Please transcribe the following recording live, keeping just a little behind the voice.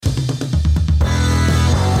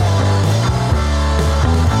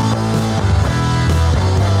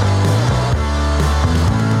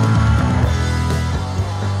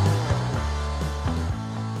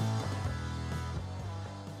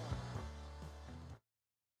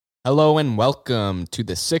Hello and welcome to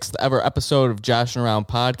the 6th ever episode of Josh and Around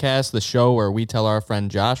Podcast, the show where we tell our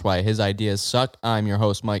friend Josh why his ideas suck. I'm your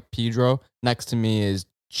host, Mike Pedro. Next to me is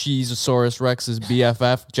Cheezosaurus Rex's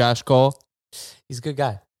BFF, Josh Cole. He's a good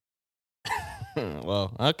guy.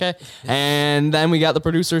 Well, okay. And then we got the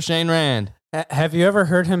producer, Shane Rand. Have you ever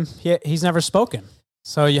heard him? He's never spoken.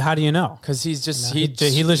 So how do you know? Because he's just He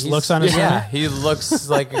just looks on his yeah. own? He looks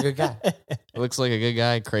like a good guy. Looks like a good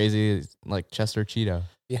guy, crazy, like Chester Cheeto.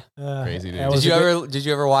 Crazy dude. that was Did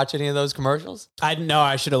you ever watch any of those commercials?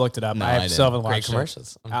 I should have looked it up. No, I I didn't. still haven't Great watched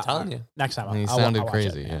commercials. it. I'm telling you. Next time, He I'll sounded watch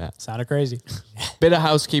crazy, it. yeah. Sounded crazy. Bit of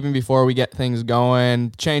housekeeping before we get things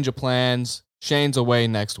going. Change of plans. Shane's away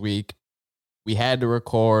next week. We had to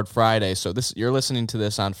record Friday, so you're listening to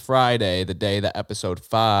this on Friday, the day that episode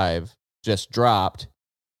 5 just dropped.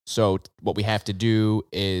 So what we have to do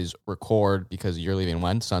is record because you're leaving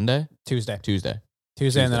when? Sunday? Tuesday,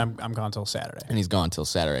 and then I'm gone till Saturday. And he's gone till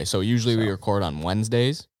Saturday. So usually we record on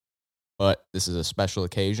Wednesdays, but this is a special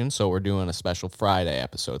occasion, so we're doing a special Friday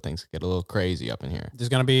episode. Things get a little crazy up in here. There's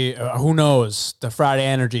gonna be who knows, the Friday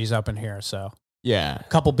energy's up in here. So Yeah. a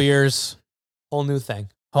couple beers. Whole new thing.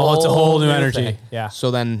 It's a whole new new energy. thing. Yeah. So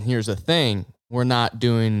then here's the thing. We're not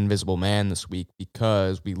doing Invisible Man this week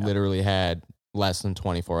because we literally had less than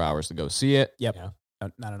 24 hours to go see it. Yep. Yeah.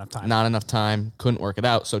 Not enough time. Not enough time. Couldn't work it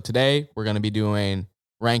out. So today we're going to be doing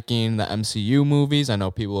ranking the MCU movies. I know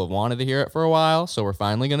people have wanted to hear it for a while, so we're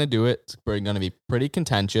finally going to do it. It's going to be pretty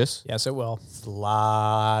contentious. Yes, it will. It's a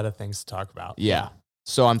lot of things to talk about. Yeah.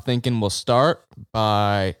 So I'm thinking we'll start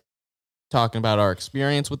by talking about our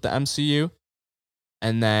experience with the MCU,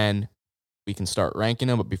 and then we can start ranking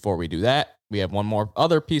them. But before we do that, we have one more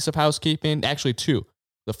other piece of housekeeping. Actually, two.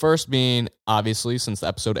 The first being, obviously, since the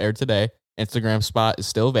episode aired today, Instagram spot is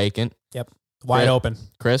still vacant. Wide open.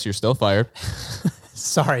 Chris, you're still fired.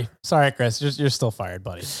 Sorry, Chris. You're still fired,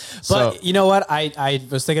 buddy. But So- you know what? I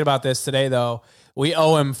was thinking about this today, though. We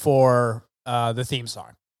owe him for the theme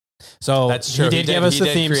song. So That's true. He He did did- give us he the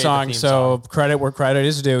did theme create the song. theme So song. credit where credit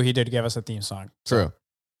is due. He did give us a theme song. True.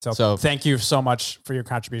 So thank you so much for your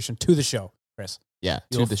contribution to the show, Chris. Yeah,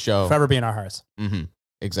 to You'll the show. Forever be in our hearts. Mm-hmm.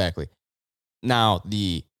 Exactly. Now,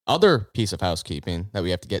 the other piece of housekeeping that we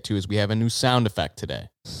have to get to is we have a new sound effect today.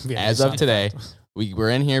 We have As a of sound today, effect. we were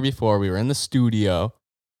in here before. We were in the studio,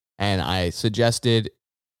 and I suggested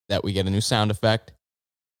that we get a new sound effect,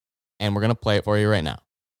 and we're going to play it for you right now.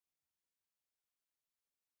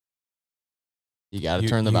 You got to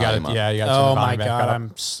turn the volume up. Yeah, you got to turn Oh the my volume back God, up.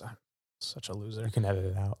 I'm such a loser. You can edit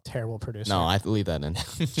it out. Terrible producer. No, I leave that in.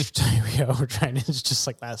 Here we go. We're trying to, it's just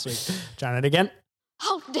like last week. Trying it again.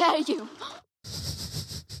 How dare you!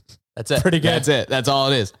 That's it. Pretty good. That's it. That's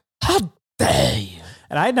all it is. How dare you?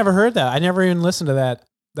 And I had never heard that. I never even listened to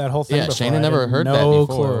that whole thing Yeah, before. Shane had I never had heard that no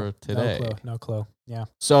before clue. today. No clue. Yeah.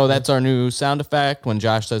 So that's our new sound effect. When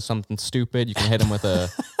Josh says something stupid, you can hit him with a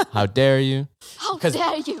 "How dare you?" How 'Cause-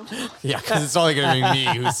 dare you! Yeah, because it's only going to be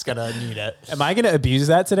me who's going to need it. Am I going to abuse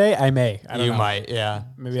that today? I may. I don't You know. might, yeah.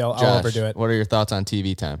 Maybe I'll Josh, overdo it. what are your thoughts on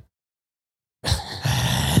TV time?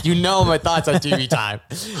 You know my thoughts on TV time.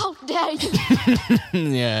 How dare you!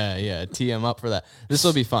 yeah. Tee him up for that. This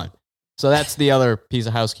will be fun. So that's the other piece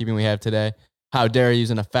of housekeeping we have today. How dare use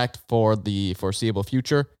an effect for the foreseeable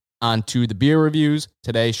future. On to the beer reviews.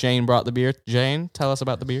 Today, Shane brought the beer. Shane, tell us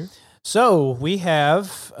about the beer. So we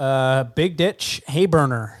have Big Ditch Hay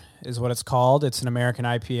Burner is what it's called. It's an American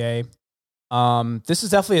IPA. This is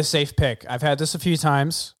definitely a safe pick. I've had this a few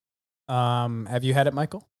times. Have you had it,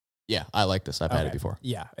 Michael? Yeah, I like this. I've had it Okay. before.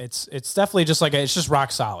 Yeah, it's definitely just like it's just rock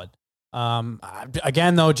solid.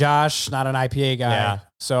 Again, though, Josh, not an IPA guy, Yeah.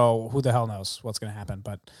 so who the hell knows what's going to happen?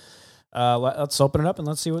 But let's open it up and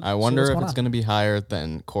let's see what. I wonder if it's going to be higher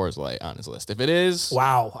than Coors Light on his list. If it is,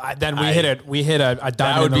 Wow, then we I- hit it. We hit a That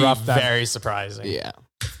diamond would in the be rough. then. very surprising. yeah.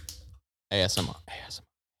 ASMR.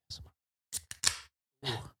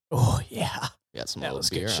 Oh yeah. Got some Yeah, little let's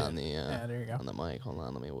get beer shit. on the Yeah, there you go. on the mic. Hold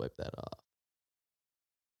on, let me wipe that off.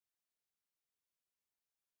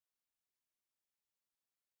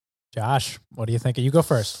 Josh, what do you think? You go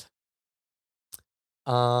first.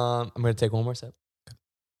 I'm going to take one more sip.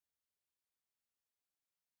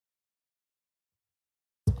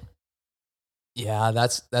 Yeah,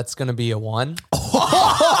 that's going to be a 1.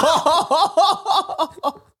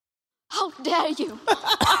 How dare you!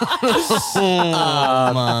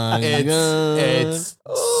 Oh my It's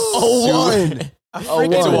one. A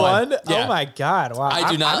freaking one. one? Yeah. Oh my god! Wow,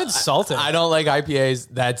 I do not. I'm insulted. I don't like IPAs.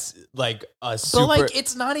 That's like a super. But like,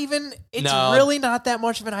 it's not even. It's No. really not that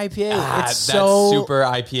much of an IPA. that's It's so super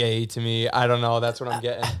IPA to me. I don't know. That's what I'm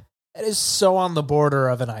getting. It is so on the border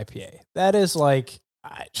of an IPA. That is like,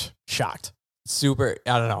 shocked. super,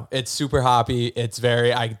 I don't know. It's super hoppy. It's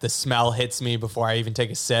the smell hits me before I even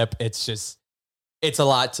take a sip. It's a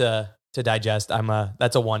lot to digest.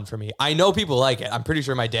 That's a 1 for me. I know people like it. I'm pretty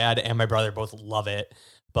sure my dad and my brother both love it,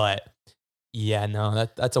 but yeah, no,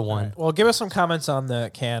 that's a 1. All right. Well, give us some comments on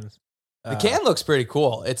the can. The can looks pretty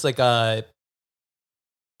cool. It's like a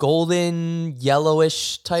golden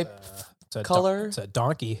yellowish type it's a color. It's a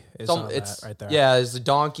donkey. Is Some- on that right there. Yeah, there's a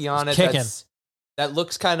donkey on It's it. kicking. That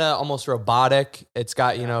looks kind of almost robotic. It's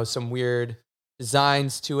got, some weird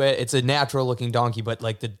designs to it. It's a natural looking donkey, but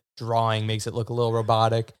like the drawing makes it look a little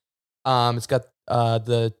robotic. It's got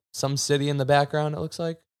some city in the background, it looks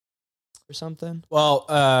like, or something.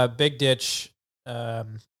 Well, Big Ditch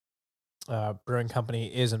Brewing Company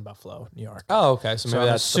is in Buffalo, New York. Oh, okay. So So maybe I'm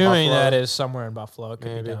that's the assuming Buffalo. that is somewhere in Buffalo. It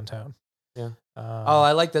could Maybe. be downtown. Yeah. Oh,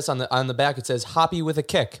 I like this on the back. It says "hoppy with a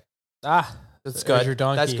kick." that's That's there's good. Your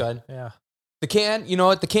donkey. That's good. Yeah. The can, you know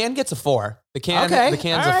what? The can gets a 4. The can's All a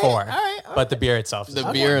right, 4. all right, all But the beer itself is The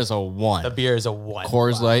a beer 1. is a 1. The beer is a 1.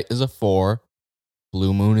 Coors Light is a 4.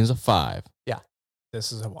 Blue Moon is a 5.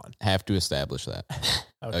 This is a 1. Have to establish that.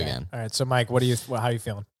 Okay. Again. All right. So, Mike, how are you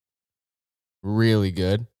feeling? Really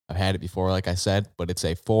good. I've had it before, like I said, but it's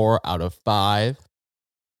a 4 out of 5.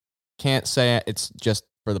 Can't say it's just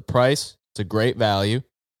for the price. It's a great value.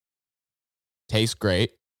 Tastes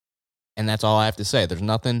great. And that's all I have to say.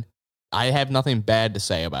 I have nothing bad to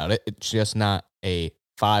say about it. It's just not a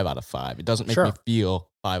 5 out of 5. It doesn't make Sure. me feel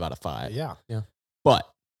 5 out of 5. Yeah. But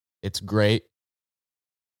it's great.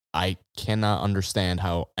 I cannot understand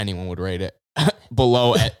how anyone would rate it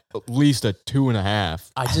below at least a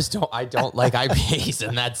 2.5. I don't like IPAs,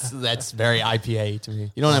 and that's very IPA to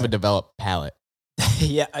me. You don't have a developed palate.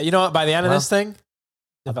 Yeah. You know what? By the end of Well, this thing,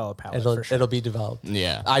 develop palate for sure. It'll be developed.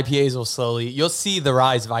 Yeah. IPAs will you'll see the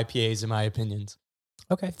rise of IPAs in my opinions.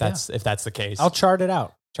 Okay. If that's the case. I'll chart it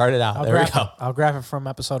out. chart it out. There we go. I'll graph it from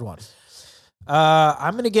episode 1.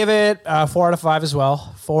 I'm going to give it 4 out of 5 as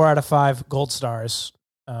well. 4 out of 5 gold stars.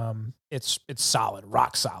 It's solid,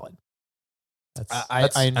 rock solid. I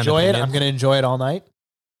an enjoy it. opinion. I'm going to enjoy it all night.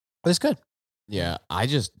 But it's good. Yeah.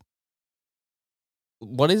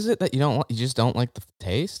 What is it that you don't want? You just don't like the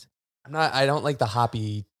taste? I don't like the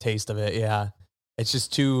hoppy taste of it. Yeah. It's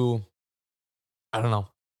just too, I don't know.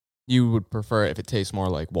 You would prefer it if it tastes more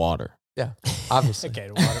like water. Yeah. Obviously. Okay,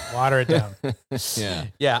 water it down. Yeah.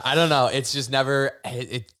 Yeah. I don't know. It's just never,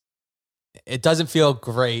 it doesn't feel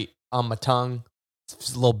great on my tongue. It's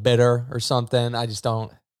just a little bitter or something. I just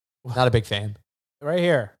not a big fan. Right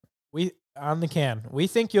here, on the can, we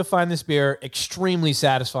think you'll find this beer extremely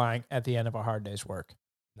satisfying at the end of a hard day's work.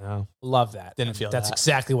 No. Love that. Didn't And feel that's that.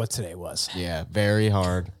 exactly what today was. Yeah. Very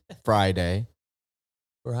hard. Friday.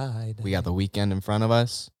 Right. We got the weekend in front of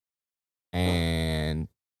us. And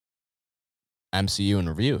MCU and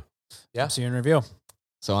review. Yeah. See you in review.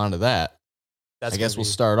 So on to that. That's I guess gonna we'll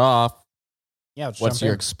be- start off. Yeah. let's What's jump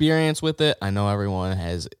your in. experience with it? I know everyone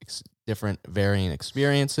has different varying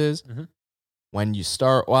experiences. Mhm. When you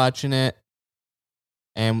start watching it,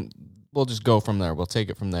 and we'll just go from there. We'll take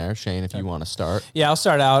it from there. Shane, if you want to start. Yeah, I'll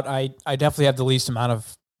start out. I definitely have the least amount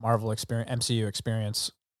of Marvel experience, MCU experience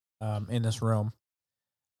in this room.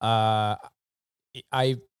 I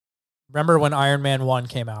remember when Iron Man 1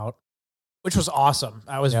 came out, which was awesome.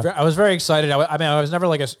 I was I was very excited. I was never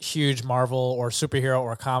like a huge Marvel or superhero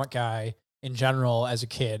or comic guy in general as a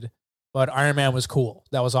kid, but Iron Man was cool.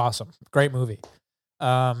 That was awesome. Great movie.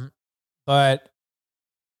 But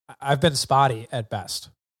I've been spotty at best.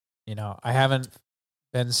 I haven't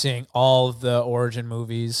been seeing all of the origin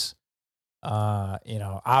movies.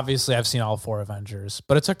 Obviously I've seen all 4 Avengers,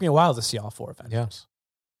 but it took me a while to see all 4 Avengers. Yeah.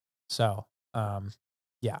 So,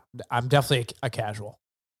 yeah, I'm definitely a casual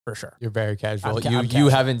for sure. You're very casual. I'm You casual.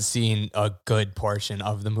 haven't seen a good portion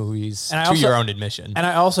of the movies And I to also- your own admission. And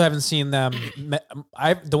I also haven't seen them.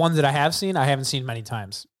 The ones that I have seen, I haven't seen many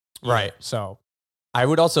times. either. Right. So, I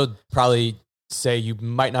would also probably say you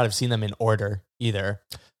might not have seen them in order either,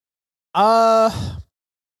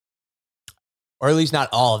 or at least not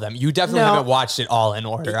all of them. You definitely No. haven't watched it all in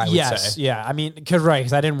order, I would yes, say. yeah. I mean,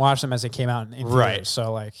 because I didn't watch them as they came out in theaters, Right.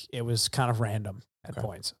 so like it was kind of random at Okay.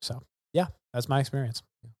 points. So, yeah, that's my experience.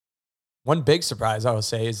 One big surprise I will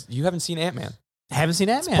say is you haven't seen Ant-Man. I haven't seen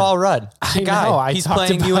Ant-Man. Paul Rudd. I The guy. know, I He's talked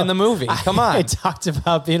playing you about- in the movie. Come on. I talked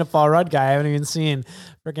about being a Paul Rudd guy. I haven't even seen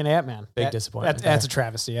freaking Ant-Man. Big That- disappointment That's a there.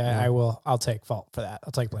 travesty. Yeah. I'll take fault for that.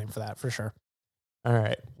 I'll take blame for that for sure. All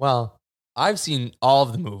right. Well, I've seen all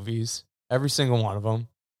of the movies, every single one of them.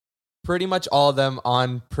 Pretty much all of them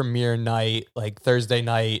on premiere night, like Thursday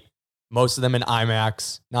night. Most of them in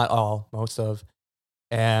IMAX. Not all, most of.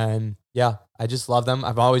 And yeah, I just love them.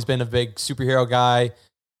 I've always been a big superhero guy.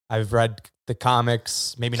 I've read the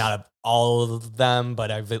comics, maybe not of all of them,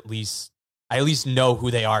 but I at least know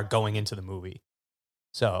who they are going into the movie.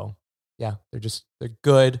 So yeah, they're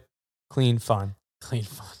good, clean fun. Clean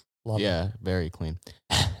fun. Love it. Yeah, very clean.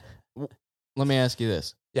 Let me ask you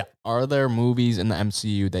this. Yeah. Are there movies in the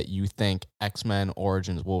MCU that you think X-Men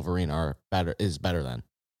Origins Wolverine is better than?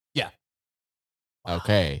 Yeah.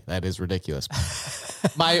 Okay, that is ridiculous.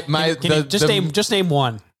 Just name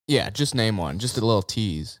one. Yeah, just name one. Just a little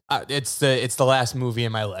tease. It's the last movie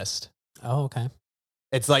in my list. Oh, okay.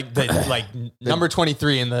 It's like number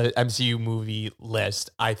 23 in the MCU movie list.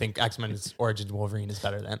 I think X-Men Origins Wolverine is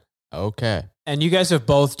better than. Okay. And you guys have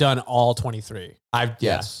both done all 23.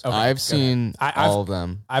 Yes. Okay, I've good. seen all of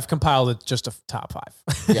them. I've compiled it just a top 5.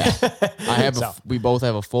 Yeah. I have So, we both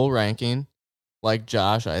have a full ranking. Like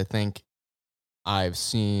Josh, I think I've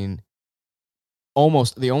seen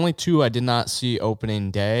almost the only two I did not see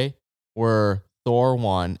opening day were Thor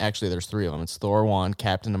 1. Actually, there's 3 of them. It's Thor 1,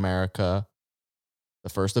 Captain America, the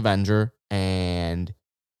First Avenger, and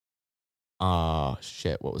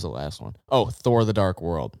what was the last one? Oh, Thor: The Dark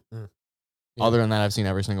World. Yeah. Other than that, I've seen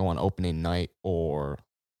every single one opening night or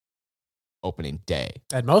opening day.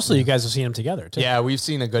 and mostly you guys have seen them together too. Yeah, we've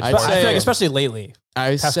seen a good. I'd But I feel say- like especially lately.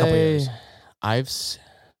 I Past couple say years.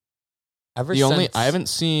 Ever I haven't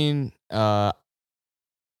seen when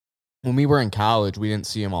we were in college, we didn't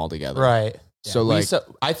see them all together. right. So We like saw-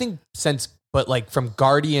 I think but like from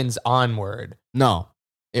Guardians onward. no.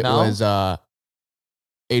 It No? was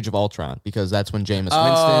Age of Ultron because that's when Jameis Winston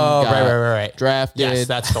Oh, got right. drafted. Yes,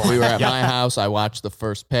 that's the one. We were at Yep. my house. I watched the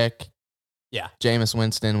first pick. Yeah. Jameis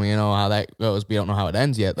Winston, we know how that goes. We don't know how it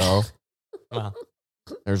ends yet, though. Well,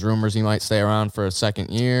 There's rumors he might stay around for a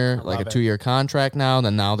second year, like a love it. 2-year contract now.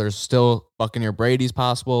 Then now there's still Buccaneer Brady's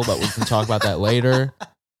possible, but we can talk about that later.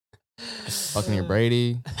 Buccaneer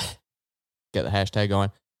Brady. Get the hashtag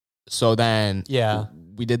going. So then yeah.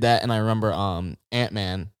 we did that, and I remember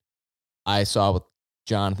Ant-Man I saw with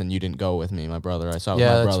Jonathan. You didn't go with me, my brother. I saw it with Yeah,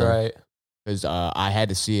 my that's brother. right. Because I had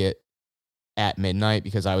to see it at midnight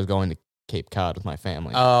because I was going to Cape Cod with my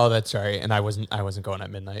family. Oh, that's right. And I wasn't going at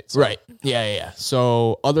midnight. So. Right. Yeah.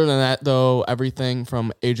 So other than that, though, everything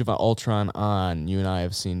from Age of Ultron on, you and I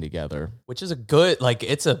have seen together. Which is a good,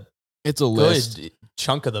 It's a good list.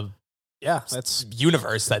 chunk of the Yeah, that's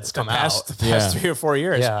universe that's come out. the past 3 or 4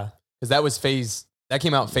 years. Yeah. Because that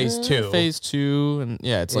came out phase 2. Phase 2. And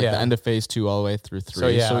yeah, it's like Yeah. the end of phase 2 all the way through 3. So,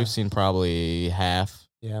 yeah. So we've seen probably half,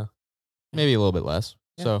 Yeah. maybe a little bit less.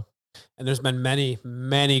 Yeah. So And there's been many,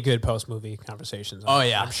 many good post-movie conversations. Oh,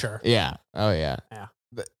 yeah. I'm sure. yeah. Oh, yeah.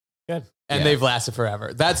 Good. And Yeah. they've lasted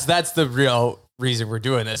forever. That's the real reason we're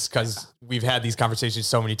doing this, because we've had these conversations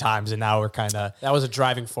so many times, and now we're kind of That was a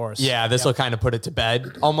driving force. this will kind of put it to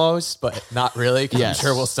bed almost, but not really. 'Cause Yes. I'm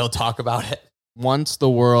sure we'll still talk about it. Once the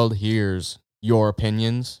world hears your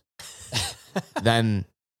opinions, then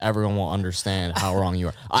everyone will understand how wrong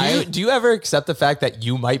you are. Do you ever accept the fact that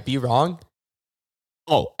you might be wrong?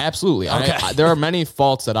 Oh, absolutely. Okay. There are many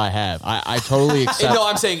faults that I have. I totally accept. No,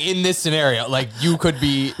 I'm saying in this scenario, like you could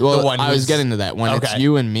be Well, the one. I was who's- getting to that. When it's Okay.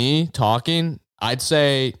 you and me talking, I'd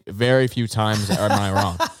say very few times am I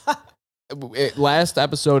wrong. Last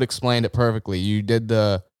episode explained it perfectly. You did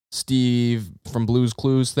the Steve from Blue's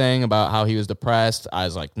Clues thing about how he was depressed. I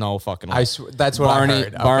was like, no fucking way. That's what Barney, I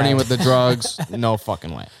heard. Barney Okay. with the drugs, no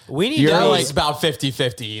fucking way. We need You're to That like- was about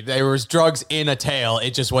 50-50. There was drugs in a tail.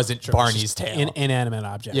 It just wasn't Barney's tail. An inanimate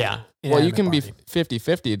object. Yeah. Well, you Inanimate can be Barney.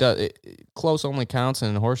 50-50. Close only counts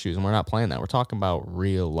in horseshoes, and we're not playing that. We're talking about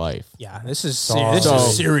real life. Yeah, this is So- serious. So- This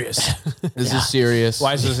is serious. This is serious.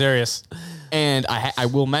 Why is it serious? And I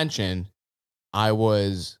will mention, I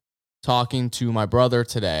was talking to my brother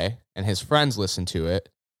today, and his friends listened to it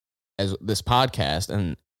as this podcast.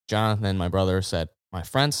 And Jonathan, my brother, said, my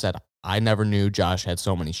friend said, I never knew Josh had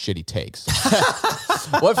so many shitty takes.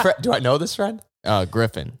 What do I know this friend?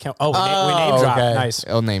 Griffin. We name drop. okay. Nice.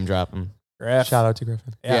 I'll name drop him. Griff. Shout out to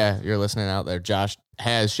Griffin. Yeah. You're listening out there. Josh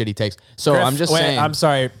has shitty takes. So Griff, I'm just wait, saying. I'm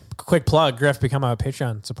sorry. Quick plug. Griff, become a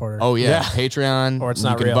Patreon supporter. Oh, yeah. Yeah. Patreon. Or it's you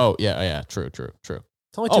not can real. vote. Yeah. True.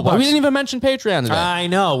 It's only $2. Oh, but we didn't even mention Patreon today. I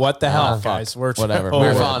know. What the hell, fuck. guys? We're Whatever. Oh, We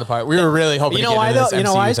were We're- falling apart. We were really hoping You know to get why into though? this You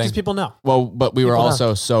know MCU why? It's because thing. people know. Well, but we were People know.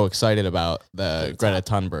 also so excited about the Greta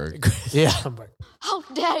Thunberg. Yeah. How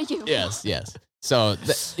dare you? Yes. So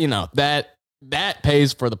that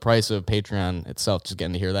pays for the price of Patreon itself. Just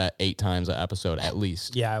getting to hear that 8 times an episode at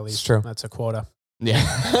least. Yeah, at least It's true. That's a quota.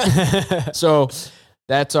 Yeah. So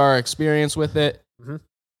that's our experience with it. Mhm.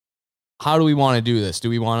 how do we want to do this? Do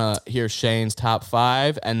we want to hear Shane's top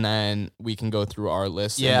 5 and then we can go through our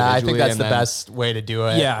list? Yeah, I think individually that's and the then- best way to do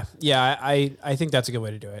it. Yeah. I think that's a good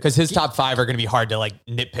way to do it. Because his top 5 are going to be hard to like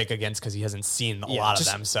nitpick against because he hasn't seen a lot of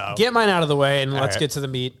just them. So get mine out of the way and let's right. get to the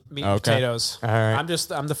meat and Okay. potatoes. all right.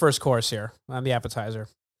 I'm the first course here. I'm the appetizer.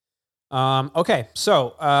 Okay,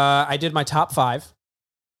 so I did my top 5.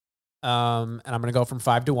 And I'm gonna go from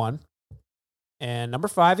 5 to 1. And number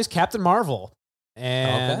 5 is Captain Marvel.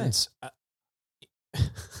 And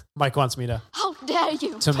Mike wants me How dare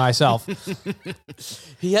you? to myself.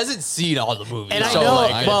 He hasn't seen all the movies. And I so, know,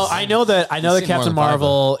 like, I know that He's seen more Captain than 5,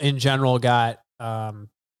 Marvel in general got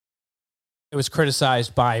it was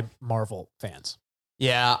criticized by Marvel fans.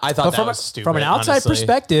 yeah, I thought But that from was stupid. from an outside honestly.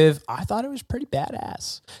 perspective, I thought it was pretty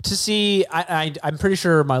badass to see. I'm pretty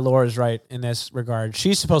sure my lore is right in this regard.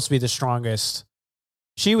 She's supposed to be the strongest.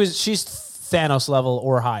 She's Thanos level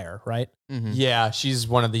or higher, right? Mhm. Yeah, she's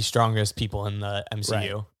one of the strongest people in the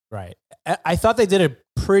MCU. Right. I thought they did a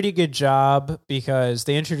pretty good job because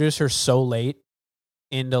they introduced her so late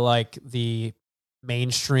into like the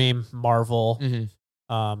mainstream Marvel, Mhm.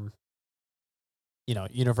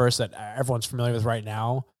 universe that everyone's familiar with right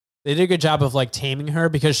now. They did a good job of like taming her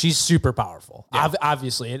because she's super powerful, Yeah.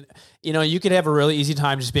 obviously. And you could have a really easy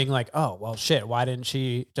time just being like, oh well, shit. Why didn't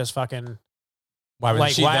she just fucking Why was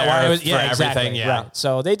like she there was for yeah, everything? exactly, Yeah. right.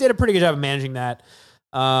 So they did a pretty good job of managing that.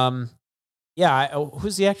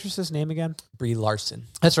 Who's the actress's name again? Brie Larson.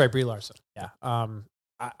 That's right, Brie Larson. Yeah.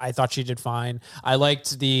 I thought she did fine. I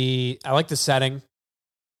liked the setting.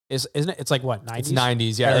 Isn't it? It's like what 90s? It's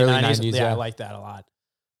 90s, yeah, Early early 90s. Yeah, I Yeah, like that a lot.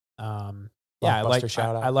 Blockbuster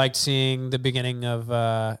shout out. I liked seeing the beginning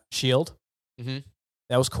of Shield. Mhm.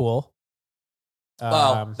 That was cool.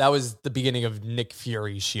 Well, that was the beginning of Nick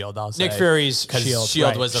Fury's Shield. I'll say Nick Fury's because Shield.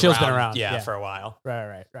 Right. was Shield's around, been around. yeah, for a while.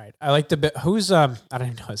 Right. I like the bit. Who's I don't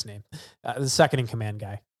even know his name. The second in command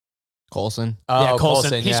guy. Colson. Yeah, Oh,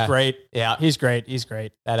 Coulson. He's yeah. great. Yeah, He's great. He's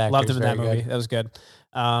great. that actor's Loved him in that very movie. good. That was good.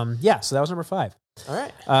 So that was number 5. All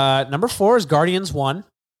right. Number 4 is Guardians 1.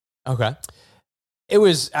 Okay. It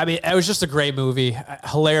was just a great movie.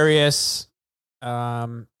 Hilarious. It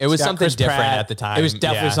was It's got something Chris different Pratt. at the time. It was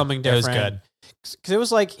definitely Yeah, something It different. was good. Because it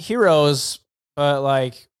was like heroes, but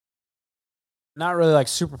like not really like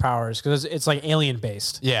superpowers because it's like alien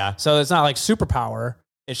based. Yeah. So it's not like superpower.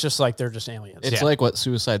 It's just like they're just aliens. It's Yeah. like what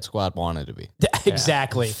Suicide Squad wanted to be.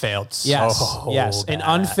 Exactly. Failed so Yes. An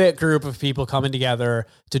bad. unfit group of people coming together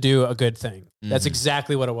to do a good thing. That's Mhm.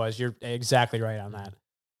 exactly what it was. You're exactly right on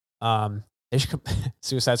that. They should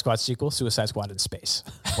Suicide Squad sequel, Suicide Squad in space.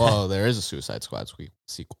 Well, there is a Suicide Squad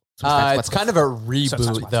sequel. Suicide It's Squad- kind of a Suicide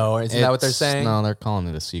reboot, Squad. though. Isn't that what they're It's- saying? No, they're calling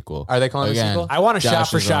it a sequel. Are they calling it a Again, sequel? I want a Josh shot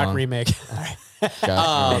for is shot wrong. remake. They're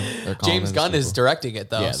calling James it a Gunn is sequel. directing it,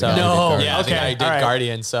 though. Yeah, the so guy who did No. Guardians. yeah, the Okay. guy who did All right.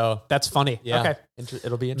 Guardian. So That's funny. yeah, Okay.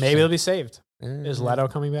 it'll be interesting. Maybe it'll be saved. Mm. Is Leto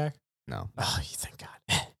coming back? No. Oh, you thank God.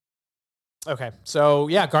 Okay. So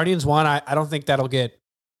yeah, Guardians 1, I don't think that'll get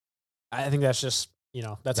I think that's just, that's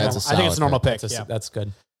That's a normal. I think it's a solid normal pick. pick. That's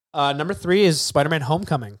good. Number 3 is Spider-Man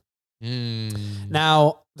Homecoming. Mm.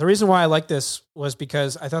 Now, the reason why I like this was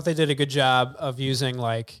because I thought they did a good job of using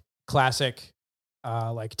like classic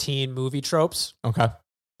like teen movie tropes, Okay.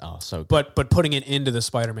 Oh, so good. but putting it into the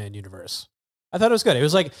Spider-Man universe. I thought it was good.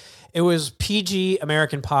 It was PG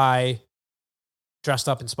American Pie dressed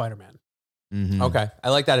up in Spider-Man. Mhm. Okay. I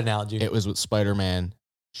like that analogy. It was what Spider-Man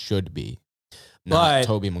should be. But- Not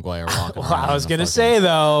Tobey Maguire walking Well, around. I was in a going to fucking- say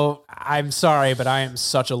though, I'm sorry, but I am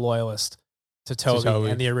such a loyalist to Toby Tobey.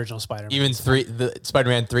 and the original Spider-Man. Even the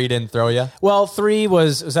Spider-Man 3 didn't throw you. Well, 3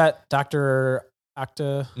 was that Dr.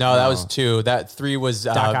 Octa? No, that was No. 2. That 3 was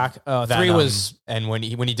Doc Ock. Oh, 3 Venom. was. and when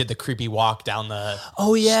he did the creepy walk down the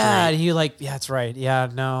Oh yeah, Straight. he like yeah, that's right. Yeah,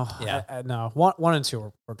 no, Yeah. no. 1 and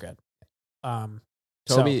 2 were good.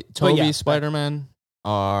 Toby so- but yeah, Spider-Man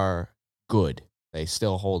are good. They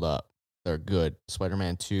still hold up. They're good.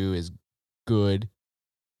 Spider-Man 2 is good,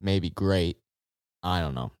 maybe great. I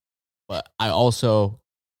don't know. But I also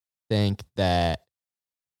think that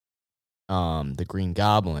the Green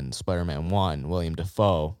Goblin, Spider-Man 1, William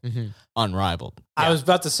Dafoe, unrivaled. I was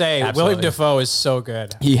about to say Absolutely. William Dafoe is so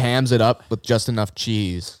good. He hams it up with just enough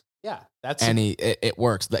cheese. Yeah, that's And it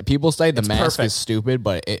works. That people say the It's mask perfect. is stupid,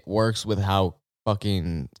 but it works with how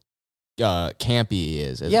fucking campy he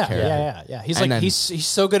is as a yeah, character. yeah. He's And like then- he's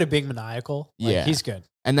so good at being maniacal. Like, Yeah. he's good.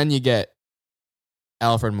 And then you get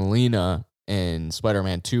Alfred Molina in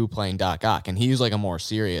Spider-Man 2 playing Doc Ock, and he's like a more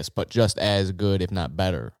serious, but just as good, if not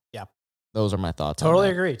better. Yeah. Those are my thoughts. on Totally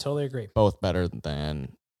that. agree. Totally agree. Both better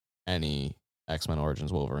than any X-Men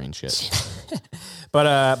Origins Wolverine shit.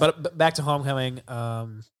 but back to Homecoming.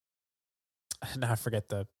 now I forget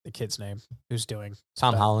the kid's name. Who's doing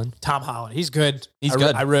Tom Holland. Tom Holland. He's good. He's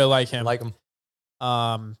good. I really like I him. like him.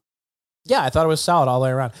 Yeah, I thought it was solid all the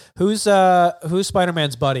way around. Who's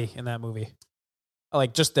Spider-Man's buddy in that movie?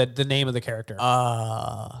 Like just the name of the character.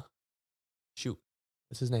 Shoot.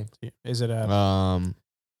 What's his name? Is it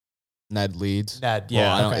Ned Leeds. Ned. Well,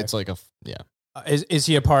 Yeah. I don't, okay. it's like is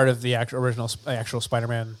he a part of the original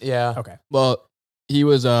Spider-Man? Yeah. Okay. Well, he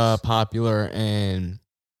was popular in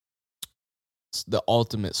the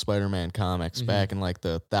Ultimate Spider-Man comics back in like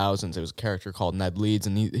the thousands. It was a character called Ned Leeds,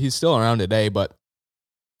 and he's still around today, but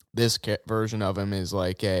this version of him is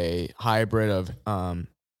like a hybrid of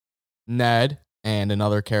Ned and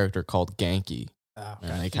another character called Genki. Oh,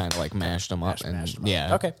 okay. And they kind of like mashed him up. Mashed him up.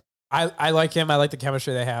 Yeah. Okay. I like him. I like the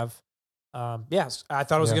chemistry they have. Yes, I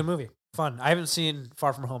thought it was a Yeah. good movie. Fun. I haven't seen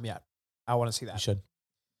Far From Home yet. I want to see You that. should.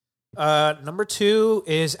 Number 2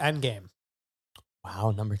 is Endgame.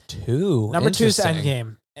 Wow. Number 2. Number 2 is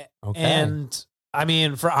Interesting. Endgame. Okay. And I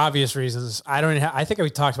mean, for obvious reasons, I think we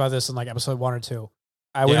talked about this in like episode 1 or 2.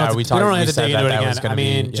 Yeah, we don't we have we to said dig into that it that was again. gonna I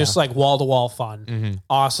mean, be- just yeah. like wall to wall fun, Mhm.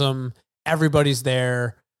 awesome. Everybody's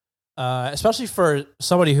there, especially for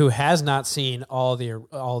somebody who has not seen all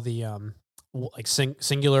the like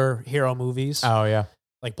singular hero movies, Oh yeah.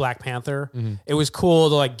 like Black Panther. Mhm. It was cool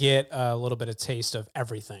to like get a little bit of taste of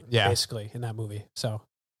everything, Yeah. basically in that movie. So a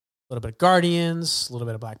little bit of Guardians, a little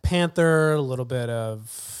bit of Black Panther, a little bit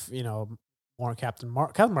of more Captain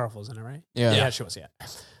Marvel's in it, right? Yeah. Yeah, she was.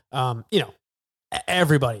 Yeah,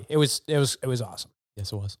 everybody. It was awesome.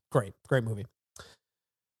 Yes, it was. Great movie.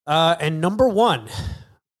 And number 1,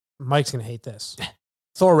 Mike's gonna hate this.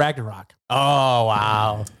 Thor Ragnarok. Oh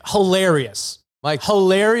wow. Hilarious. Mike.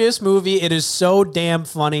 Hilarious movie. It is so damn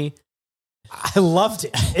funny. I loved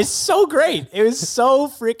it. It's so great. It was so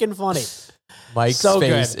freaking funny. Mike's So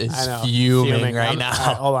face good. I is know. fuming right I'm- now.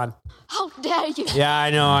 hold on. How dare you? Yeah, I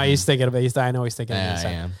know. He's thinking about it. I know he's thinking Yeah, about I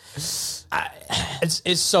it. am.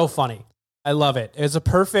 It's so funny. I love it. It's a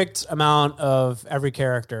perfect amount of every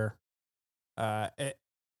character.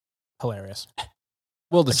 Hilarious.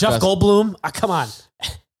 We'll discuss. Jeff Goldblum. Come on.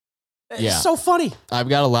 It's Yeah. so funny. I've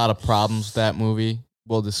got a lot of problems with that movie.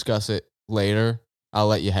 We'll discuss it later. I'll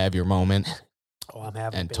let you have your moment Oh, I'm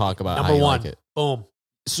having and baby. talk about number how you 1. like it. Boom.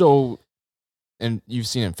 So, and you've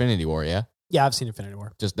seen Infinity War, yeah? Yeah, I've seen Infinity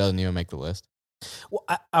War. Just doesn't even make the list. Well,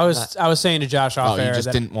 I was saying to Josh off Oh, you air just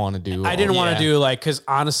that didn't want to do. I didn't all- want Yeah. to do because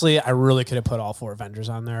honestly, I really could have put all 4 Avengers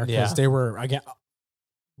on there because Yeah. they were again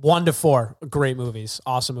 1 to 4 great movies,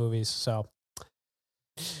 awesome movies. So,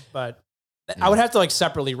 but I would have to like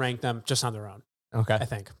separately rank them just on their own. Okay. I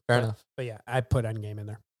think. Fair But- enough. But yeah, I put Endgame in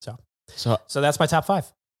there. So So that's my top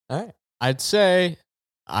 5. All right. I'd say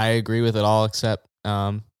I agree with it all except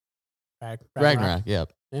Ragnarok. Yeah.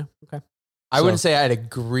 Yeah. Okay. I So- wouldn't say I'd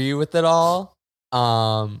agree with it all.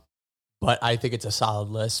 But I think it's a solid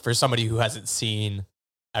list for somebody who hasn't seen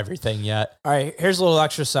everything yet. All right. Here's a little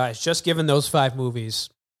exercise. Just given those 5 movies,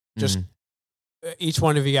 just Mhm. each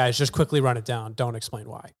one of you guys just quickly run it down. Don't explain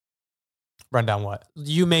why. Run down what?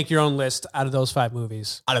 You make your own list out of those 5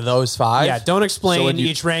 movies. Out of those 5? Yeah, don't explain So what you-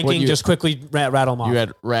 each what ranking. you- Just quickly rattle them off. You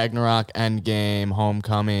had Ragnarok, Endgame,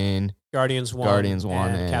 Homecoming, Guardians 1,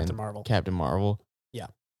 and Captain Marvel. Captain Marvel. Yeah.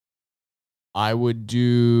 I would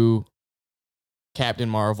do Captain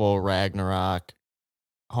Marvel, Ragnarok,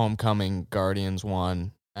 Homecoming, Guardians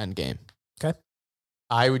 1, Endgame.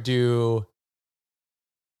 I would do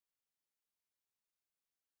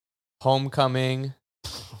Homecoming.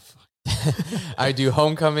 I do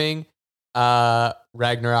Homecoming,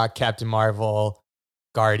 Ragnarok, Captain Marvel,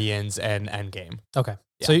 Guardians, and Endgame. Okay.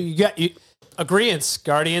 Yeah. So you got agreeance.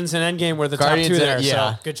 Guardians and Endgame were the Guardians top 2 there. and-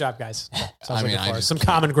 yeah. So good job, guys. Sounds I like mean, good I for us. just Some can't-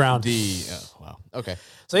 common ground. Wow. Okay.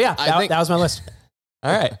 So yeah, I that, think- that was my list.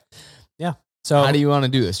 All right. So How do you want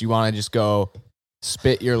to do this? You want to just go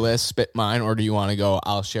spit your list, spit mine, or do you want to go,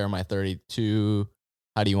 I'll share my 32?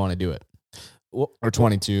 How do you want to do it? Well- Or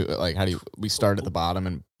 22? Like, how do we start at the bottom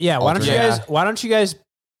and yeah, why don't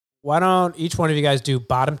each one of you guys do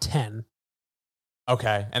bottom 10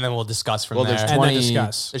 Okay. And then we'll discuss from Well, there. there's and 20 then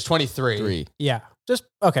discuss? There's 23. 3? Yeah. Just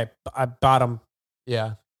okay, bottom.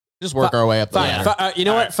 Yeah. Just work our way up the Fine. ladder. You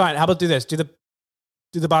know All what? right. Fine. How about do this? Do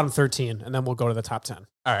the bottom 13 and then we'll go to the top 10.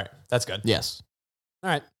 All right. That's good. Yes. All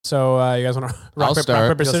right. So you guys want to rock, paper,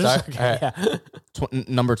 start. paper, You'll scissors? start? Okay, yeah.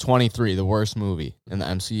 Number 23, the worst movie in the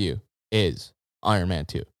MCU is Iron Man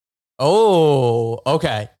 2. Oh,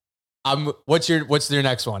 okay. What's your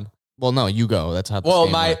next one? Well, no, you go. That's how this Well,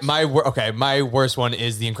 game works. my worst one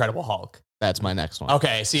is The Incredible Hulk. That's my next one.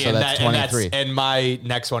 Okay, see, So and that's that, and 23. and my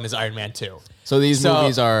next one is Iron Man 2. So these So-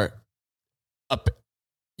 movies are,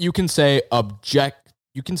 you can say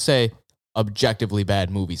objectively bad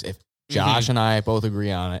movies. If Josh and I both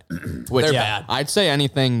agree on it, which They're bad. I'd say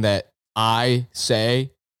anything that I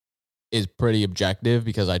say is pretty objective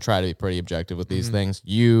because I try to be pretty objective with these things.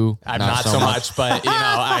 You, I'm not so much, but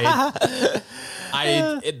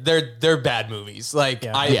they're bad movies. Like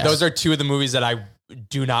Yes. those are two of the movies that I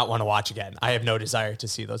do not want to watch again. I have no desire to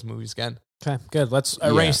see those movies again. Okay, good. Let's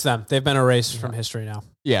erase them. They've been erased from history now.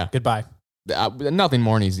 Yeah. Goodbye. Nothing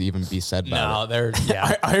more needs to even be said about No, they're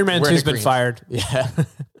Iron Man We're in 2's been agreement. fired. yeah. it.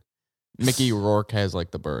 Mickey Rourke has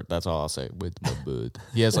like the bird. That's all I'll say. With the bird.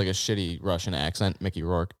 He has like a shitty Russian accent, Mickey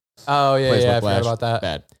Rourke. Oh yeah, Plays yeah. I Whiplash. forgot about that.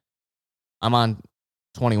 Bad. I'm on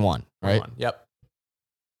 21, right? Yep.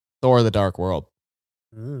 Thor: The Dark World.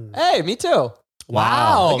 Hey, me too.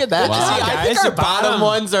 Wow. Look at that. Wow. See, I Guys, think our the bottom. bottom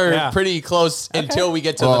ones are Yeah. pretty close until we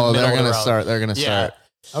get to the Oh, middle they're of the gonna road. start. They're gonna Yeah.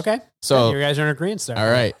 start. Okay. So you guys are in agreement there. all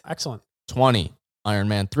right. Excellent. 20, Iron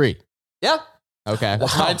Man 3. Yeah, Okay.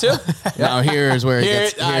 that's fine too. Now here's where it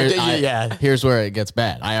gets. Yeah. Here's where it gets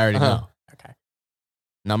bad. I already know. Okay.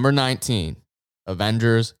 Number 19,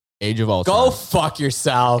 Avengers: Age of Ultron. Go fuck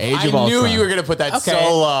yourself. Age I of knew Ultron. you were gonna put that Okay.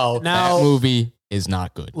 so low. Now That movie is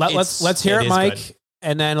not good. let's hear it it, is Mike, good.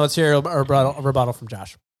 and then let's hear a rebuttal from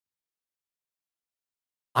Josh.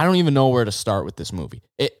 I don't even know where to start with this movie.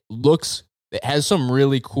 It has some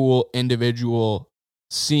really cool individual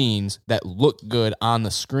scenes that look good on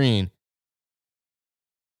the screen.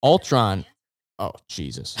 Ultron, oh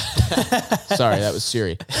Jesus. Sorry, that was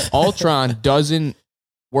Siri. Ultron doesn't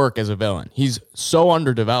work as a villain. He's so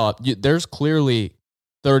underdeveloped. There's clearly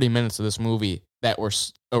 30 minutes of this movie that were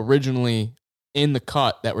originally in the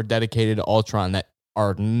cut that were dedicated to Ultron that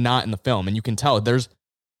are not in the film. And you can tell there's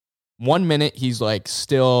 1 minute he's like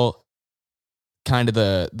still kind of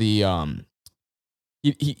he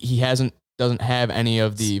doesn't have any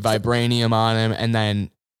of the vibranium on him, and then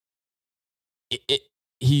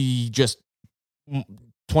he just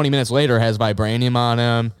 20 minutes later has vibranium on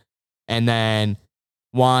him, and then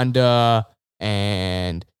Wanda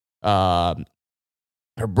and her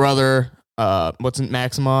brother, what's it,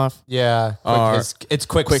 Maximoff, Yeah, it's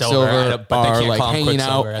Quicksilver but they are can't like call him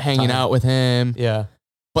Quicksilver at the hanging time. out with him. Yeah,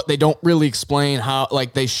 But they don't really explain how,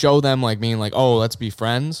 like, they show them like being like, oh, let's be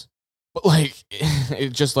friends. But like,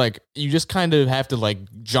 it's just like, you just kind of have to like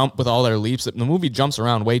jump with all their leaps. The movie jumps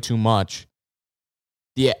around way too much.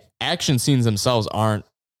 The action scenes themselves aren't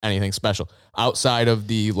anything special outside of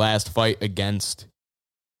the last fight against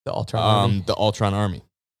the Ultron. the Ultron army.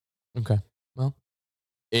 Okay, well,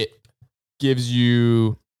 It gives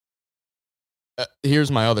you,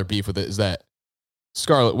 here's my other beef with it, is that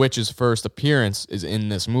Scarlet Witch's first appearance is in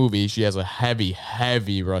this movie. She has a heavy,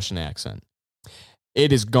 heavy Russian accent.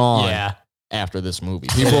 It is gone yeah, after this movie.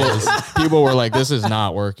 People were like, this is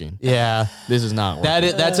not working. yeah. This is not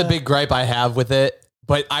working. That's a big gripe I have with it.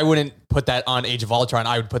 But I wouldn't put that on Age of Ultron.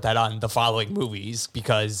 I would put that on the following movies,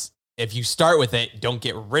 because if you start with it, don't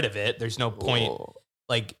get rid of it. There's no point.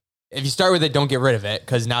 Like, if you start with it, don't get rid of it,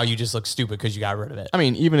 because now you just look stupid because you got rid of it. I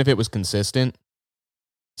mean, even if it was consistent,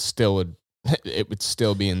 it would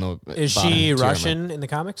still be in the Is bottom she tier, man. Russian in the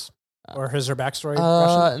comics? Or is her backstory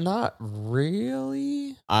Russian? Not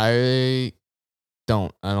really. I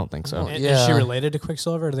don't think so. No. And Yeah. Is she related to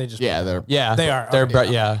Quicksilver? Or do they just Yeah, they're Yeah, They are. They're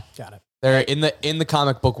Okay. yeah. Got it. They're in the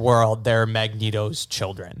comic book world. They're Magneto's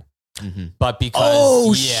children, mhm. but because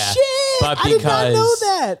Oh yeah, shit! but I did not know because-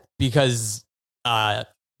 that. because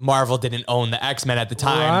Marvel didn't own the X-Men at the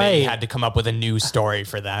time, they Right. had to come up with a new story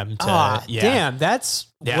for them. To, yeah. Damn, that's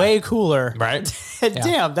Yeah. way cooler. Right?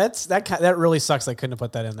 Damn, that really sucks. I couldn't have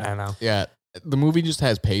put that in I there. don't know. Yeah, the movie just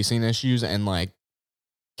has pacing issues, and like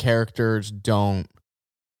characters don't.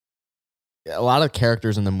 A lot of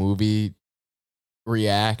characters in the movie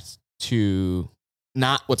react to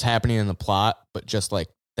not what's happening in the plot, but just like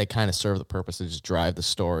they kind of serve the purpose to just drive the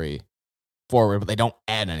story forward, but they don't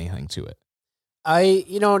add anything to it.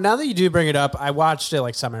 Now that you do bring it up, I watched it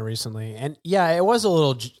like semi recently, and yeah, it was a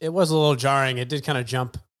little jarring. It did kind of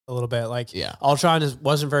jump a little bit. Like, Yeah. Ultron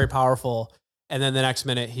wasn't very powerful, and then the next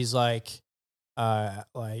minute he's like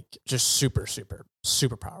just super, super,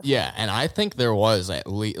 super powerful. Yeah, and I think there was at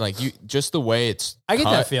least like just the way it's. I get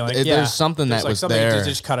cut, that feeling. Yeah. There's something There's that like was something there, to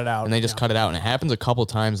just cut it out, and they just yeah. cut it out, and it happens a couple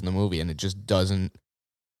times in the movie, and it just doesn't.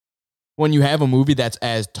 When you have a movie that's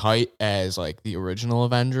as tight as like the original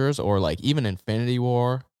Avengers or like even Infinity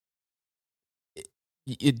War,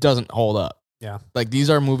 it doesn't hold up. Yeah. Like these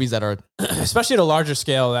are movies that are especially at a larger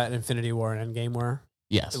scale that Infinity War and Endgame were.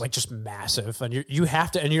 yes, Like just massive, and you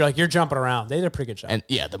have to, and you're jumping around. They did a pretty good job. and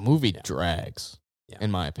yeah, the movie drags, Yeah.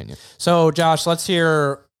 in my opinion. So, Josh, let's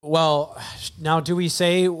hear. Well, now, do we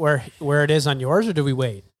say where it is on yours, or do we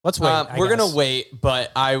wait? Let's wait. I We're guess. gonna wait,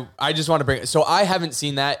 but I just want to bring. So I haven't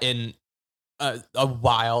seen that in a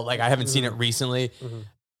while. Like I haven't seen it recently. Mhm.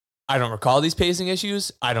 I don't recall these pacing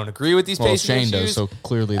issues. I don't agree with these Well, pacing Shane issues. does, so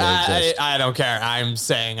clearly they exist. I don't care. I'm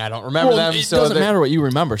saying I don't remember Well, them. it So doesn't they're- matter what you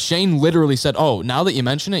remember. Shane literally said, "Oh, now that you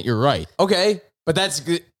mention it, you're right." Okay, but that's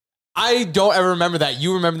good. I don't ever remember that.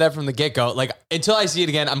 You remember that from the get go. Like until I see it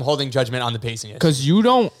again, I'm holding judgment on the pacing. Issue. Because you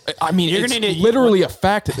don't. I mean, You're it's gonna need- literally a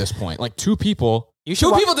fact at this point. Like two people You should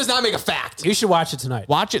Two wa- people does not make a fact. You should watch it tonight.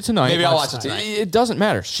 watch it tonight. Maybe I'll watch it tonight. It doesn't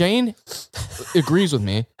matter. Shane agrees with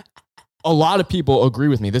me. A lot of people agree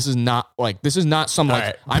with me. This is not some like All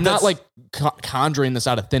right, I'm not that's- like conjuring this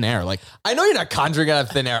out of thin air. Like I know you're not conjuring it out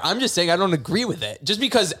of thin air. I'm just saying I don't agree with it. Just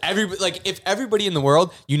because if everybody in the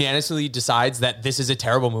world unanimously decides that this is a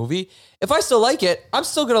terrible movie, if I still like it, I'm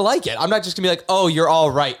still gonna like it. I'm not just gonna be like, oh, you're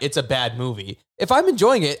all right. It's a bad movie. If I'm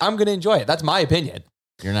enjoying it, I'm gonna enjoy it. That's my opinion.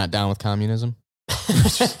 you're not down with communism.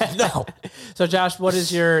 No. So Josh, what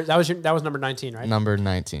is your that was number 19, right? Number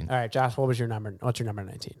 19. All right, Josh, what's your number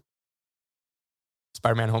 19?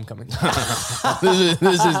 Spider-Man Homecoming. this is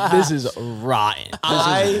rotten. This is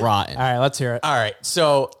rotten. All right, let's hear it. All right.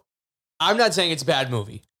 So I'm not saying it's a bad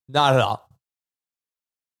movie. Not at all.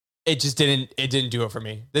 It just didn't do it for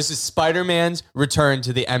me. This is Spider-Man's return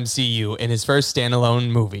to the MCU in his first standalone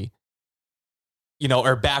movie. You know,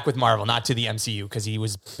 or back with Marvel, not to the MCU, because he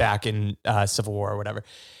was back in Civil War or whatever.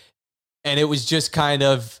 And it was just kind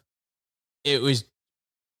of, it was,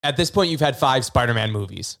 at this point, you've had 5 Spider-Man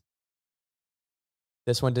movies.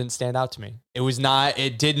 This one didn't stand out to me.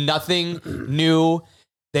 It did nothing new.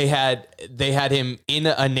 They had him in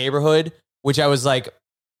a neighborhood, which I was like,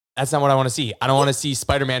 that's not what I want to see. I don't want to see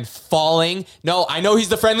Spider-Man falling. No, I know he's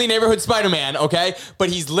the friendly neighborhood Spider-Man, okay? But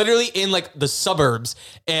he's literally in like the suburbs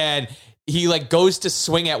and he like goes to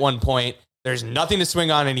swing at one point. There's nothing to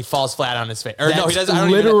swing on and he falls flat on his face. Or no, he doesn't. I don't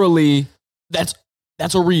even- literally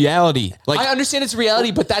that's a reality. Like I understand it's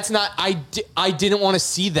reality, but that's not. I didn't want to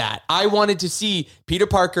see that. I wanted to see Peter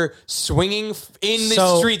Parker swinging in the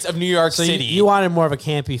So- streets of New York So City. you wanted more of a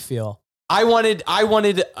campy feel. I wanted a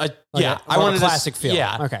Like yeah. a- I more wanted classic feel.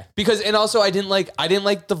 Yeah. Okay. Because and also I didn't like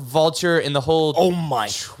the Vulture and the whole. oh my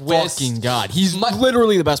Twist. fucking god. He's My-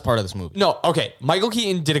 literally the best part of this movie. No, okay. Michael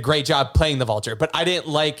Keaton did a great job playing the Vulture, but I didn't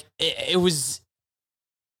like it.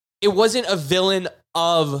 It wasn't a villain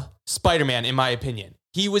of Spider-Man, in my opinion.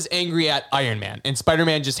 He was angry at Iron Man, and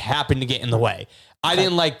Spider-Man just happened to get in the way. I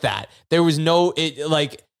didn't like that. There was no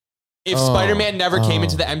if Spider-Man never came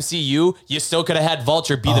into the MCU, you still could have had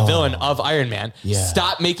Vulture be the villain of Iron Man. Yeah.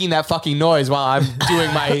 Stop making that fucking noise while I'm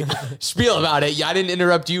doing my spiel about it. I didn't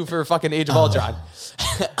interrupt you for fucking Age of Ultron.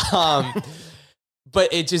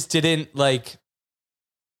 But it just didn't like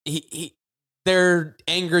their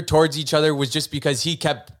anger towards each other was just because he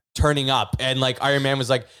kept turning up and like Iron Man was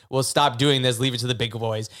like, well, stop doing this, leave it to the big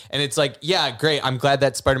boys. And it's like, yeah, great. I'm glad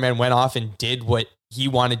that Spider-Man went off and did what he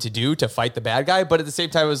wanted to do to fight the bad guy. But at the same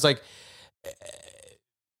time, it was like,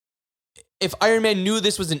 if Iron Man knew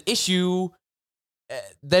this was an issue,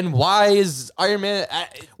 then why is Iron Man...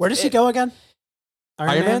 Where does he go again?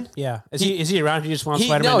 Iron Man? Yeah. Is he around? He just wants He-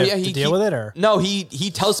 Spider-Man no, to, yeah, to he- deal he- with it, or No, he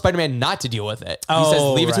tells Spider-Man not to deal with it. He says,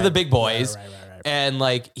 leave it to right. the big boys. Right. And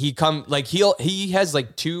like he has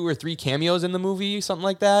like 2 or 3 cameos in the movie, something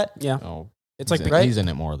like that. Yeah. Oh, It's he's like in, right? he's in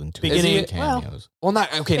it more than 2 Beginning- cameos. Well,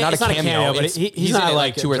 not okay, not a It's not a cameo, cameo, but it's- he's in not it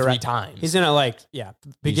like 2 or 3 direct- times. He's in it like He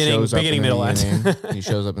beginning, shows up in the middle, end. beginning. He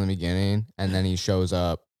shows up in the beginning, and then he shows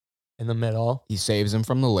up. in the middle. He saves him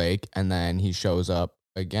from the lake, and then he shows up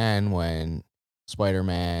again when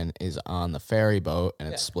Spider-Man is on the ferry boat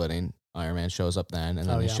and it's splitting. Iron Man shows up then, and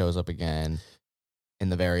then he shows up again in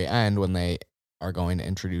the very end when they are going to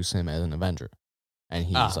introduce him as an Avenger. And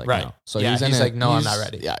he's like, right. no. So Yeah, he's he's like, no, I'm not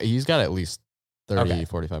ready. Yeah, he's got at least 30, Okay.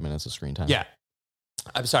 45 minutes of screen time. Yeah.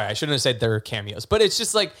 I'm sorry, I shouldn't have said there were cameos, but it's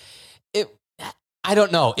just like I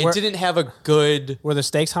don't know. It Where- didn't have a good Were the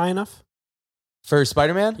stakes high enough? for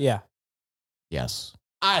Spider-Man. Yeah. Yes.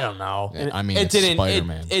 I don't know. I mean, It it's didn't.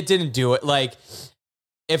 Spider-Man. It didn't do it. Like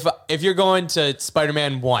if you're going to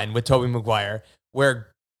Spider-Man 1 with Tobey Maguire, where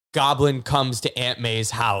Goblin comes to Aunt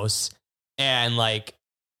May's house and like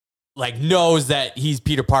knows that he's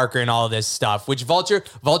Peter Parker and all of this stuff, which Vulture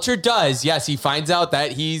does. Yes, he finds out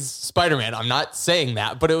that he's Spider-Man. I'm not saying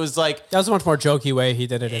that, but it was like, That was a much more jokey way he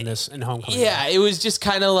did it in Homecoming. yeah, it was just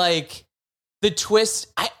kind of like the twist.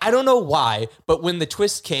 I don't know why, but when the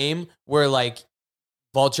twist came where like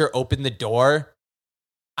Vulture opened the door,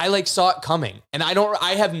 I like saw it coming. And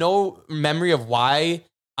I have no memory of why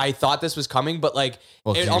I thought this was coming, but like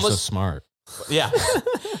Well, 'cause it you're so almost smart. yeah.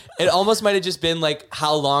 It almost might have just been like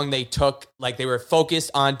how long they took. Like they were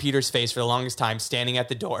focused on Peter's face for the longest time, standing at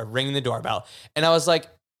the door, ringing the doorbell. And I was like,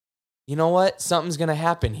 you know what? Something's going to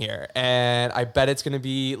happen here. And I bet it's going to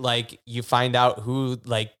be like you find out who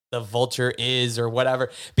like the vulture is or whatever,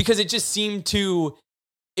 because it just seemed to,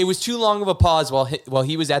 it was too long of a pause while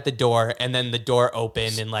he was at the door, and then the door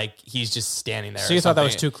opened and like he's just standing there. So you thought that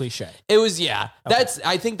was too cliche? It was, yeah. Okay.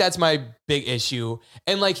 I think that's my big issue.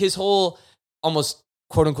 And like his whole almost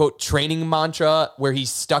quote unquote training mantra where he's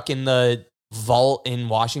stuck in the vault in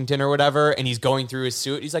Washington or whatever, and he's going through his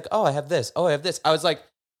suit. He's like, oh, I have this. Oh, I have this. I was like,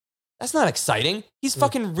 that's not exciting. He's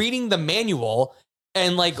fucking reading the manual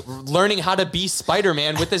and like learning how to be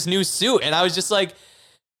Spider-Man with this new suit. And I was just like,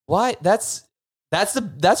 why? That's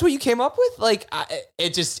what you came up with? Like,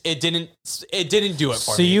 it didn't do it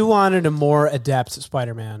for me. So you wanted a more adept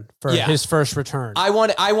Spider-Man for his first return. I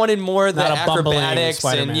wanted more of the Not a bumbling acrobatics,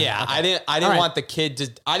 Spider-Man. and yeah, Okay. I didn't want the kid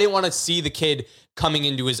to. I didn't want to see the kid coming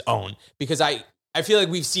into his own, because I feel like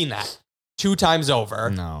we've seen that 2 times over.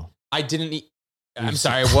 No. I didn't. I'm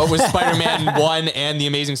sorry. What was Spider-Man 1 and The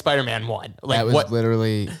Amazing Spider-Man 1? Like that was what?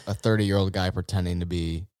 literally a 30-year-old guy pretending to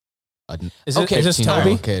be a Is Okay. this 15-year-old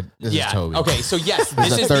Toby? kid. This is Toby. Okay. So yes, There's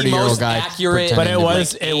this a is the 30-year-old most guy accurate. But pretending it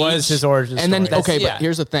to be was his origin And then, story. okay, yeah. but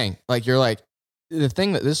here's the thing. Like, you're like, the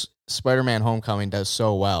thing that this Spider-Man Homecoming does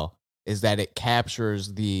so well is that it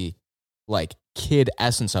captures the, like, kid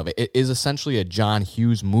essence of it. It is essentially a John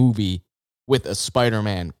Hughes movie with a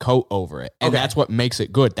Spider-Man coat over it. And Okay. that's what makes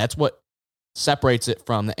it good. That's what separates it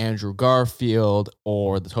from the Andrew Garfield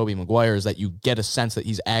or the Tobey Maguire, is that you get a sense that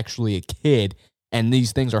he's actually a kid and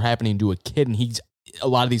these things are happening to a kid, and a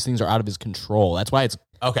lot of these things are out of his control. That's why it's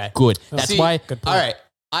Okay. good. That's See, why. Good point. All right.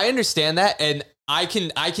 I understand that, and I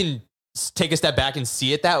can take a step back and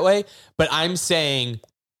see it that way, but I'm saying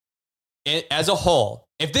as a whole,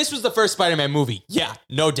 if this was the first Spider-Man movie, yeah,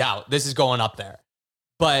 no doubt, this is going up there.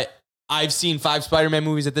 But I've seen 5 Spider-Man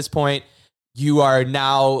movies at this point. You are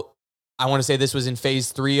now, I want to say this was in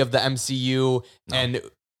phase 3 of the MCU, and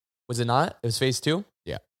was it not? It was phase 2?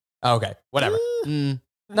 Yeah. Oh, okay, whatever.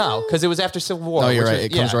 No, because it was after Civil War. No, you're which right. was-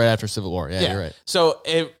 It comes yeah. right after Civil War. Yeah, Yeah. you're right. So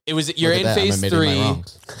it was, you're Look in at that. I'm phase admitting my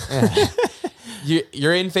 3. wrongs.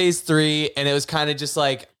 You're in phase 3, and it was kind of just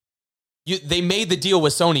like they made the deal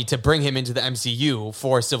with Sony to bring him into the MCU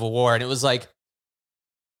for Civil War, and it was like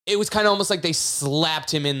it was kind of almost like they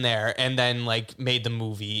slapped him in there and then like made the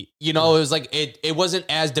movie. You know, it was like it wasn't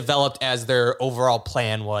as developed as their overall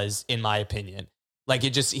plan was, in my opinion. Like they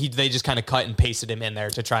just kind of cut and pasted him in there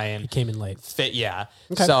to try He and came in late. fit. Yeah,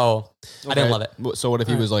 Okay. so I didn't love it. So what if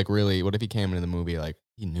he All right. was like really? What if he came into the movie like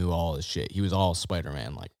he knew all his shit? He was all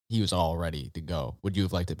Spider-Man. Like he was all ready to go. Would you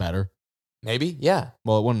have liked it better? Maybe, yeah.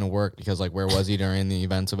 Well, it wouldn't have worked because like where was he during the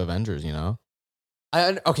events of Avengers? You know.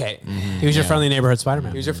 Okay, He was your Yeah. friendly neighborhood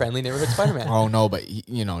Spider-Man. he was your friendly neighborhood Spider-Man. Oh no, but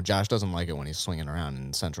Josh doesn't like it when he's swinging around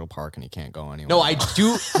in Central Park and he can't go anywhere. No, I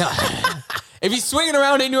do. No. If he's swinging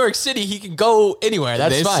around in New York City, he can go anywhere.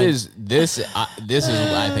 That's this fine. is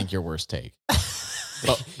I think your worst take.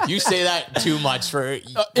 You say that too much for. You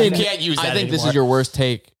can't use that. I think this is your worst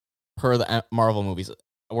take per the Marvel movies.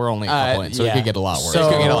 We're only a couple in, so yeah. it could get a lot worse. So-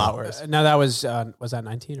 it could get a lot worse. Now that was that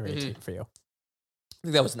 19 or 18 for you? I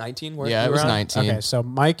think that was 19. Where Yeah, you it was were on? 19. Okay, so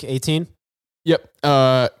Mike, 18. Yep.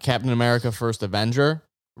 Captain America: First Avenger.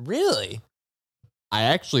 Really? I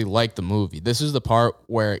actually like the movie. This is the part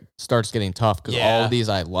where it starts getting tough because all Yeah. of these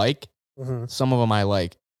I like. Some of them I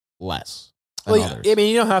like less than Well, others. I mean,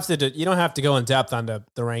 you don't have to go in depth on the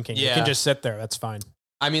ranking. You Yeah. can just sit there. That's fine.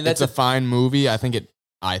 I mean, It's that's a fine movie. I think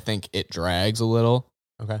it drags a little,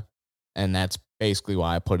 okay. and that's basically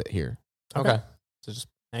why I put it here. Okay. So just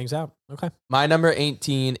hangs out. Okay. My number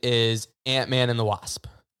 18 is Ant-Man and the Wasp.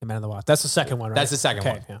 The Man of the Wasp. That's the second one, right? That's the second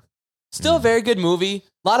okay, one. Yeah. Still a very good movie.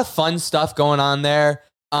 A lot of fun stuff going on there.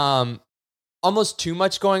 Almost too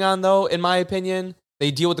much going on though, in my opinion.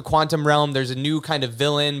 They deal with the quantum realm. There's a new kind of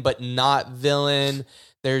villain, but not villain.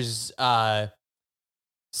 There's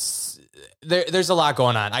there's a lot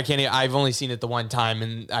going on. I've only seen it the one time,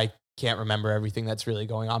 and I can't remember everything that's really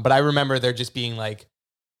going on. But I remember there just being like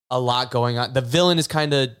a lot going on. The villain is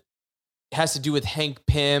kind of has to do with Hank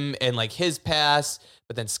Pym and like his past,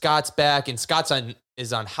 but then Scott's back, and Scott's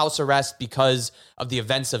is on house arrest because of the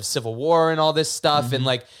events of Civil War and all this stuff, and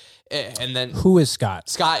like, and then Who is Scott?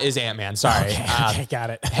 Scott is Ant-Man. Sorry. Okay, got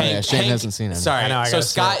it. Hank, Shane hasn't seen it. Sorry. I know, I So gotta see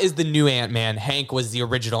Scott it. is the new Ant-Man. Hank was the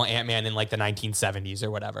original Ant-Man in like the 1970s or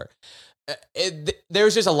whatever. There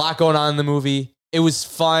was just a lot going on in the movie. It was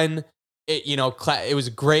fun. It was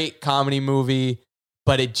a great comedy movie,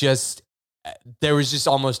 but there was just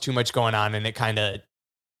almost too much going on, and it kind of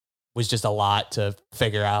was just a lot to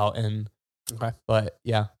figure out. And Okay. but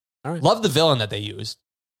yeah, All right. Love the villain that they used.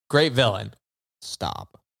 Great villain.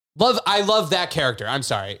 Stop. I love that character. I'm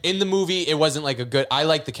sorry. In the movie, it wasn't like a good. I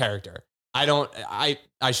like the character. I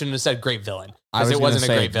shouldn't have said great villain I because was it wasn't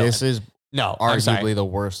gonna a say, great villain. This is No, I'm sorry. arguably the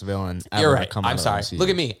worst villain ever You're to right. come out I'm of sorry. the MCU. Look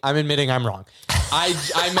at me. I'm admitting I'm wrong.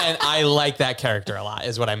 I meant I like that character a lot.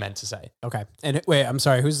 Is what I meant to say. Okay. And wait, I'm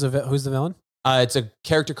sorry. Who's the villain? It's a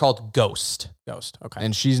character called Ghost. Ghost. Okay.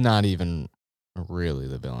 And she's not even really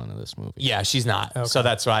the villain of this movie. Yeah, she's not. Okay. So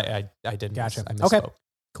that's why I didn't. Gotcha. I misspoke. Okay.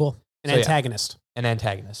 Cool. An So, yeah. antagonist. An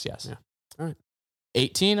antagonist. Yes. Yeah.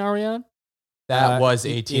 18 are we on? That was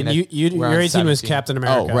 18. And We're on your 18 was 17. Captain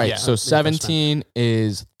America. Oh, right. Yeah. So 17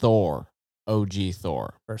 is Thor. OG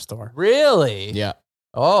Thor. First Thor. Really? Yeah.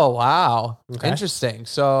 Oh wow. Okay. Interesting.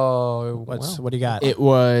 So What do you got?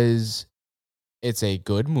 It's a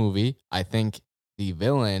good movie. I think the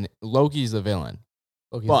villain, Loki's the villain.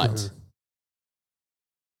 But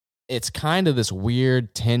it's kind of this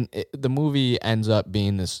weird the movie ends up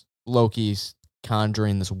being this Loki's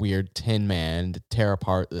conjuring this weird tin man to tear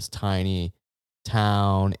apart this tiny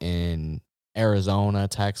town in Arizona,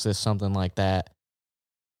 Texas, something like that.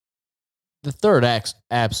 The third act's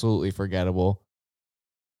absolutely forgettable.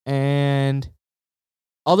 And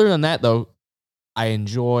other than that, though, I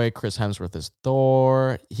enjoy Chris Hemsworth as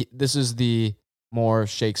Thor. This is the more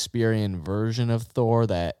Shakespearean version of Thor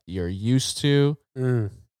that you're used to.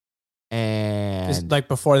 And Is like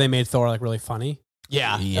before they made Thor like really funny.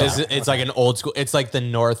 yeah, Yeah. It's like an old school. It's like the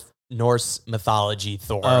Norse mythology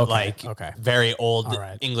Thor, like okay. very old All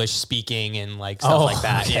right. English speaking and like stuff like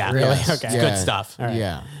that. okay, Yeah, really? Yes. Okay. It's Yeah. good stuff. All right.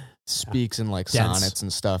 Yeah. Speaks in like Dense. sonnets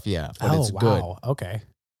and stuff. Yeah. But Oh it's good. wow. Okay.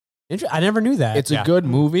 I never knew that. It's Yeah. a good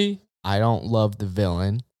movie. I don't love the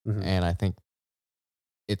villain. Mhm. And I think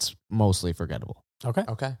it's mostly forgettable. Okay.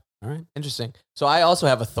 Okay, All right. interesting. So I also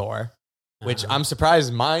have a Thor, which Uh-huh. I'm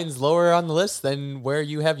surprised mine's lower on the list than where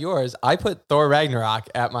you have yours. I put Thor Ragnarok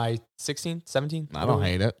at my 16, 17. I don't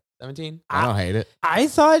hate it. 17. I don't hate it. I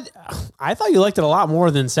thought you liked it a lot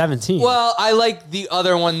more than 17. Well, I like the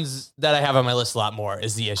other ones that I have on my list a lot more.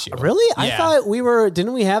 Is the issue really? I Yeah. thought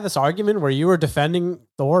didn't we have this argument where you were defending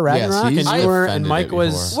Thor Ragnarok he's and defended Mike it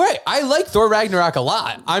was Right. I like Thor Ragnarok a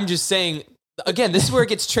lot. I'm just saying, again, this is where it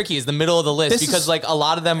gets tricky, is the middle of the list, This because is- like a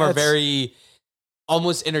lot of them are that's- very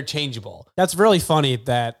almost interchangeable. That's really funny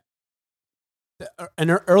that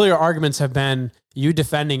and earlier arguments have been you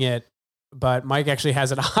defending it, but Mike actually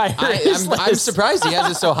has it higher. I'm surprised he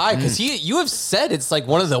has it so high because you have said it's like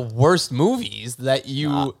one of the worst movies that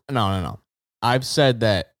you. No. I've said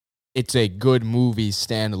that it's a good movie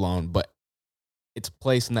standalone, but its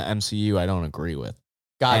place in the MCU I don't agree with.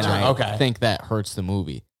 Gotcha. And I Okay. think that hurts the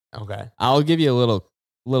movie. Okay. I'll give you a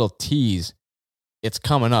little tease. It's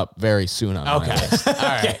coming up very soon on my Okay. list. All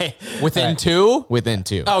right. Okay. Within All right. two. Within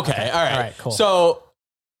 2. Okay. All right. All right, cool. So,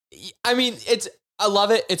 I mean, I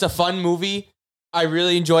love it. It's a fun movie. I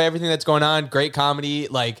really enjoy everything that's going on. Great comedy,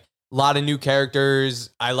 like a lot of new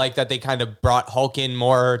characters. I like that they kind of brought Hulk in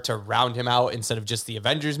more to round him out instead of just the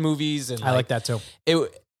Avengers movies. And I like that too.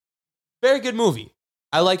 Very good movie.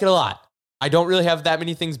 I like it a lot. I don't really have that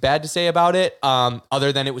many things bad to say about it,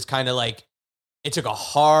 other than it was kind of like it took a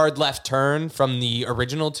hard left turn from the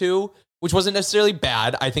original two, which wasn't necessarily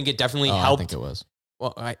bad. I think it definitely I helped. think it was.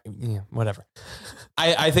 Well, whatever.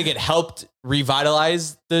 I think it helped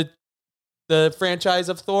revitalize the franchise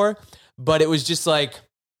of Thor, but it was just like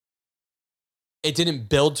it didn't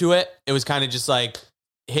build to it. It was kind of just like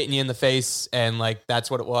hitting you in the face, and like that's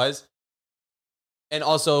what it was. And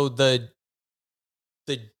also the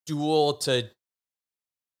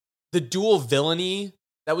dual villainy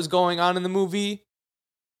that was going on in the movie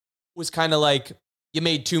was kind of like you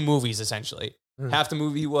made two movies essentially. Half the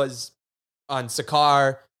movie was on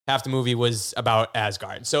Sakaar, half the movie was about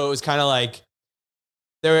Asgard. So it was kind of like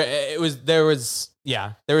there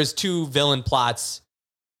was two villain plots,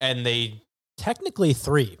 and they Technically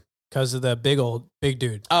 3 because of the big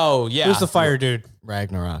dude. oh yeah, Who's the fire dude?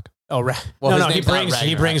 Ragnarok. Oh, Well, his no, he name's not brings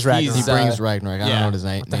Ragnarok. Ragnarok. He He's, brings Ragnarok. I don't yeah. know what his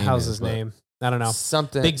name What the hell's his is, but name? I don't know.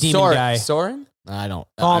 something Big demon guy. Soren, I don't.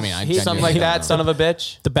 Call I him- mean, I he's something genuinely like don't that. know. Son of a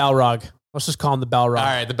bitch. The Balrog. Let's just call him the Balrog. All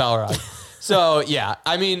right, the Balrog. So yeah,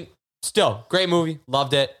 I mean, still great movie.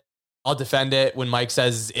 Loved it. I'll defend it when Mike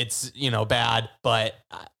says it's bad, but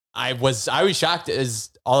I was shocked, as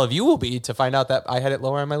all of you will be, to find out that I had it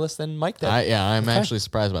lower on my list than Mike did. I'm Okay. actually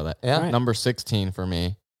surprised by that. Yeah. All right. Number 16 for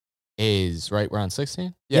me is right. We're on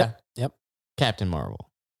 16. yeah. Captain Marvel.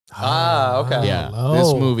 Ah, okay. Yeah, Hello.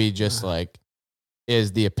 this movie just like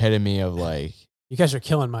is the epitome of like. You guys are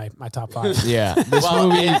killing my top 5. Yeah, this Well,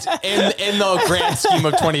 movie. it's in the grand scheme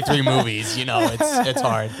of 23 movies, it's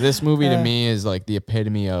hard. This movie to me is like the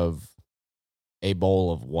epitome of a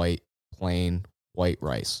bowl of plain white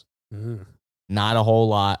rice. Mm. Not a whole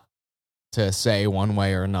lot to say one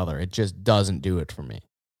way or another. It just doesn't do it for me.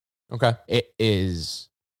 Okay. It is,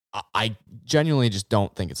 I genuinely just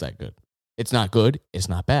don't think it's that good. It's not good. It's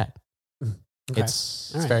not bad. Okay.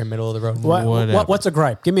 It's, All right. Very middle of the road. What's a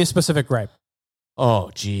gripe? Give me a specific gripe.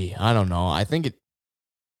 oh, gee, I don't know. I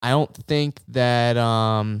don't think that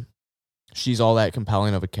she's all that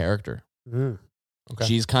compelling of a character. Mm. Okay.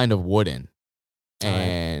 She's kind of wooden. All right.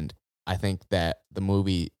 And I think that the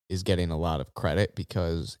movie is getting a lot of credit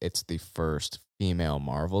because it's the first female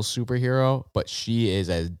Marvel superhero, but she is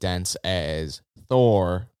as dense as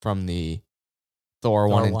Thor from the Thor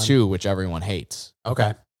 1 and 2, which everyone hates.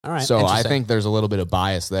 Okay. All right. So I Interesting. think there's a little bit of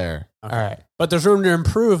bias there. Okay. All right. But there's room to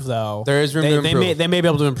improve, though. There is room to improve. They may be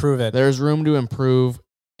able to improve it. There's room to improve,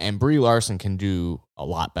 and Brie Larson can do a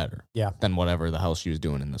lot better than whatever the hell she was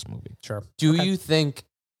doing in this movie. Sure. Do Okay. you think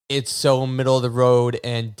it's so middle of the road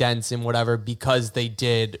and dense and whatever because they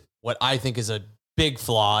did what I think is a big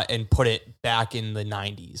flaw and put it back in the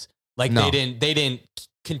 90s? Like No. they didn't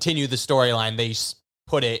continue the storyline. They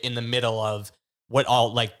put it in the middle of what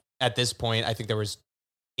all, like, at this point, I think there was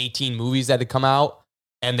 18 movies that had come out,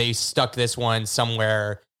 and they stuck this one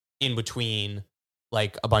somewhere in between,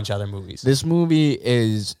 like, a bunch of other movies. This movie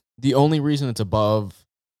is the only reason it's above,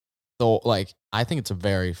 though. Like, I think it's a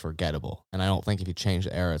very forgettable, and I don't think if you change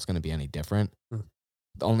the era, it's going to be any different. Hmm.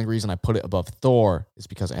 The only reason I put it above Thor is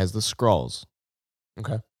because it has the Skrulls,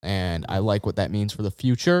 Okay. and I like what that means for the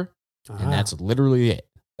future, Ah. and that's literally it.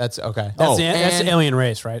 That's okay. That's, Oh, that's and- the alien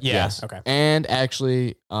race, right? Yeah. Yes. Okay. And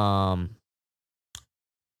actually, I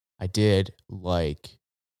did like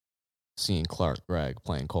seeing Clark Gregg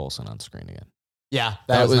playing Coulson on screen again. Yeah.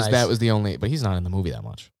 That was nice. that was the only, but he's not in the movie that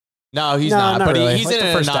much. No, he's No, not. not But really. he's Like in the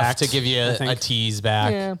it first enough act, to give you I a think. tease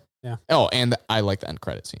back. Yeah. Oh, and I like the end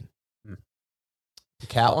credit scene. The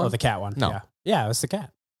cat one? Oh, the cat one. No. Yeah. Yeah, it's the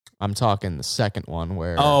cat. I'm talking the second one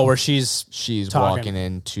where Oh, where she's. she's talking. walking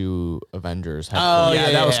into Avengers. Oh, Oh, yeah,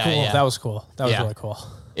 yeah, that was yeah, cool. yeah. That was cool. That was Yeah. really cool.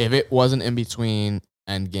 If it wasn't in between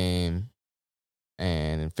Endgame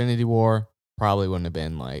and Infinity War, probably wouldn't have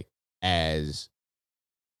been like as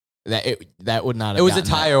that would not have It was a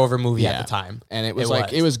gotten that. tie over movie Yeah. at the time. And it was It like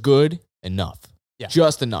was. it was good enough. Yeah.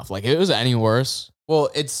 Just enough. Like if it was any worse, Well,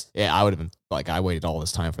 it's. yeah, I would have been like, I waited all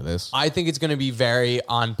this time for this. I think it's going to be very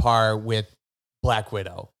on par with Black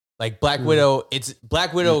Widow. Like Black Mm. Widow,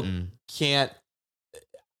 Black Widow Mm-mm. can't.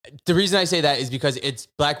 The reason I say that is because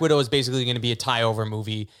Black Widow is basically going to be a tie over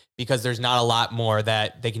movie because there's not a lot more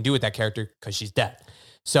that they can do with that character because she's dead.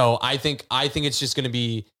 So I think it's just going to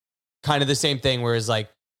be kind of the same thing. Whereas like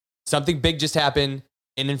something big just happened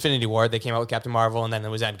in Infinity War. They came out with Captain Marvel and then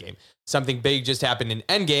there was Endgame. Something big just happened in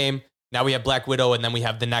Endgame. Now we have Black Widow and then we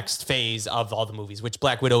have the next phase of all the movies, which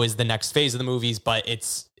Black Widow is the next phase of the movies, but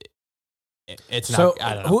it's So, not,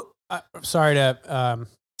 I don't know. Sorry to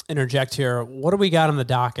interject here. What do we got on the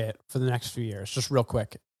docket for the next few years? Just real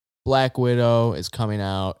quick. Black Widow is coming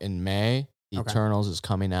out in May. Okay. Eternals is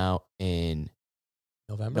coming out in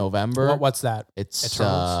November. November. What's that? It's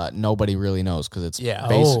Eternals? nobody really knows because it's Yeah.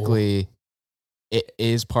 basically it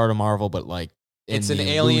is part of Marvel, but like in It's an the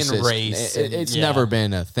alien loosest- race It's and- never yeah.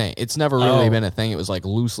 been a thing. It's never really Oh. been a thing. It was like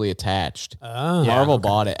loosely attached. Oh, Marvel okay.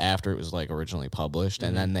 bought it after it was like originally published, Mhm.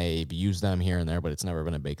 and then they've used them here and there, but it's never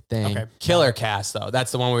been a big thing. Okay. Killer cast though.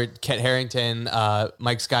 That's the one where Kit Harington,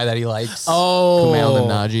 Mike Sky that he likes. Oh. Kumail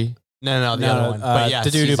Nanjiani, no, the other one. But yeah,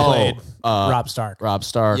 the dude who season- played Rob Rob Stark.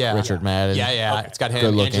 Stark, Yeah. Richard Madden, Yeah. Okay. It's got him,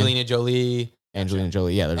 Good looking. Angelina Jolie. Angelina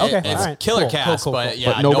Jolie. Yeah, there's Okay, It's all right. killer Cool, cast, cool, but cool.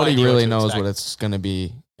 yeah, but nobody no idea really to knows expect. what it's going to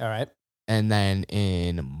be. All right. And then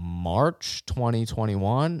in March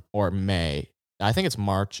 2021 or May, I think it's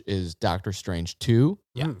March, is Doctor Strange 2,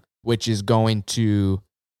 Yeah. which is going to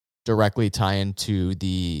directly tie into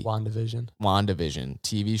the WandaVision. WandaVision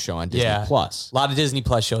TV show on Disney Yeah. Plus. A lot of Disney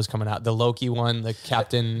Plus shows coming out. The Loki one, the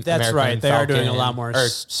Captain That's America right. and They are Falcon doing a lot and- more or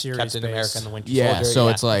series Captain America based. and the Winter Yeah, Soldier. so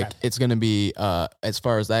it's like okay. it's going to be as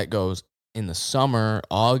far as that goes in the summer,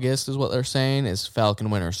 August is what they're saying is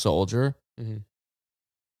Falcon Winter Soldier. Mhm.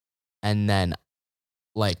 And then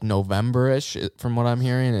like November-ish from what I'm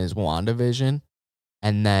hearing is WandaVision,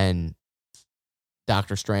 and then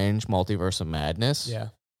Doctor Strange Multiverse of Madness Yeah.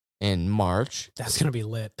 in March. That's gonna be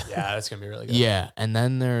lit. Yeah, that's gonna be really good. Yeah, and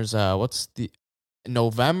then there's what's the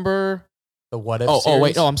November? The What If Oh,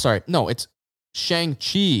 wait, series? I'm sorry. No, it's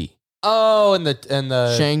Shang-Chi. Oh, and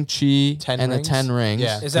the Shang-Chi 10 and Rings? the 10 Rings.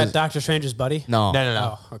 Yeah. Is that Doctor Strange's buddy? No.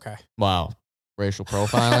 no. Oh, okay. Wow. Racial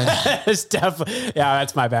profiling. It's definitely. Yeah,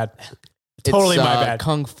 that's my bad. Totally It's, my bad.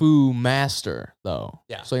 Kung Fu Master, though.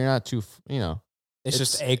 Yeah. So you're not too, It's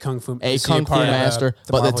just a kung fu. a is he kung fu part of master.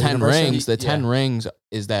 But the Marvel 10 universe? rings, the 10 rings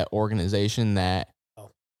is that organization that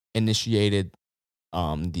initiated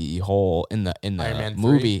the whole in the Iron Man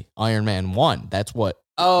movie Iron Man 1. That's what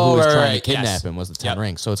who Oh, was right, trying to right, kidnap yes. him was the 10 Yep.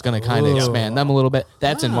 rings. So it's going to kind of Ooh. expand them a little bit.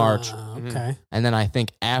 That's in March. Okay. And then I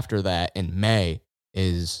think after that in May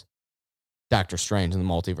is Doctor Strange and the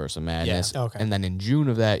Multiverse of Madness. Okay. And then in June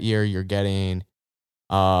of that year you're getting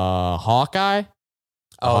Hawkeye.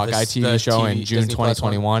 Hawkeye TV show in June Disney Plus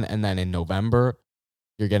 2021, and then in November,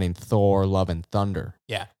 you're getting Thor: Love and Thunder,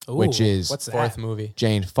 Yeah. which Ooh, is what's that? Fourth movie.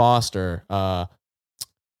 Jane Foster,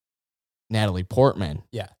 Natalie Portman.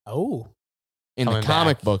 Oh, In the Coming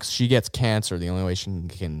comic back. books, she gets cancer. The only way she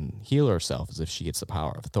can heal herself is if she gets the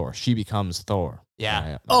power of Thor. She becomes Thor.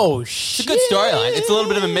 Yeah. oh It's a shit! good storyline. It's a little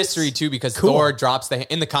bit of a mystery too because Cool. Thor drops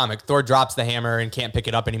in the comic, Thor drops the hammer and can't pick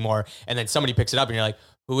it up anymore. And then somebody picks it up and you're like,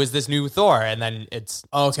 who is this new Thor? And then it's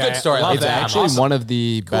a Okay, good storyline. love It's that. actually Awesome. one of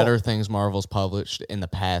the Cool. better things Marvel's published in the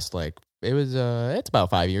past. Like it was, it's about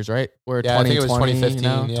 5 years, right? We're Yeah, I think it was 2020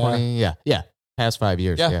 now, 2015, yeah. yeah, past 5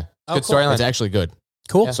 years. Yeah. Yeah. Oh, Good cool. storyline. It's actually good.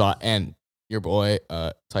 Cool. Yeah. So and your boy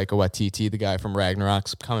Taika Waititi, the guy from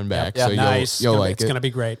Ragnarok's coming back. Yeah. So Nice. you'll like It's it. gonna be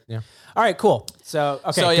great. Yeah. All right. Cool. So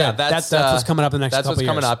okay. So, yeah, good. that's, what's coming up in the next That's couple what's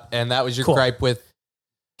coming years. up. And that was your Cool. gripe with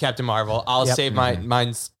Captain Marvel. I'll Yep. save Mhm.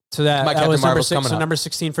 mine's. So that, My that Captain was number Marvel's 6. coming So up. number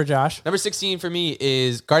 16 for Josh. Number 16 for me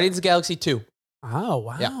is Guardians of the Galaxy 2. Oh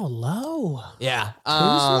wow, Yeah. low. Yeah. Too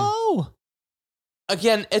slow.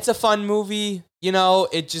 Again, it's a fun movie. You know,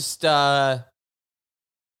 it just I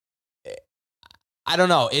don't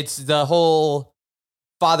know. It's the whole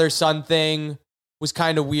father-son thing was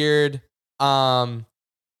kind of weird.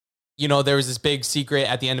 You know, there was this big secret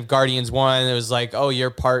at the end of Guardians 1. It was like, oh, you're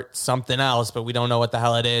part something else, but we don't know what the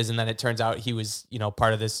hell it is. And then it turns out he was, you know,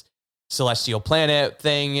 part of this celestial planet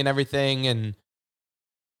thing and everything. And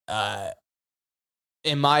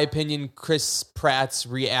in my opinion, Chris Pratt's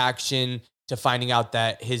reaction to finding out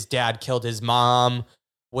that his dad killed his mom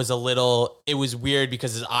was it was weird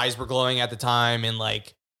because his eyes were glowing at the time and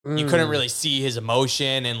like you couldn't really see his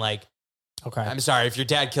emotion and like, Okay. I'm sorry, if your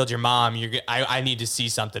dad killed your mom, I need to see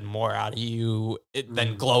something more out of you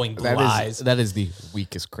than glowing blue eyes. That is the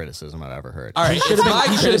weakest criticism I've ever heard. All right, he should it's have my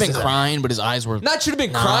been criticism. crying, but his eyes were Not should have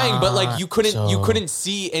been crying, but like you so- couldn't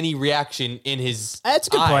see any reaction in his That's a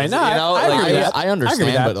good eyes, point. No, you know? I Like, agree with that. I I agree with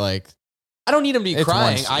understand, that. but like I don't need him to be It's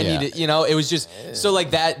crying. once- I yeah. need it, you know, it was just so like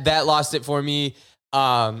that lost it for me.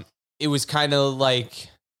 It was kind of like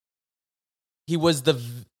he was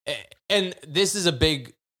and this is a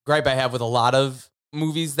big gripe I have with a lot of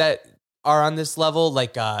movies that are on this level,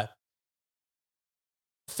 like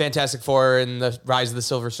Fantastic Four and the Rise of the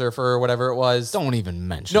Silver Surfer or whatever it was. don't even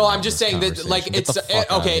mention. No, that I'm in just this saying that, like, conversation. Get it's- the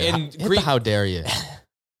fuck out of okay, here. and Hit the Greek- how dare you?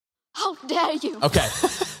 How dare you? Okay.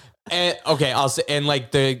 And okay, I'll say, and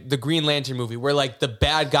like the Green Lantern movie where like the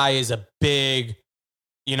bad guy is a big,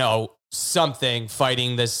 you know, something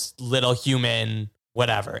fighting this little human,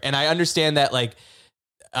 whatever. And I understand that like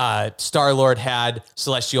Star-Lord had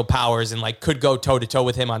celestial powers and like could go toe to toe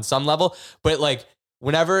with him on some level, but like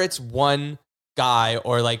whenever it's one guy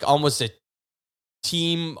or like almost a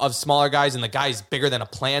team of smaller guys and the guy's bigger than a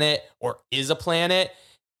planet or is a planet,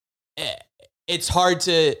 it's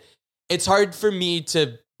hard for me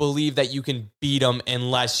to believe that you can beat them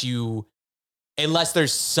unless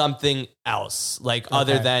there's something else like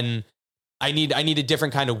other Okay. than I need a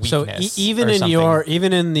different kind of So weakness. even or in something.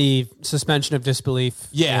 even in the suspension of disbelief,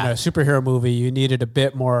 Yeah. in a superhero movie, you needed a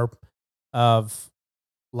bit more of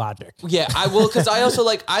logic. Yeah, I will because I also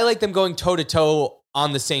I like them going toe to toe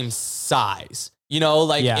on the same size. You know,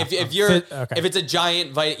 like Yeah. if you're Okay. if it's a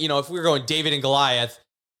giant you know, if we're going David and Goliath,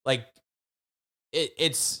 like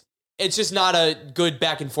it's just not a good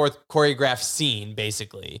back and forth choreographed scene,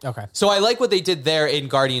 basically. Okay. So I like what they did there in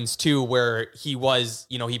Guardians 2, where he was,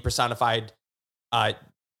 you know, he personified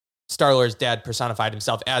Star-Lord's dad personified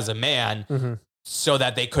himself as a man Mhm. so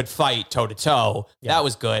that they could fight toe to toe. Yeah. That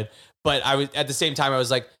was good. But I was at the same time, I was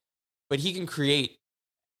like, but he can create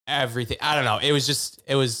everything. I don't know. It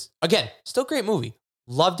was again, still a great movie.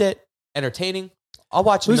 Loved it. Entertaining. I'll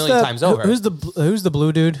watch it a million times over. Who's the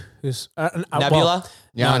blue dude? Who's Nebula?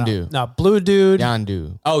 Yondu. No, blue dude.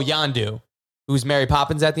 Yondu. Oh, Yondu. Who's Mary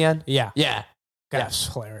Poppins at the end? Yeah. Yeah. That's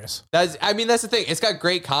hilarious. That's the thing. It's got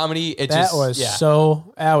great comedy. It That just was yeah.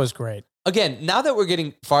 that was great. Again, now that we're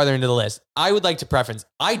getting farther into the list, I would like to preference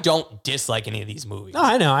I don't dislike any of these movies. No,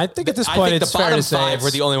 I know. I think at this I point think it's the fair bottom to say five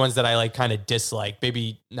were the only ones that I like kind of dislike.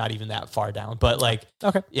 Maybe not even that far down, but like,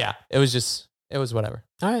 Okay. yeah, it was whatever.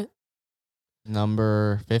 All right.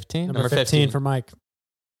 Number 15. Number 15 15. for Mike.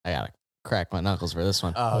 I got it. crack my knuckles for this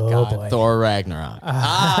one. Oh, Oh, God. boy. Thor Ragnarok.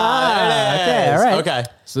 Ah, there it okay, is. all right. Okay.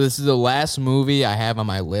 So this is the last movie I have on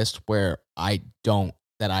my list where I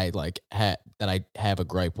have a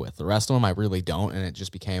gripe with. The rest of them I really don't, and it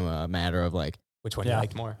just became a matter of like Which one Yeah. you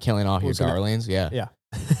liked more? killing off your Who's gonna- darlings. Yeah. Yeah.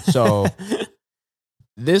 So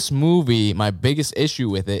this movie, my biggest issue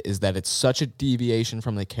with it is that it's such a deviation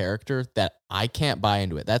from the character that I can't buy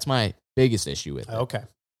into it. That's my biggest issue with it. Okay.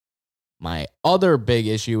 My other big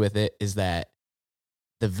issue with it is that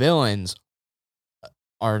the villains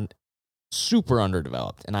are super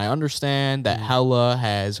underdeveloped. And I understand that Hela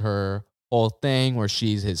has her whole thing where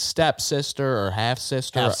she's his stepsister or half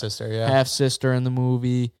sister in the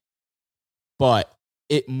movie. But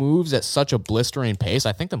it moves at such a blistering pace.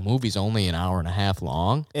 I think the movie's only an hour and a half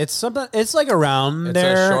long. It's something. It's like around It's a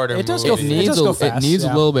there. shorter It does movie. go. It does go fast. It needs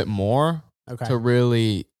yeah. a little bit more Okay. to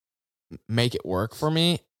really make it work for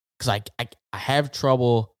me, because I have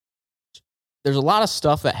trouble. There's a lot of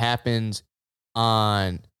stuff that happens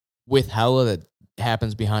with Hela that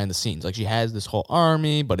happens behind the scenes. Like she has this whole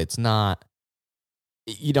army, but it's not.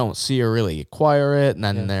 You don't see her really acquire it, and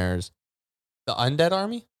then Yeah. there's The Undead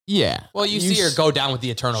Army? yeah. Well, you see her go down with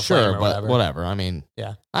the Eternal sure, Flame or but whatever. I mean,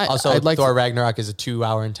 Yeah. I, Also, I'd like Thor to, Ragnarok is a 2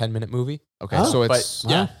 hour and 10 minute movie. okay, Oh, so but it's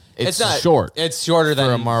yeah, it's not short. It's shorter than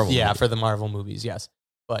a Marvel Yeah, movie. for the Marvel movies, yes.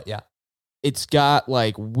 But yeah. It's got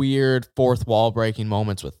like weird fourth wall breaking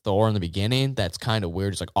moments with Thor in the beginning. That's kind of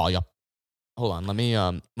weird. It's like, oh yeah, hold on, let me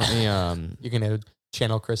You're going to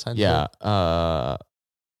channel Chris Hemsworth? yeah,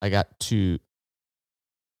 I got to.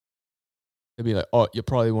 It'd be like, oh, you're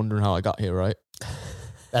probably wondering how I got here, right?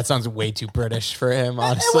 That sounds way too British for him, That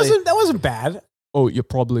honestly. wasn't bad. Oh, you're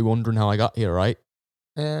probably wondering how I got here, right?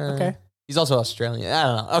 Okay. He's also Australian. I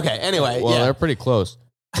don't know. Okay, anyway. Well, yeah. they're pretty close.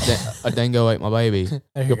 A dingo ate my baby. There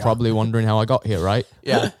you You're go. probably wondering how I got here, right?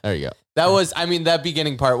 Yeah. There you go. That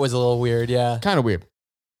beginning part was a little weird, yeah. Kind of weird.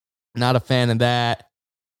 Not a fan of that.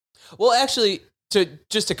 Well, actually,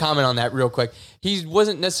 to comment on that real quick, he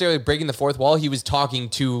wasn't necessarily breaking the fourth wall. He was talking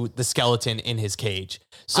to the skeleton in his cage.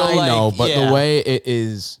 So I know, but yeah. the way it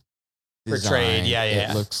is Portrayed, designed,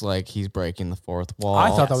 yeah. it looks like he's breaking the fourth wall. I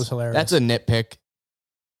thought that was hilarious. That's a nitpick.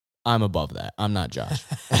 I'm above that. I'm not Josh.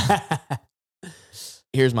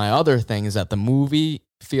 Here's my other thing is that the movie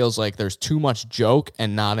feels like there's too much joke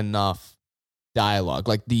and not enough dialogue.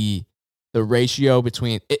 Like the ratio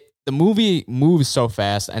between it, the movie moves so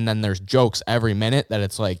fast and then there's jokes every minute that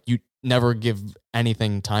it's like you never give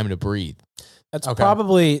anything time to breathe. That's Okay.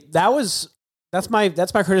 probably that's my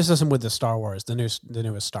criticism with the Star Wars, the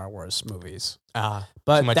newest Star Wars movies. Too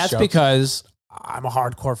But much that's jokes. because I'm a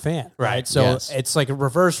hardcore fan, right? Right. So Yes. it's like a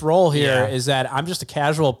reverse role here. Yeah. Is that I'm just a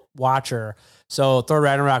casual watcher. So Thor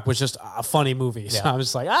Ragnarok was just a funny movie. So Yeah. I'm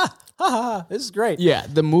just like, haha, this is great. Yeah,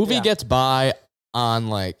 the movie Yeah. gets by on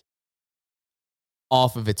like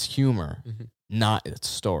off of its humor, Mhm. not its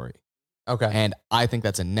story. Okay. And I think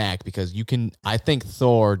that's a knack because I think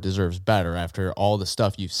Thor deserves better after all the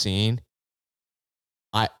stuff you've seen.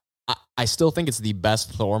 I still think it's the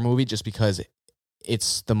best Thor movie just because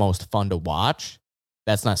it's the most fun to watch.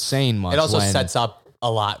 That's not saying much. It also when- sets up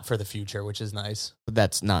a lot for the future, which is nice. But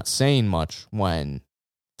that's not saying much when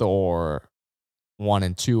Thor 1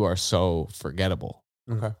 and 2 are so forgettable.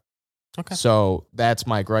 Okay. Okay. So that's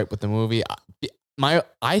my gripe with the movie.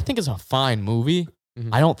 I think it's a fine movie. Mhm.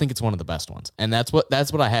 I don't think it's one of the best ones, and that's what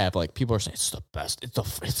I have. Like people are saying, it's the best.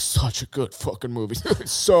 It's such a good fucking movie.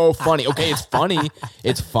 It's so funny. Okay, it's funny.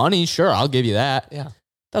 It's funny. Sure, I'll give you that. Yeah.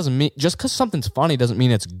 Doesn't mean just because something's funny doesn't mean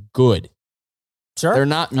it's good. Sure. They're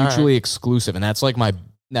not All right. mutually exclusive, and that's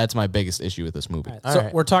my biggest issue with this movie. All right. All So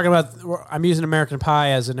right. we're talking about. I'm using American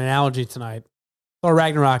Pie as an analogy tonight. Thor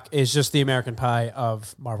Ragnarok is just the American Pie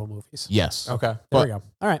of Marvel movies. Yes. Okay. There But- we go.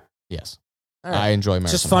 All right. Yes. All right. I enjoy American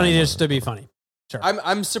It's just funny Pie more just to be funny. Sure.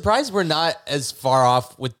 I'm surprised we're not as far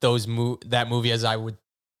off with that movie as I would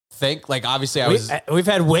think. Like obviously We've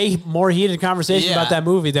had way more heated conversations Yeah. about that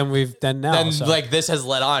movie than we've done now. then so like this has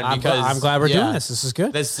led on I'm because I'm glad we're yeah, doing this. This is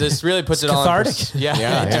good. This really puts it It's all cathartic. in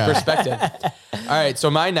Yeah, into yeah. perspective. All right,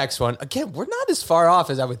 so my next one again, we're not as far off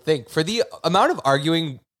as I would think. For the amount of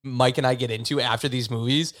arguing Mike and I get into after these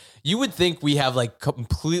movies, you would think we have like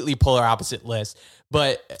completely polar opposite lists.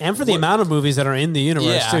 But And for the amount of movies that are in the universe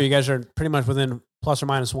Yeah. too, you guys are pretty much within plus or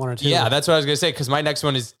minus one or two. yeah, that's what I was gonna say because my next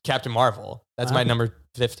one is Captain Marvel. That's my Uh-huh. number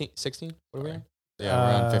 15, 16. What are we at?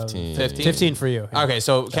 Yeah, around 15. 15 for you. Okay,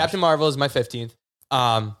 so Captain Marvel is my 15th.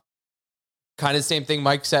 Kind of the same thing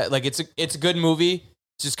Mike said. Like it's a good movie,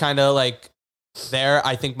 just kind of like there.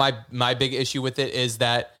 I think my big issue with it is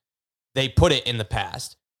that they put it in the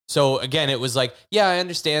past. So again, it was like, yeah, I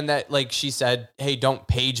understand that. Like she said, hey, don't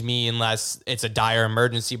page me unless it's a dire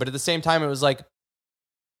emergency. But at the same time, it was like,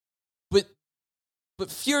 but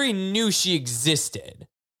Fury knew she existed.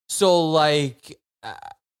 So like,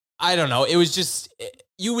 I don't know. It was just,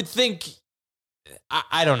 you would think,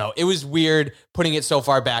 I don't know. It was weird putting it so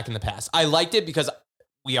far back in the past. I liked it because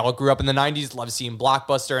we all grew up in the 90s, loved seeing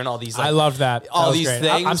Blockbuster and all these. Like, I love that. All was these great.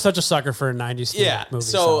 things. I'm such a sucker for 90s movies.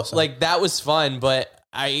 So like that was fun, but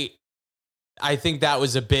I think that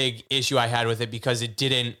was a big issue I had with it because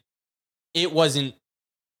it wasn't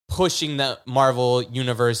pushing the Marvel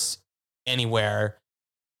universe anywhere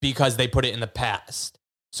because they put it in the past.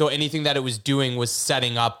 So anything that it was doing was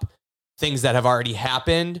setting up things that have already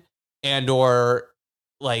happened and or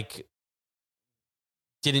like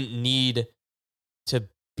didn't need to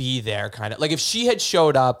be there kind of. Like if she had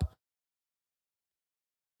showed up,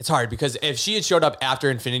 it's hard because if she had showed up after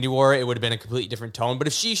Infinity War, it would have been a completely different tone. But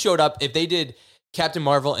if she showed up, if they did Captain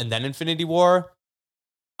Marvel and then Infinity War,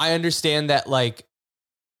 I understand that like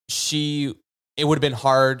it would have been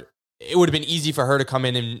hard. It would have been easy for her to come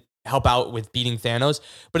in and help out with beating Thanos.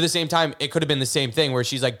 But at the same time, it could have been the same thing where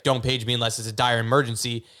she's like, don't page me unless it's a dire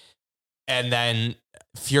emergency. And then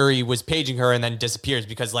Fury was paging her and then disappears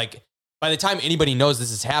because like by the time anybody knows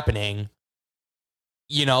this is happening,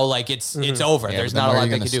 you know, like it's over. Yeah, There's but not a where are lot you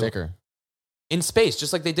they gonna can do. stick her? In space,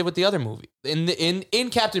 just like they did with the other movie. In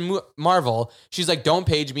Captain Marvel, she's like, don't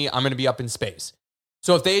page me. I'm going to be up in space.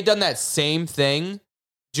 So if they had done that same thing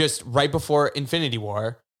just right before Infinity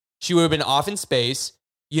War, she would have been off in space.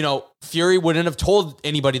 You know, Fury wouldn't have told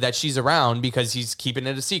anybody that she's around because he's keeping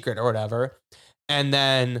it a secret or whatever. And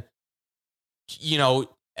then, you know,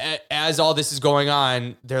 as all this is going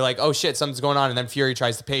on, they're like, oh shit, something's going on. And then Fury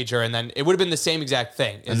tries to page her. And then it would have been the same exact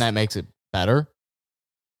thing. And that makes it better,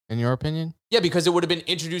 in your opinion? Yeah, because it would have been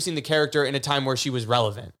introducing the character in a time where she was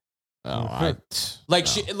relevant. Oh, Like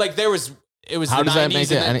no. she, like there was, it was. How the does that 90s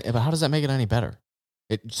make and it? But how does that make it any better?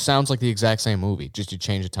 It sounds like the exact same movie, just you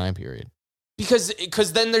change the time period.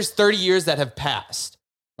 Because then there's 30 years that have passed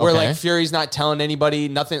where Okay. like Fury's not telling anybody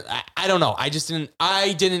nothing. I don't know. I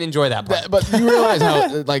didn't enjoy that part. But you realize how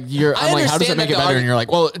like I'm like, how does it understand make that it the better? And you're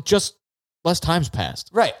like, well, just less time's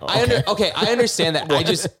passed. Right. Okay. I understand that.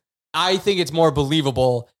 I think it's more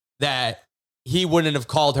believable that he wouldn't have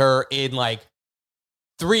called her in like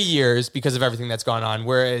 3 years because of everything that's gone on,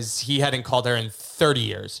 whereas he hadn't called her in 30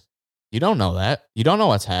 years. You don't know that. You don't know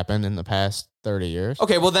what's happened in the past 30 years.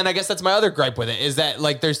 Okay, well then I guess that's my other gripe with it is that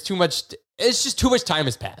like there's too much. It's just too much time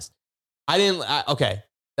has passed. Okay,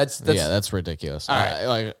 that's Yeah, that's ridiculous. All right.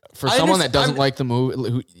 Like for I someone that understand- doesn't like the movie,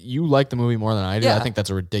 who you like the movie more than I do, Yeah. I think that's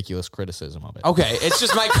a ridiculous criticism of it. okay. It's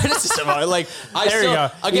just my criticism of it. Like There you go.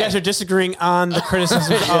 You Again, guys are disagreeing on the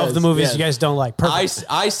criticism of the movies yes. you guys don't like. Perfect.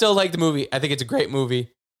 I still like the movie. I think it's a great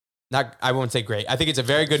movie. I won't say great. I think it's a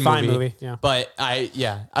very good Fine movie. Yeah. But I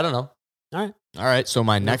don't know. All right. All right, so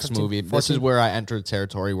my next 15, movie, this 14. is where I enter the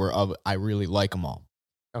territory where I really like them all.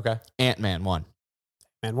 Okay. Ant-Man 1.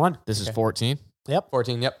 And one. This is Okay. 14.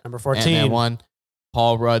 14. Yep. Number Ant-Man 14. 1.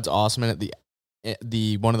 Paul Rudd's awesome in it.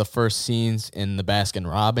 The one of the first scenes in the Baskin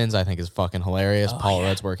Robbins, I think, is fucking hilarious. Oh, Paul yeah.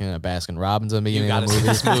 Rudd's working in a Baskin Robbins in the You beginning got of to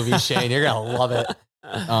the see movie. this movie, Shane. You're gonna love it.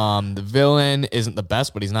 The villain isn't the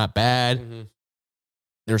best, but he's not bad. Mhm.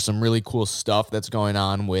 There's some really cool stuff that's going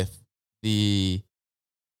on with the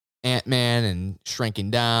Ant-Man and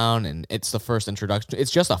shrinking down, and it's the first introduction.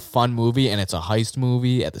 It's just a fun movie, and it's a heist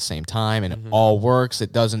movie at the same time, and it all works.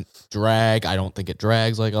 It doesn't drag. I don't think it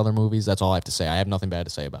drags like other movies. That's all I have to say. I have nothing bad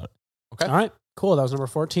to say about it. Okay. All right. Cool. That was number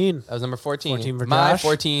 14. That was number 14. 14 for My Josh.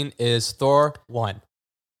 14 is Thor 1.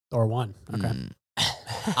 Or 1. Okay. Mm.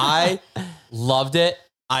 I loved it.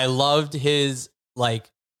 I loved his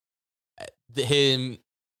him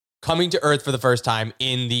coming to Earth for the first time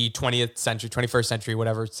in the 20th century, 21st century,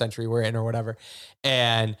 whatever century we're in or whatever,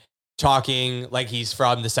 and talking like he's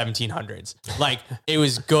from the 1700s. Like it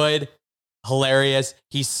was good, hilarious.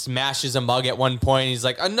 He smashes a mug at one point. He's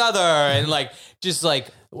like another, and like just like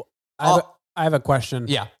I have a question.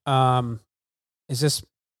 yeah. Is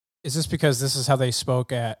this because this is how they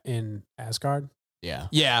spoke in Asgard? Yeah.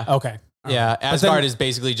 Yeah. Okay. All Yeah. right. But Asgard then- is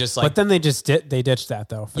basically just like but then they ditched that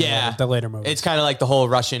though. For Yeah. the later movies. it's kind of like the whole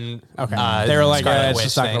Russian. okay. They were like, Scarlet it's Witch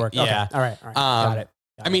just not gonna thing. work. Yeah. Okay. All right. Got it.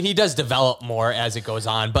 I mean, he does develop more as it goes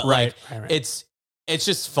on, but like Right. it's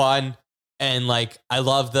just fun, and like I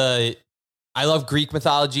love Greek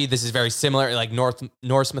mythology. This is very similar. Like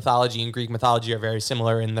Norse mythology and Greek mythology are very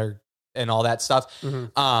similar in their and all that stuff.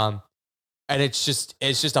 Mhm. And it's just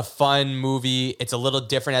a fun movie. It's a little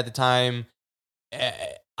different at the time.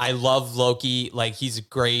 I love Loki. Like he's a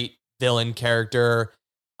great villain character.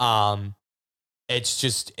 And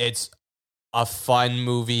it's a fun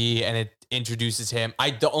movie and it introduces him.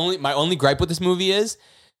 My only gripe with this movie is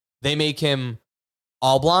they make him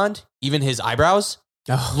all blonde, even his eyebrows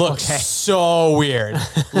look so weird.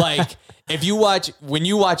 Like when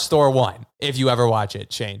you watch Thor 1, if you ever watch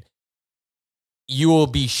it, Shane, you will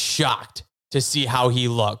be shocked to see how he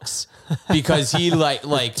looks because he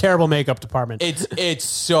like terrible makeup department. It's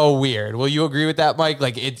so weird. Will you agree with that, Mike?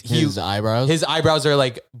 Like his eyebrows are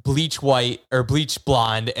like bleach white or bleach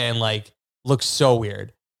blonde and like looks so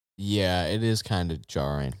weird. Yeah, it is kind of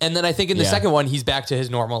jarring. And then I think in the second one, he's back to his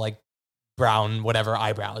normal like brown whatever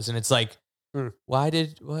eyebrows, and it's like, what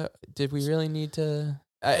did we really need to?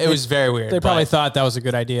 It was very weird. They probably thought that was a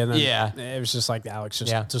good idea. And then Yeah. it was just like Alex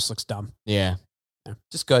just looks dumb. Yeah.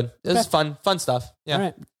 Just good. It was fun stuff. Yeah. All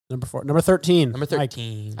right. Number 4. Number 13. Number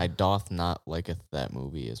 13. I doth not liketh that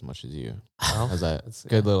movie as much as you. Well, As a that's-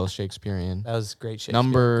 good little Shakespearean. That was great shit.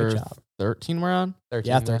 Number Good job. 13 we're on? 13.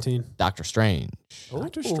 Yeah, 13. Doctor Strange.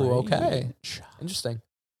 Doctor Ooh, okay. Strange. Interesting.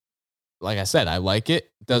 Like I said, I like it.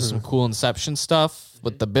 It does some Mhm. cool Inception stuff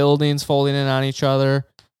with the buildings folding in on each other.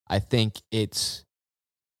 I think it's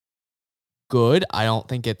good. I don't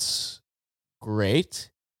think it's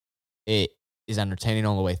great. It is entertaining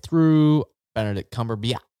all the way through. Benedict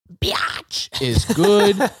Cumberbatch is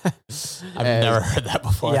good. I've never heard that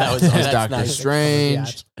before. Yeah. That was As that's Doctor nice.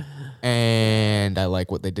 Strange. And I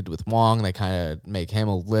like what they did with Wong. They kind of make him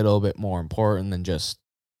a little bit more important than just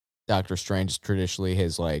Doctor Strange is traditionally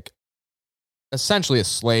his like essentially a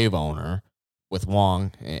slave owner with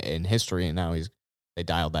Wong in history, and now they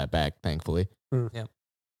dialed that back, thankfully. Yeah.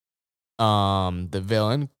 The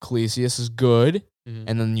villain, Clesius, is good. Mhm.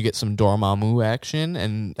 And then you get some Dormammu action,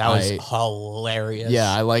 and That was hilarious.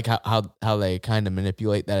 yeah, I like how they kind of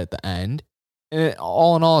manipulate that at the end. And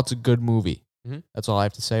all in all, it's a good movie. Mhm. That's all I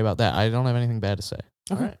have to say about that. I don't have anything bad to say.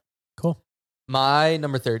 All Okay. right. Cool. My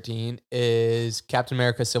number 13 is Captain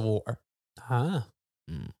America: Civil War. Ah.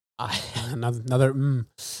 I Another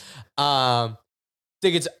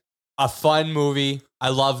think it's a fun movie. I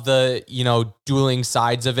love the, dueling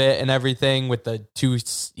sides of it and everything with the two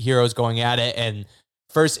heroes going at it, and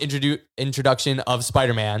first introduction of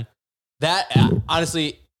Spider-Man. That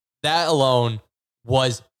honestly, that alone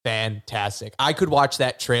was fantastic. I could watch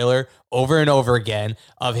that trailer over and over again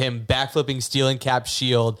of him backflipping, stealing Cap's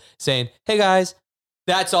shield, saying, "Hey guys,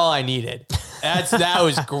 that's all I needed." That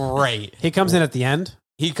was great. He comes in at the end.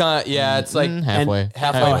 It's like halfway.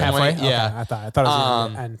 halfway. Oh, halfway. Yeah. Okay. I thought it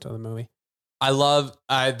was the end of the movie. I love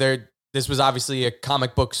this was obviously a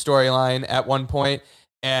comic book storyline at one point,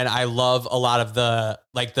 and I love a lot of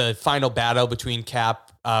the final battle between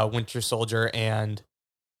Cap, Winter Soldier, and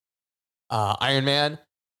Iron Man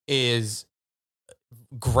is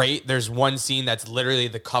great. There's one scene that's literally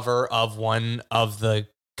the cover of one of the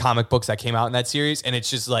comic books that came out in that series, and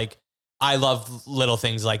it's just like I love little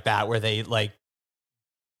things like that where they like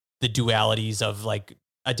the dualities of like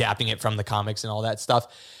adapting it from the comics and all that stuff.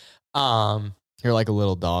 You're like a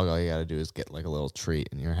little dog. All you got to do is get like a little treat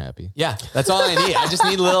and you're happy. Yeah, that's all I need. I just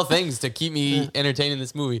need little things to keep me entertained in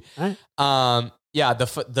this movie. All right. Yeah,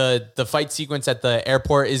 the fight sequence at the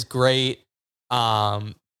airport is great.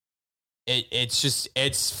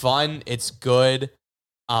 It's fun. It's good.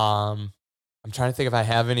 I'm trying to think if I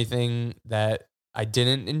have anything that I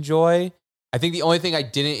didn't enjoy. I think the only thing I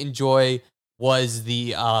didn't enjoy was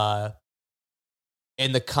the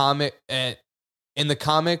in the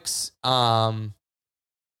comics when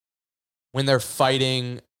they're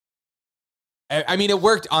fighting. I mean, it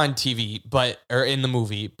worked on TV, or in the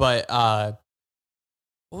movie, but what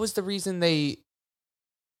was the reason they?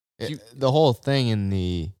 The whole thing in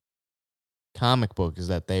the comic book is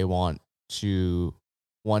that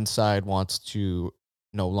one side wants to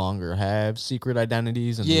no longer have secret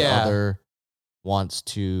identities, and the other wants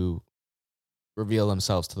to reveal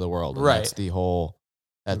themselves to the world. And right.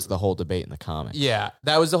 That's the whole debate in the comics. Yeah,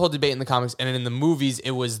 that was the whole debate in the comics. And in the movies,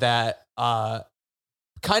 it was that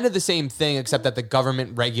kind of the same thing, except that the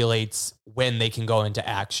government regulates when they can go into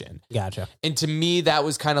action. Gotcha. And to me, that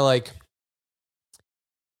was kind of like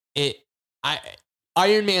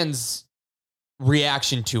Iron Man's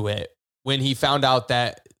reaction to it when he found out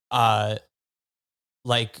that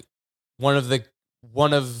like one of the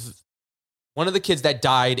kids that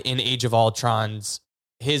died in Age of Ultron's,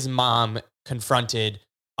 his mom confronted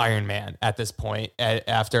Iron Man at this point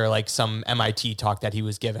after like some MIT talk that he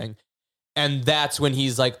was giving. And that's when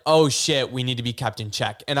he's like, "Oh shit, we need to be kept in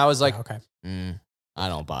check." And I was like, okay. I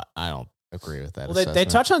don't agree with that. Well, they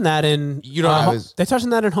touch on that in they touch on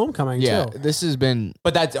that in Homecoming yeah, too. this has been.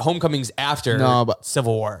 but that Homecoming's after No, but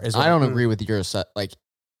Civil War. I don't agree with your set. Like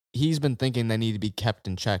he's been thinking they need to be kept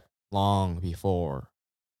in check long before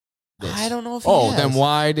this. I don't know if he Oh, has. then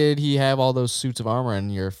why did he have all those suits of armor in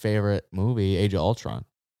your favorite movie, Age of Ultron?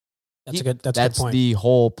 That's a good That's point. the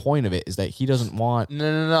whole point of it, is that he doesn't want...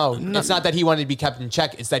 No. It's not that he wanted to be kept in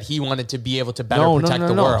check. It's that he wanted to be able to better protect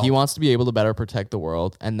the world. He wants to be able to better protect the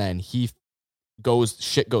world, and then shit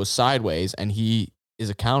goes sideways, and he is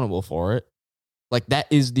accountable for it. Like, that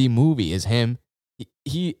is the movie, is him.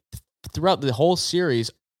 He throughout the whole series,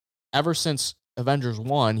 ever since Avengers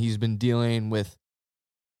 1, he's been dealing with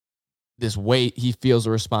this weight. He feels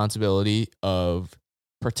the responsibility of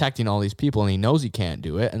protecting all these people, and he knows he can't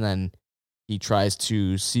do it. And then he tries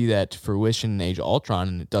to see that to fruition in Age of Ultron,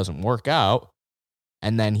 and it doesn't work out.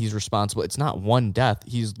 And then he's responsible. It's not one death.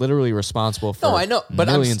 He's literally responsible for I know, but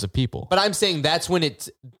millions of people. But I'm saying that's when it's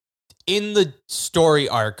in the story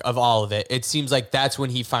arc of all of it. It seems like that's when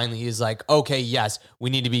he finally is like, okay, yes, we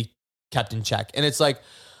need to be kept in check. And it's like,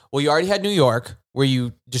 well, you already had New York, where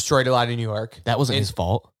you destroyed a lot of New York. That wasn't his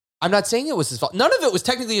fault. I'm not saying it was his fault. None of it was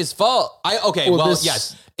technically his fault.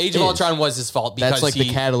 Yes, Age of Ultron was his fault because that's like the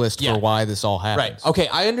catalyst for why this all happened. Right. Okay,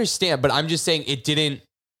 I understand, but I'm just saying it didn't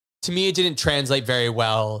translate very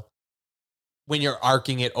well when you're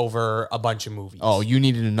arcing it over a bunch of movies. Oh, you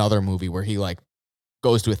needed another movie where he like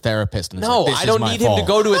goes to a therapist and no, is like, I don't is my need fault. him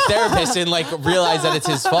to go to a therapist and like realize that it's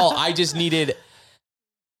his fault. I just needed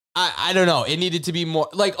I don't know. It needed to be more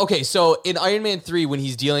like, okay, so in Iron Man 3, when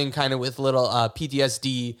he's dealing kind of with little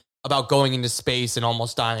PTSD about going into space and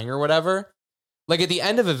almost dying or whatever, like at the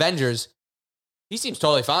end of Avengers, he seems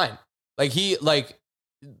totally fine. Like he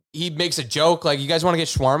makes a joke, like, you guys want to get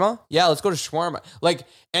shawarma? Yeah, let's go to shawarma. Like,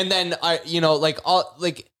 and then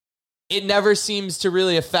it never seems to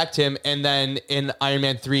really affect him. And then in Iron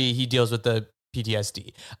Man 3, he deals with the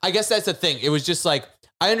PTSD. I guess that's the thing. It was just like,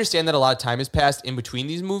 I understand that a lot of time has passed in between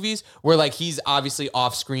these movies where like he's obviously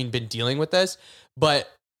off screen been dealing with this, but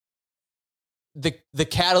the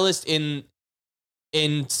catalyst in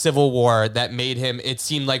Civil War that made him, it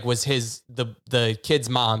seemed like, was the kid's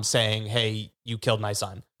mom saying, "Hey, you killed my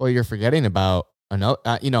son." Well, you're forgetting about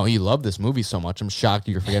another. You love this movie so much. I'm shocked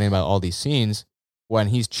you're forgetting about all these scenes when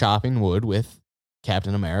he's chopping wood with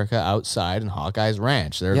Captain America outside in Hawkeye's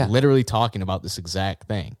ranch. They're literally talking about this exact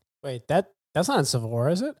thing. Wait, that's not in Civil War,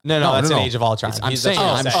 is it? No, that's an Age of Ultron. I'm He's saying,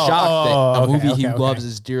 I'm upset. shocked that a movie he okay. loves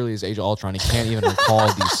as dearly as Age of Ultron, he can't even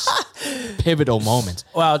recall these pivotal moments.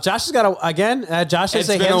 Well, Josh has got to, again, Josh has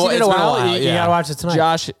It's been a seen it it's a been a while. while, You yeah. got to watch it tonight.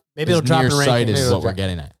 Josh, Maybe it'll drop in nearsighted ranking. is what we're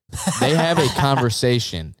getting at. They have a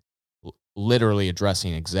conversation literally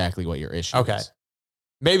addressing exactly what your issue Okay. is.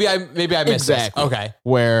 Maybe I missed Exactly. this. Okay.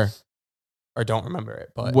 Where Don't remember it,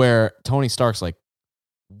 but Tony Stark's like,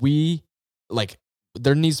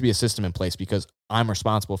 there needs to be a system in place because I'm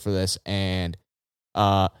responsible for this. And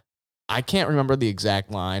I can't remember the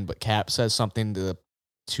exact line, but Cap says something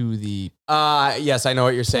to the yes, I know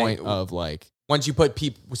what you're saying. point of like, Once you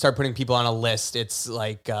start putting people on a list, it's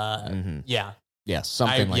like yeah. yes,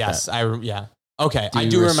 something like that. Yeah. Okay, Do I you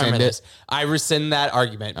do remember rescind this. I rescind that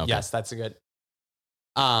argument. Okay. Yes, that's a good.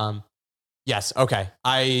 Yes. Okay.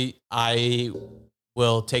 I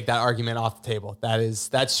will take that argument off the table.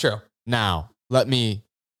 That's true. Now, let me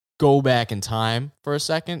go back in time for a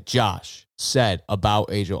second. Josh said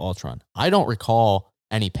about Age of Ultron, I don't recall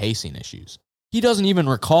any pacing issues. He doesn't even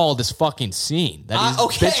recall this fucking scene that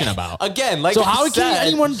he's bitching about. Again, like So I how said, can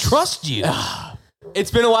anyone trust you? It's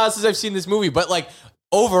been a while since I've seen this movie, but like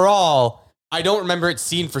overall, I don't remember it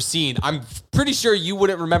scene for scene. I'm pretty sure you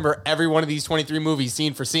wouldn't remember every one of these 23 movies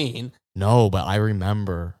scene for scene. No, but I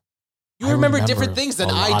remember. You remember different things than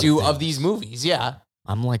a I lot do of of these movies. Yeah.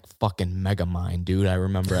 I'm like fucking Megamind, dude. I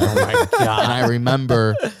remember Oh my everything. God. And I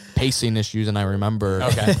remember pacing issues and I remember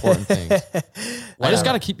important things. I just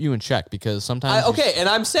got to keep you in check because sometimes And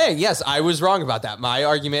I'm saying, yes, I was wrong about that. My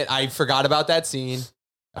argument, I forgot about that scene.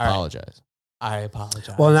 I apologize. I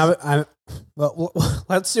apologize. Well, now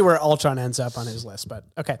let's see where Ultron ends up on his list. But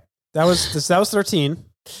okay, that was 13.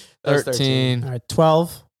 That was 13. All right,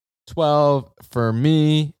 12. 12 for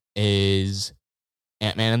me is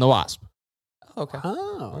Ant-Man and the Wasp. Okay.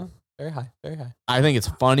 Oh, Very high. Very high. I think it's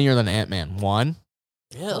funnier than Ant-Man 1.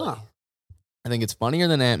 Really? Oh. I think it's funnier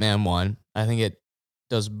than Ant-Man 1. I think it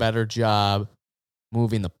does a better job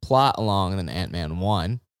moving the plot along than Ant-Man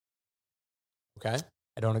 1. Okay.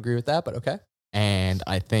 I don't agree with that, but okay. And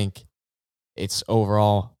I think it's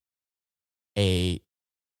overall a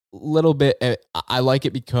little bit, I like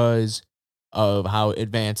it because of how it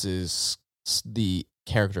advances the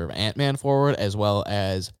character of Ant-Man forward, as well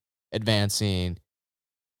as advancing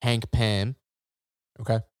Hank Pym.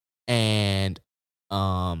 Okay. And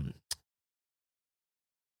how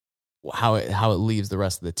it leaves the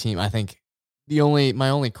rest of the team. I think my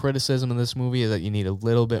only criticism of this movie is that you need a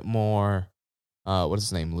little bit more. What is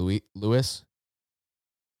his name? Lewis.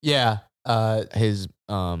 Yeah. His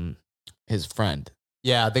friend.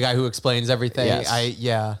 Yeah, the guy who explains everything.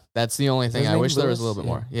 Yes. That's the only thing. his I name wish there was a Lewis? little bit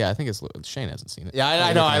more. Yeah, I think it's Lewis. Shane hasn't seen it. Yeah,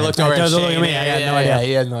 I know. I looked Yeah, over at does look Shane. at me. I got no idea.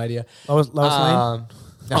 He has no idea. Lois Lane.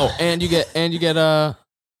 Oh, and you get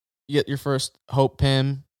your first Hope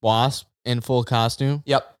Pym Wasp in full costume.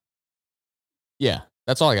 Yep. Yeah,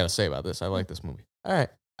 that's all I got to say about this. I like this movie. All right.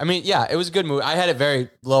 I mean, yeah, it was a good movie. I had it very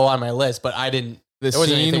low on my list, but I didn't. The There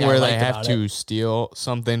wasn't scene anything I where they liked have about to steal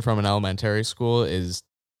something from an elementary school is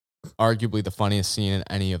arguably the funniest scene in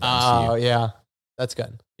any of the MCU. Oh, yeah. That's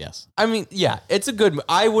good. Yes. I mean, yeah, it's a good.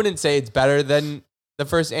 I wouldn't say it's better than the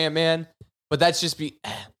first Ant-Man, but that's just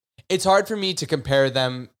it's hard for me to compare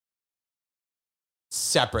them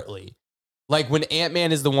separately. Like when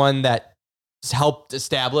Ant-Man is the one that helped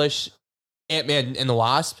establish Ant-Man and the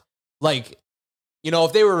Wasp, like, you know,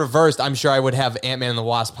 if they were reversed, I'm sure I would have Ant-Man and the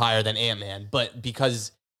Wasp higher than Ant-Man, but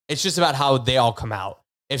because it's just about how they all come out.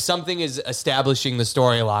 If something is establishing the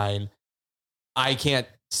storyline, I can't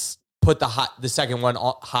put the second one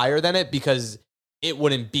higher than it because it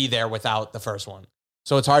wouldn't be there without the first one.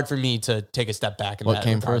 So it's hard for me to take a step back. What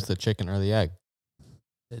came first, the chicken or the egg?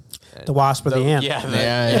 The wasp or the ant? Yeah,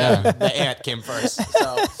 Yeah. the ant came first.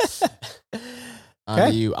 So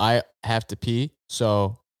Okay. I have to pee,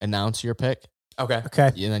 so announce your pick, okay. Okay.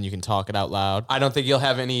 and then you can talk it out loud. I don't think you'll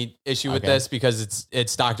have any issue with Okay. this because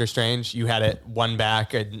it's Doctor Strange. You had it one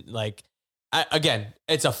back, and like again,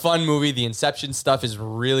 it's a fun movie. The Inception stuff is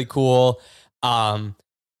really cool.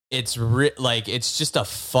 It's just a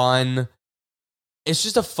fun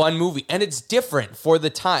movie, and it's different for the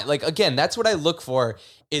time. Like again, that's what I look for.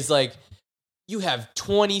 Is like you have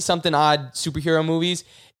 20 something odd superhero movies.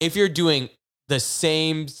 If you're doing the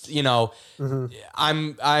same, you know,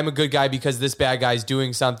 I'm a good guy because this bad guy's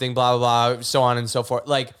doing something, blah, blah, blah, so on and so forth.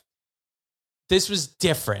 Like, this was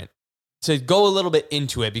different. To go a little bit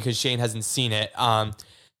into it, because Shane hasn't seen it,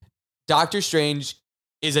 Doctor Strange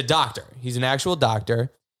is a doctor. He's an actual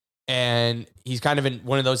doctor, and he's kind of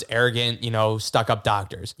one of those arrogant, you know, stuck-up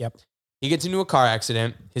doctors. Yep. He gets into a car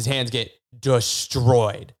accident. His hands get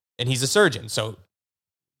destroyed, and he's a surgeon, so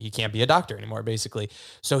he can't be a doctor anymore, basically.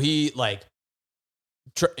 So he, like,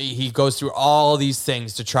 he goes through all these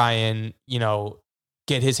things to try and, you know,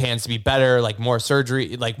 get his hands to be better, like more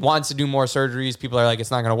surgery, like wants to do more surgeries. People are like,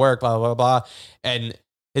 it's not going to work, blah, blah, blah. And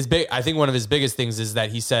I think one of his biggest things is that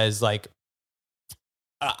he says, like,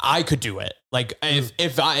 I could do it. Like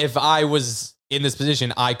if I was in this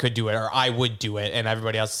position, I could do it, or I would do it. And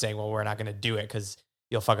everybody else is saying, well, we're not going to do it because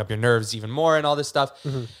you'll fuck up your nerves even more and all this stuff.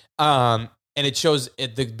 And it shows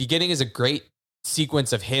at the beginning is a great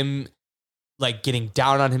sequence of him like getting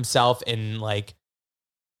down on himself and like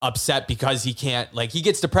upset because he can't, like, he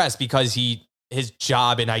gets depressed because his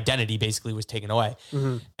job and identity basically was taken away.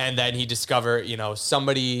 And then he discovered, you know,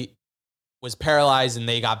 somebody was paralyzed and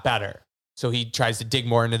they got better. So he tries to dig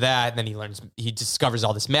more into that. And then he discovers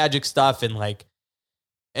all this magic stuff. And like,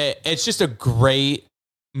 it's just a great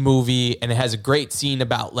movie. And it has a great scene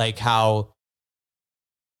about like how,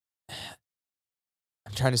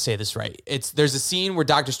 I'm trying to say this right. There's a scene where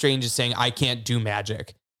Doctor Strange is saying, I can't do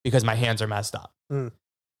magic because my hands are messed up.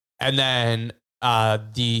 And then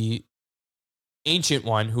the Ancient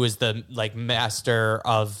One, who is the like master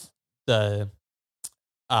of the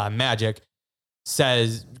magic,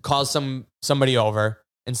 calls somebody over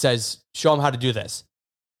and says, show him how to do this.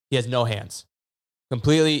 He has no hands,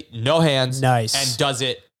 completely no hands. Nice. And does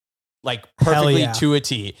it like perfectly to a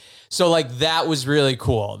T. So like that was really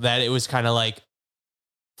cool. That it was kind of like,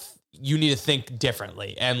 you need to think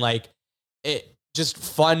differently, and like it just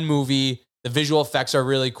fun movie. The visual effects are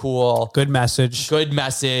really cool. Good message.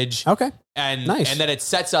 Okay. And nice. And then it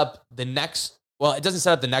sets up the next, well, it doesn't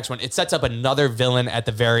set up the next one. It sets up another villain at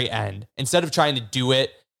the very end. Instead of trying to do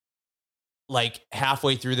it like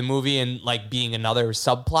halfway through the movie and like being another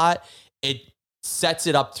subplot, it sets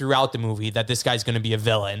it up throughout the movie that this guy's going to be a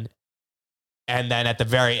villain. And then at the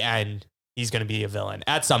very end, he's going to be a villain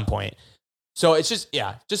at some point. So it's just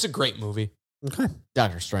a great movie. Okay.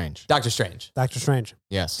 Doctor Strange.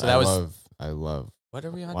 Yes. So I love What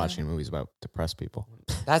are we on watching movies about depressed people.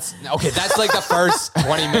 That's okay. That's like the first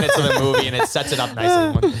 20 minutes of the movie, and it sets it up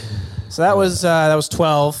nicely. So that was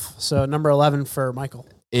 12. So number 11 for Michael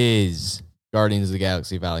is Guardians of the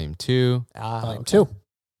Galaxy Volume 2. Volume 2. All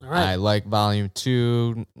right. I like Volume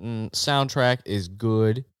 2. Soundtrack is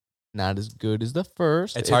good. Not as good as the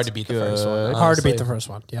first. It's hard to beat the first one. Hard to beat the first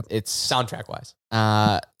one. Yep. It's soundtrack wise.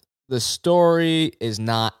 the story is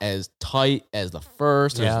not as tight as the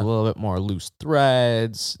first. There's Yeah. a little bit more loose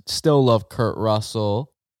threads. Still love Kurt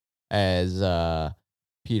Russell as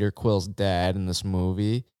Peter Quill's dad in this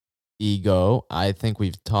movie. Ego. I think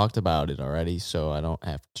we've talked about it already, so I don't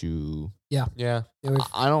have to. Yeah. Yeah,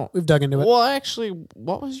 I don't. we've dug into it. Well, actually,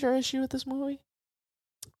 what was your issue with this movie?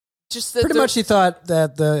 Just that Pretty much, he thought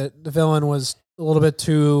that the villain was a little bit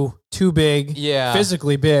too big,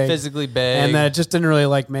 physically big, physically big, and that it just didn't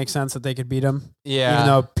really make sense that they could beat him. yeah. Even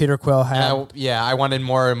though Peter Quill had, I wanted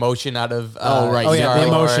more emotion out of. Right. the Star-Lord.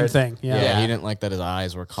 emotion thing. Yeah. Yeah. He didn't like that his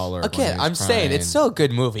eyes were colored. when Okay, he was I'm saying crying. it's still a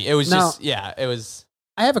good movie. It was Now- just, it was.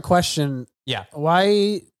 I have a question. Yeah.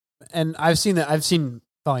 Why? And I've seen that. I've seen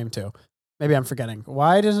Volume 2. Maybe I'm forgetting.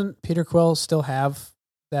 Why doesn't Peter Quill still have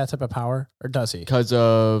that type of power, or does he? because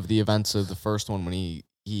of the events of the first one when he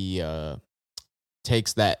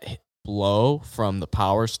takes that blow from the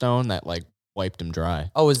Power Stone that wiped him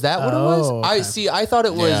dry. Oh, is that what it was? Oh, I okay. see. I thought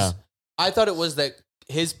it was. Yeah. I thought it was that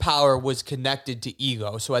his power was connected to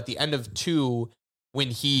Ego. So at the end of 2,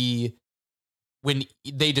 when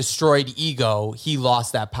they destroyed Ego, he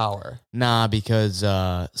lost that power. Nah, because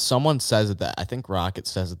someone says that I think Rocket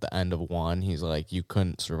says at the end of 1, he's like, you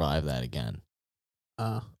couldn't survive that again.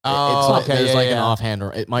 Uh, It's like, okay. there's Yeah, an yeah. offhand.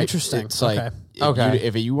 It might. Interesting. It's like Okay. Okay.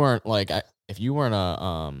 if you weren't if you weren't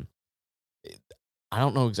I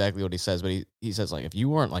don't know exactly what he says, but he says if you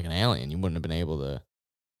weren't an alien, you wouldn't have been able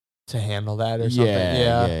To handle that or something.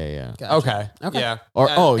 yeah. gotcha. Okay. Okay. Yeah.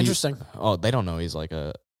 Or Interesting. they don't know he's like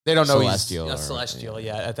a They don't know Celestial he's a or- celestial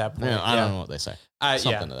yet at that point. no, I don't know what they say.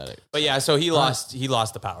 Something Yeah. to that. But yeah, so he All right. lost. He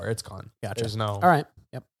lost the power. It's gone. Gotcha. There's no. All right.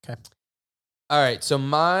 Yep. Okay. All right. So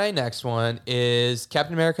my next one is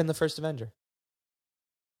Captain America and the First Avenger.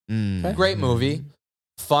 Mm. Great movie.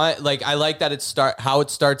 Fun. I like that how it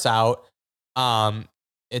starts out.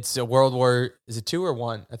 It's a World War. Is it 2 or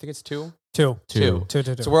 1? I think it's 2. Two. Two.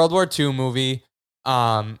 It's a World War II movie.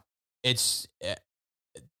 It's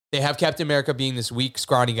they have Captain America being this weak,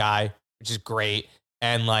 scrawny guy, which is great.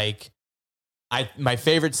 And my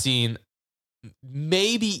favorite scene,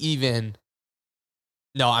 maybe even.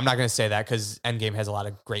 No, I'm not going to say that because Endgame has a lot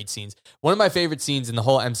of great scenes. One of my favorite scenes in the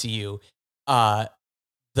whole MCU,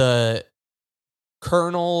 the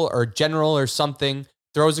colonel or general or something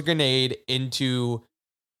throws a grenade into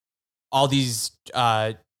all these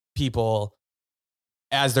people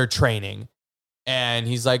as they're training. And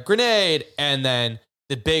he's like, grenade. And then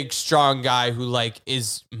the big, strong guy who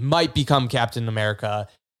might become Captain America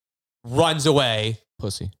runs away.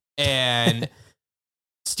 Pussy. And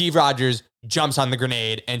Steve Rogers jumps on the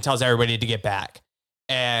grenade and tells everybody to get back.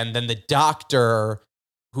 And then the doctor,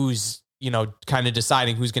 who's, kind of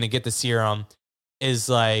deciding who's going to get the serum, is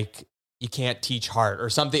like, you can't teach heart or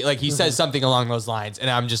something. He says something along those lines. And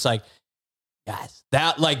I'm just like, yes,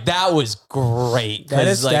 that was great. That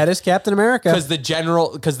is Captain America. Because the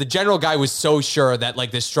general guy was so sure that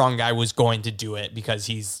this strong guy was going to do it because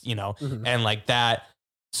he's, Mhm. and that.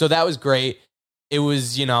 So that was great. It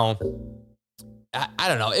was, I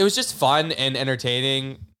don't know. It was just fun and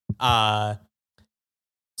entertaining.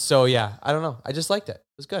 So yeah, I don't know. I just liked it. It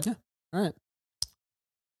was good. Yeah. All right.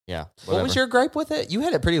 Yeah. What was whatever. your gripe with it? You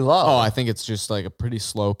had it pretty low. Oh, I think it's just a pretty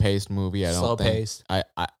slow paced movie. I don't Slow think paced. I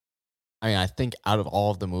mean, I think out of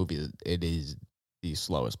all of the movies, it is the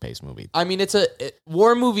slowest paced movie. I mean,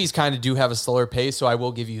 war movies kind of do have a slower pace, so I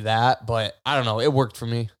will give you that. But I don't know. It worked for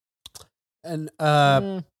me. And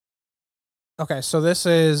okay, so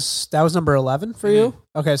that was number 11 for you.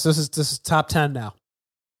 Okay, so this is top 10 now.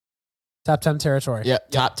 Top 10 territory. Yeah,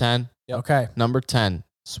 top 10. Yep. Okay. Number 10,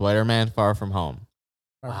 Spider-Man Far From Home.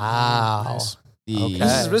 Wow. Nice. The,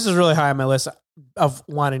 Okay. This is really high on my list of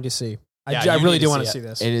wanting to see. Yeah, I you really need do to want to see see it.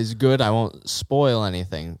 this. It is good. I won't spoil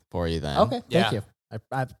anything for you then. Okay, Yeah. thank you.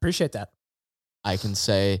 I appreciate that. I can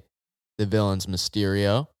say the villain's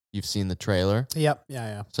Mysterio. You've seen the trailer, Yep.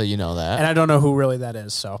 Yeah. so you know that. And I don't know who really that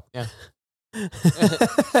is. So Yeah. I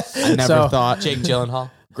never So- thought Jake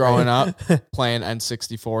Gyllenhaal. growing up playing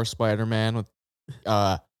N64 Spider-Man with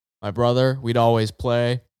my brother. We'd always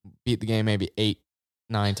play, beat the game maybe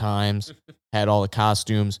 8-9 times, had all the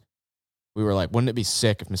costumes. We were like, wouldn't it be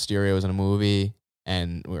sick if Mysterio was in a movie?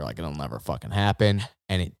 And we were like, it'll never fucking happen.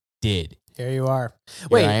 And it did. Here you are. Here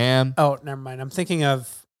Wait. I am. Oh, never mind. I'm thinking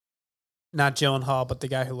of not Gyllenhaal, but the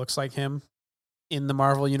guy who looks like him in the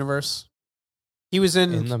Marvel universe. He was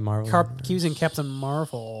in, the Marvel. he was in Captain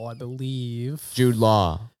Marvel, I believe. Jude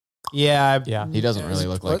Law. Yeah. Yeah. He doesn't really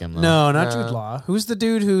look like him, though. No, not No. Jude Law. Who's the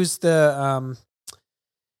dude who's the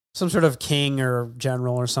some sort of king or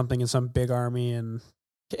general or something in some big army? And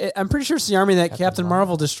I'm pretty sure it's the army that Captain Captain Marvel.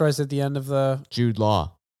 Marvel destroys at the end of the. Jude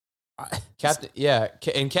Law.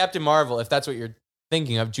 In Captain Marvel, if that's what you're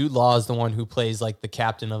thinking of, Jude Law is the one who plays like the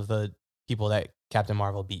captain of the people that Captain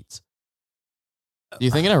Marvel beats. You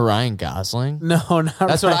thinking of Ryan Gosling? No, not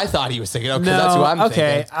That's right. what I thought he was thinking of No, because that's who I'm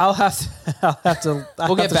okay. thinking. I'll have to.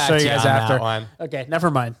 We'll get back show to you you guys on after. that one. Okay, never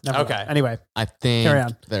mind. Okay. Anyway, I think Carry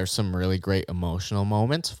on. there's some really great emotional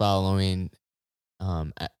moments following the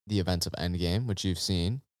events of Endgame, which you've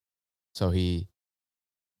seen. So he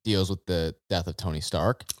deals with the death of Tony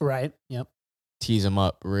Stark, right? Yep. tees him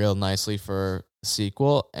up real nicely for the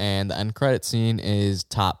sequel, and the end credit scene is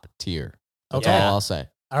top tier. That's Okay. all I'll say.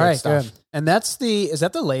 All Good right, stuff. good. And that's is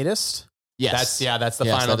that the latest? Yes. That's the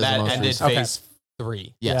Yes, final. that is the That most ended recent. phase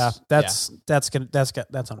 3. Yes. Yeah, that's good.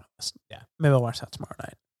 That's on my list. Yeah. Maybe I'll watch that tomorrow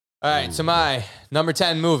night. All right. So my number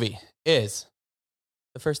 10 movie is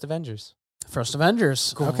the first Avengers. First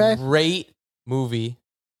Avengers. Okay. Great movie.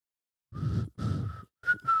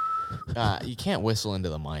 You can't whistle into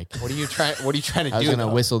the mic. What are you trying to I was do? gonna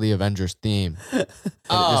though? whistle the Avengers theme. But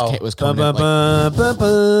Oh. it was coming in like,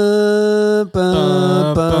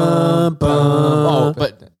 oh,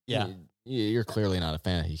 but Yeah. you're clearly not a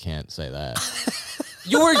fan. You can't say that.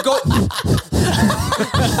 You were going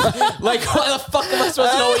like, why the fuck am I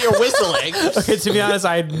supposed to know what you're whistling? Okay, to be honest,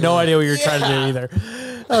 I had no idea what you were trying to do either.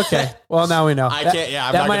 Okay, well now we know. I That- can't. Yeah,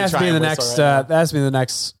 I'm that not might gonna have to try be the and next. whistle right now. That has to be the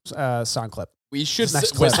next song clip. We should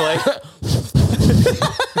Next clip. whistling.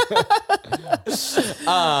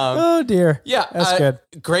 Oh dear. Yeah, That's good.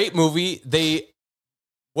 Great movie.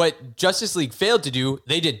 What Justice League failed to do,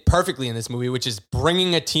 they did perfectly in this movie, which is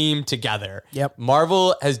bringing a team together. Yep.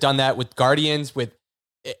 Marvel has done that with Guardians, with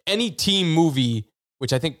any team movie,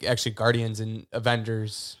 which I think actually Guardians and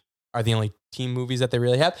Avengers are the only team movies that they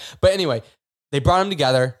really have. But anyway, they brought them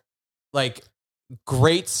together. Like,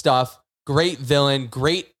 great stuff. Great villain.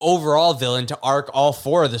 Great overall villain to arc all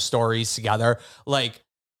 4 of the stories together. Like,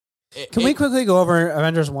 Can we quickly go over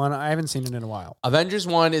Avengers 1? I haven't seen it in a while. Avengers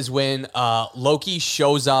 1 is when Loki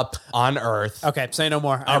shows up on Earth. Okay, say no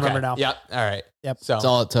more. I remember now. Yep. All right. Yep. So That's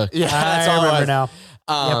all it took. yeah, that's I all it remember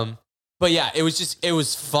was. now. But yeah, it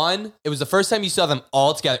was fun. It was the first time you saw them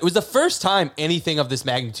all together. It was the first time anything of this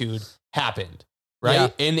magnitude happened,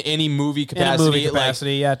 right? In any movie In capacity. a movie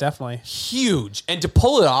capacity, yeah, definitely. Like, huge. And to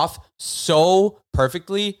pull it off so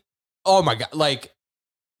perfectly, oh my God. Like,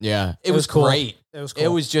 Yeah. it was cool. great. It was cool. It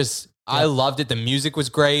was just, I loved it. The music was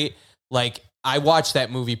great. Like, I watched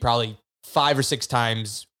that movie probably 5 or 6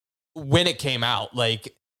 times when it came out.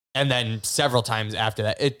 Like, and then several times after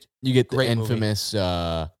that. You get the Great movie. infamous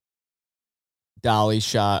dolly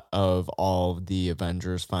shot of all of the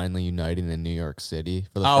Avengers finally uniting in New York City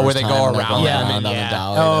for the Oh, first where they time, go and they're around going them around and on yeah. the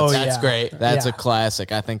dolly. Oh, that's That's yeah. great. that's Yeah. a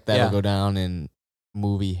classic. I think that'll Yeah. go down in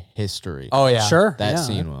movie history. Oh, yeah. Sure. that yeah.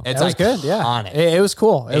 scene will. It's That was good. Yeah. iconic. It was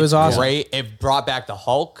cool. It was awesome. Great. It brought back the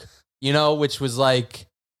Hulk, which was like,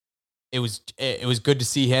 it was good to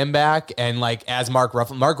see him back. And like, as Mark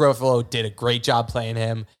Ruffalo did a great job playing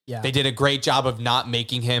him. Yeah. They did a great job of not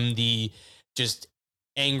making him the just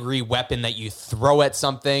angry weapon that you throw at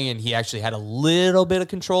something, and he actually had a little bit of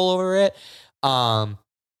control over it. And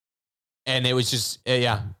it was just,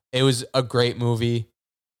 it was a great movie.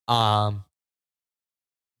 The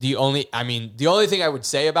only thing I would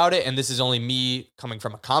say about it, and this is only me coming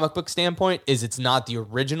from a comic book standpoint, is it's not the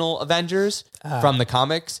original Avengers from the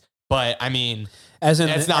comics. But I mean, as in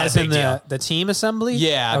it's not a as big in deal. the team assembly.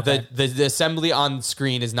 yeah, Okay. the assembly on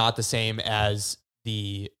screen is not the same as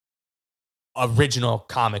the original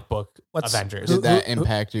comic book What's- Avengers. who- Did that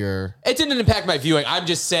impact your? It didn't impact my viewing. I'm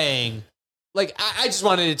just saying, like, I just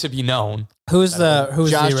wanted it to be known. Who's the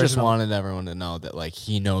Josh original? just wanted everyone to know that like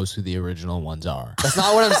he knows who the original ones are. That's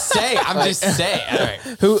not what I'm saying. I'm just saying. All right.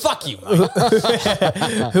 Who- Fuck you,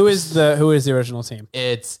 Mike. who is the original team?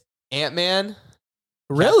 It's Ant-Man.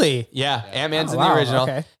 Really? Yeah, Ant-Man's Oh, in wow, the original.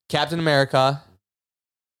 Okay. Captain America.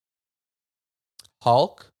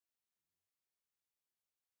 Hulk.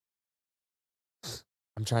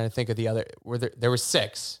 I'm trying to think of the other. There were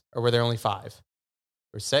 6, or were there only 5? There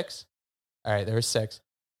were 6? All right, there were 6.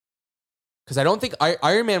 Because I don't think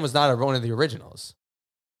Iron Man was not one of the originals,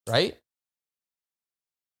 right?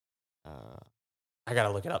 I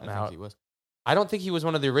gotta look it up I now. think he was. I don't think he was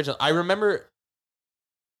one of the originals. I remember,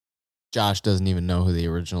 Josh doesn't even know who the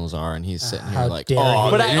originals are, and he's sitting here How like, dare oh,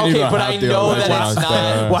 you. But I- you okay, don't but have I the know that originals it's not-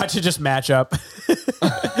 there. Watch it just match up.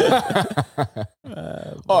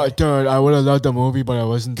 Oh, dude, I would have loved the movie, but I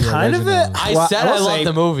wasn't the Kind of original. it. I Well, said I I will love say-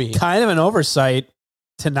 the movie. Kind of an oversight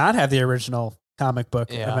to not have the original comic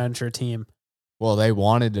book Yeah. Avenger team. Well, they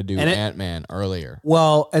wanted to do And it- Ant-Man earlier.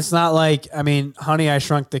 Well, it's not like, I mean, Honey, I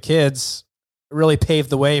Shrunk the Kids really paved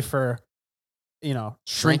the way for,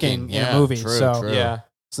 shrinking in a movie. True, so true. Yeah.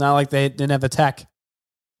 It's not like they didn't have the tech.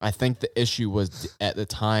 I think the issue was at the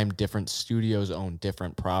time different studios owned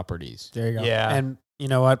different properties. There you go. Yeah. And you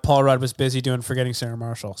know what? Paul Rudd was busy doing Forgetting Sarah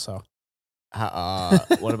Marshall. So,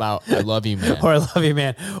 What about I Love You, Man? or I Love You,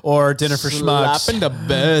 Man, or Dinner for Schmucks. Slapping the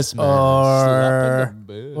best, man. Or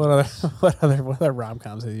Slapping the what other rom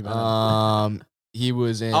coms has he been in? best. He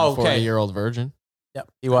was in Oh, okay. 40-Year-Old Virgin.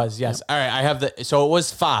 He was, yes. All right, I have so it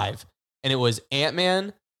was 5, and it was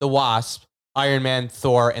Ant-Man, the Wasp, Iron Man,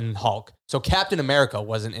 Thor, and Hulk. So Captain America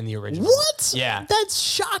wasn't in the original. What? Yeah. That's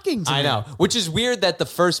shocking to me. I know, which is weird that the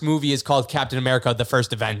first movie is called Captain America: The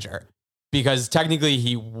First Avenger, because technically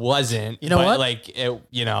he wasn't. You know but what? Like, it,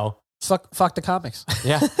 you know, Fuck the comics.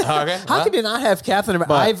 yeah. Okay. How could you not have Captain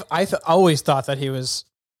America? But- I've always thought that he was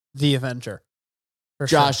the Avenger. For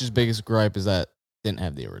sure. Josh's biggest gripe is that didn't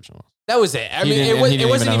have the original. That was it. I He mean, didn't- it, and was, he it didn't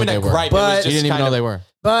wasn't even even know a what they were. gripe. But- it was He just didn't even kind know of, they were.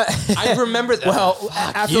 But I remember that. well,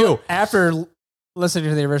 Fuck after you. after listening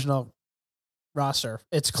to the original roster,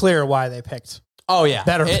 it's clear why they picked. Oh yeah,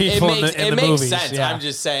 better people in makes, the- in it the makes movies, sense. yeah. I'm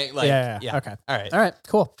just saying, like, yeah. yeah. Okay. All right. All right.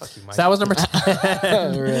 Cool. Fuck you, Mike. So that was number I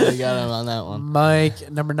 10. really got him on that one.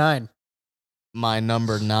 Mike, number 9. My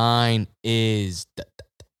number 9 is.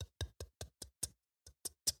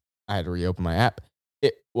 I had to reopen my app.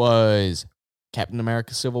 It was Captain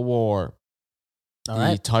America: Civil War. All The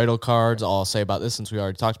right. title cards, all I'll say about this since we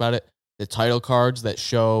already talked about it, the title cards that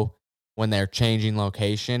show when they're changing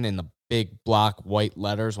location in the big block white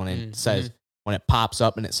letters when it says, when it pops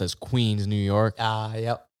up and it says Queens, New York,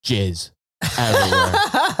 Yep. jizz everywhere.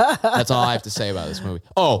 That's all I have to say about this movie.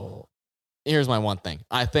 Oh, here's my one thing.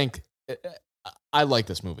 I think I like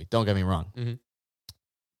this movie. Don't get me wrong. Mhm.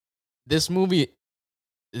 This movie,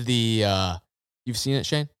 you've seen it,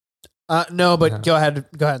 Shane? No, but No. go ahead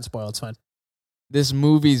and spoil. It's fine. The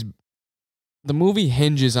movie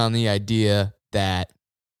hinges on the idea that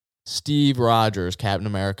Steve Rogers, Captain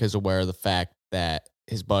America, is aware of the fact that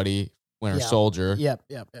his buddy, Winter Yeah. Soldier, Yep.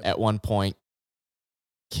 at one point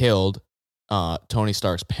killed Tony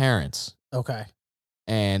Stark's parents. Okay.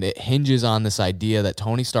 And it hinges on this idea that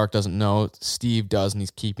Tony Stark doesn't know, Steve does, and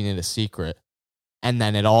he's keeping it a secret. And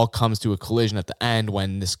then it all comes to a collision at the end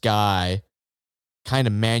when this guy kind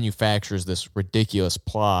of manufactures this ridiculous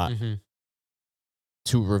plot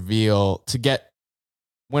to get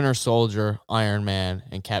Winter Soldier, Iron Man,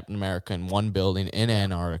 and Captain America in one building in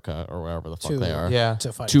Antarctica or wherever the fuck they are. Yeah.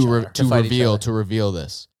 To fight each other. To fight each reveal other.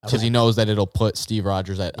 this because Okay. he knows that it'll put Steve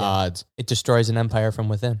Rogers at Yeah. odds. It destroys an empire from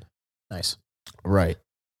within. Nice. Right.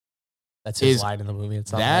 That's his Is line in the movie.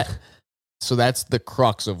 It's not That so that's the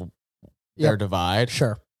crux of their Yep. divide.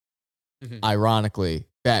 Sure. Ironically,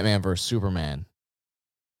 Batman versus Superman.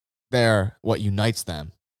 What unites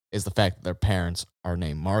them is the fact that their parents are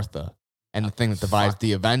named Martha, and the thing that divides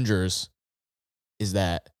the Avengers is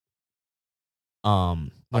that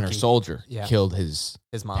Winter Bucky. Soldier Yeah. killed his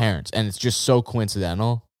his mom. parents, and it's just so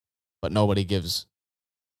coincidental, but nobody gives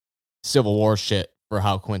Civil War shit for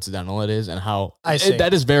how coincidental it is and how I see.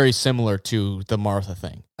 that is very similar to the Martha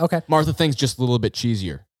thing. Okay. Martha thing's just a little bit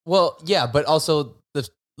cheesier. Well, yeah, but also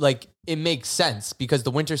it makes sense because the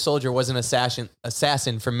Winter Soldier was an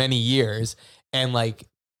assassin for many years, and like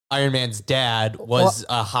Iron Man's dad was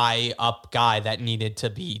a high up guy that needed to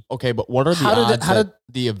be. Okay, but what are the How did it- odds how that did-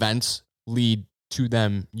 the events lead to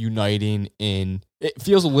them uniting in? It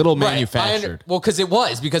feels a little Right, manufactured.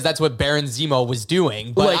 because that's what Baron Zemo was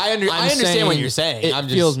doing. But Like, I I'm understand what saying you're saying. It I'm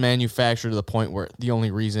just, feels manufactured to the point where the only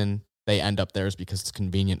reason they end up there is because it's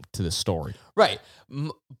convenient to the story. right.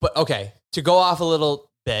 But okay, to go off a little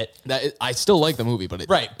bit, I still like the movie, but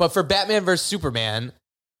right. But for Batman versus Superman,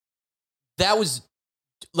 that was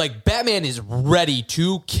like Batman is ready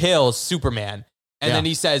to kill Superman, and Yeah. then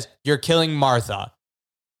he says, "You're killing Martha,"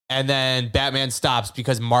 and then Batman stops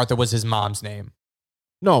because Martha was his mom's name.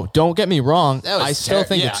 no, don't get me wrong. That was I still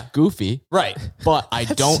think yeah. it's goofy, Right. but I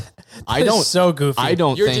don't. I That is don't. so goofy. I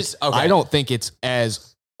don't You're think. just- okay. I don't think it's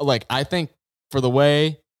as like. I think for the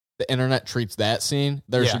way the internet treats that scene,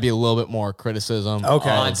 there Yeah. should be a little bit more criticism.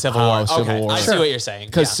 Okay. of On Civil how War. Civil Okay, War. I see what you're saying.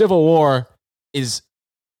 Because Yeah. Civil War is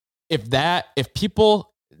if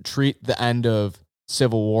people treat the end of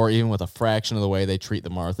Civil War even with a fraction of the way they treat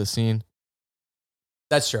the Martha scene,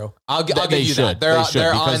 That's true. I'll give they you should. that. They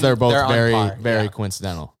should because on- they're both on very par. very Yeah.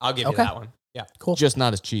 coincidental. I'll give Okay. you that one. Yeah. Cool. Just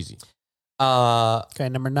not as cheesy. Okay,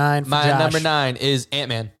 number 9 for My Josh. number 9 is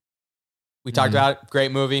Ant-Man. We talked Mhm. about it.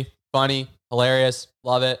 Great movie. Funny. Hilarious.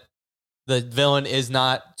 Love it. The villain is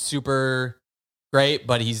not super great,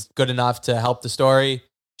 but he's good enough to help the story.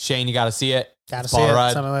 Shane, you got to see it. Gotta It's see Paul it.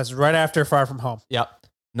 Rudd. Something that's right after Far From Home. Yep.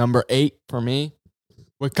 Number 8 for me,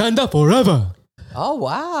 Wakanda Forever. Oh,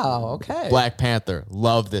 wow. Okay. Black Panther,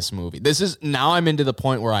 love this movie. Now I'm into the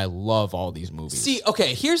point where I love all these movies. See,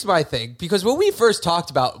 okay, here's my thing. Because when we first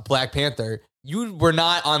talked about Black Panther, you were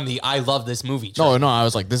not on the I love this movie train. no, I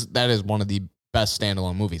was like, that is one of the best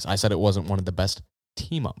standalone movies. I said it wasn't one of the best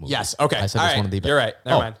team up movies. Yes, okay. I said All it's right. one of the best. You're right.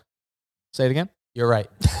 Never mind. Say it again. You're right.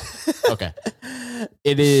 Okay.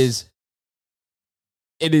 It is.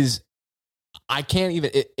 I can't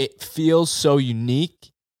even. It feels so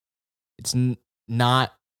unique. It's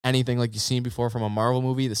not anything like you've seen before from a Marvel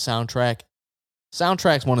movie. The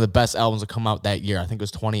soundtrack's one of the best albums that come out that year. I think it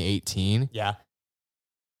was 2018. Yeah.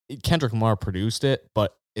 Kendrick Lamar produced it,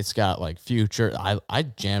 but it's got like Future. I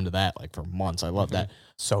jammed that like for months. I love that.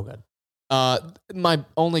 So good. My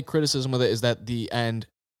only criticism with it is that the end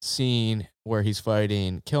scene where he's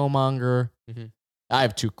fighting Killmonger. Mhm. I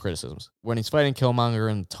have two criticisms. When he's fighting Killmonger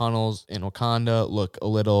in the tunnels in Wakanda, look a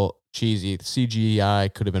little cheesy. The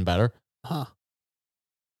CGI could have been better. Huh.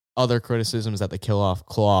 Other criticism is that they kill off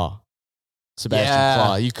Claw, Sebastian Yeah.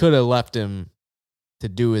 Claw. You could have left him to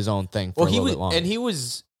do his own thing for a little bit longer. And he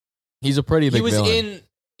was He's a pretty big villain. in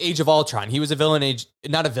Age of Ultron. He was a villain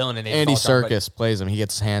not a villain in Age Andy of Ultron. Serkis plays him. He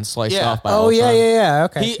gets his hand sliced Yeah. off by Oh, Ultron. yeah.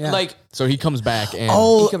 But Okay. he yeah. like So he comes back and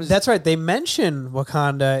Oh, he comes- that's right. They mention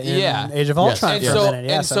Wakanda in Yeah. Age of Yes. Ultron and for so a minute.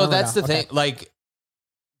 Yes, I remember that's now. the thing. Okay. Like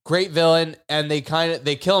great villain, and they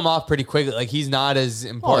kill him off pretty quickly. Like he's not as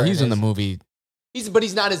important. oh, he's in the as- movie. But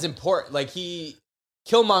he's not as important. Like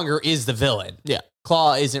Killmonger is the villain. Yeah.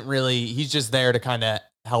 Claw isn't really. He's just there to kind of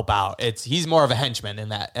help out. He's more of a henchman in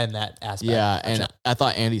that aspect. Yeah, and I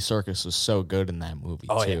thought Andy Serkis was so good in that movie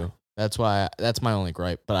Oh, too. yeah. That's my only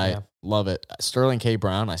gripe, but Yeah. I love it. Sterling K.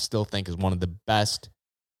 Brown, I still think is one of the best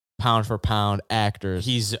pound for pound actors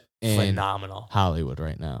He's in phenomenal. Hollywood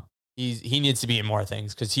right now. He needs to be in more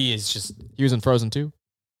things because he is just. He was in Frozen 2.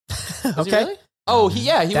 Was he Okay. really? Oh, he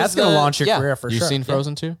That's was going to the- launch your yeah. career for You sure. seen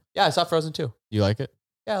Frozen 2? Yeah, I saw Frozen 2. You like it?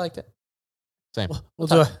 Yeah, I liked it. Same. We'll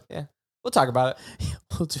do it. Yeah, we'll talk about it.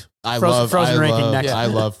 We'll do. I Frozen ranking next. I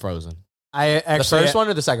love Frozen. I The actually, first one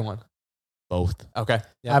or the second one? Both. Okay.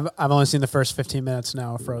 Yeah. I've only seen the first 15 minutes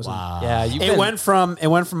now of Frozen. Wow. Yeah, It went from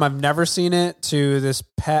I've never seen it to this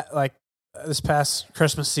past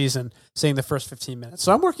Christmas season seeing the first 15 minutes.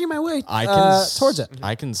 So I'm working my way towards it.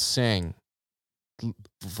 I can sing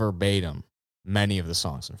verbatim many of the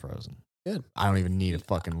songs in Frozen. Good. I don't even need a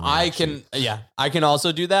fucking. I lyric can. sheet. Yeah, I can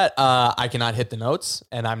also do that. I cannot hit the notes,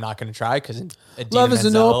 and I'm not going to try because Love is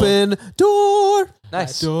an open door.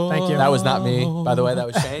 Nice. Thank you. That was not me, by the way. That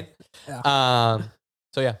was Shane. Yeah.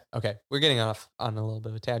 So yeah, okay, we're getting off on a little bit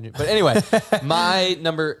of a tangent, but anyway, my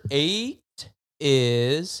number 8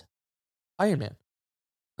 is Iron Man.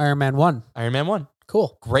 Iron Man 1. Iron Man 1.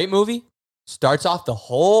 Cool. Great movie. Starts off the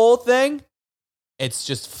whole thing. It's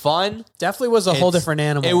just fun. Definitely was a whole It's- different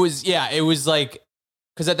animal. It was like,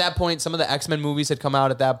 because at that point, some of the X-Men movies had come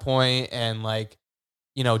out at that point, and like,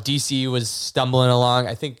 DC was stumbling along.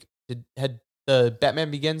 I think had the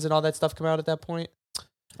Batman Begins and all that stuff come out at that point.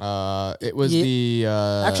 It was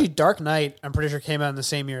Yeah. Actually, Dark Knight, I'm pretty sure came out in the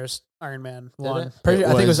same year as Iron Man 1. it? I think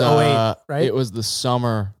it was 08, right? It was the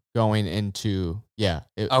summer going into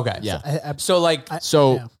Okay. yeah. So like,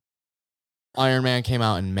 So Yeah. Iron Man came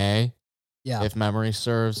out in May, Yeah. if memory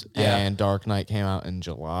serves, Yeah. and Dark Knight came out in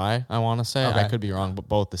July. I want to say I Okay. could be wrong, but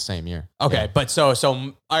both the same year. okay, Yeah. but so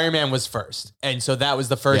Iron Man was first, and so that was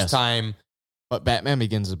the first Yes. time. But Batman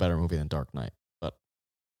Begins is a better movie than Dark Knight. But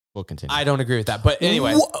we'll continue. I don't agree with that, but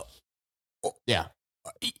anyway, yeah,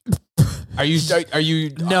 are you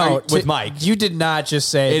No, with Mike? You did not just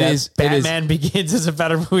say It that is- it Batman Begins is a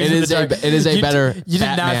better movie. it than is the a Dark- it is a You better. You did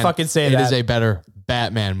not Batman- fucking say It that. is a better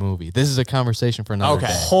Batman movie. This is a conversation for another Okay.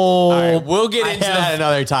 day. whole. All right, we'll get I into have- that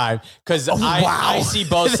another time because I see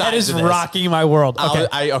both sides. That is of this. rocking my world.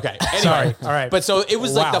 Okay. Okay. Anyway, Sorry. All right. But so it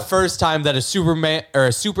was like Wow. the first time that a Superman or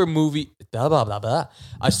a super movie, blah, blah, blah, blah,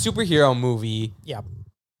 a superhero movie, Yeah.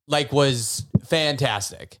 like was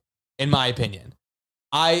fantastic in my opinion.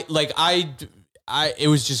 It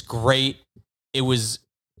was just great. It was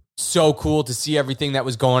so cool to see everything that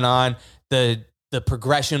was going on. The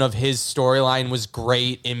progression of his storyline was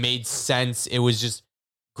great. It made sense. It was just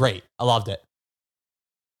great. I loved it.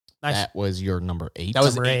 Nice. That was your number 8. That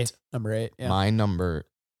was Number 8. 8. Number 8. Yeah. My number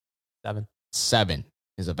 7. 7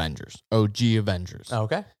 is Avengers. OG Avengers.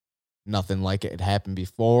 Okay. Nothing like it had happened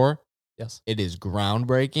before. Yes. It is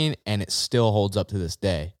groundbreaking, and it still holds up to this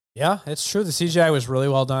day. Yeah, it's true. The CGI was really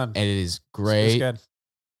well done. And it is It great. was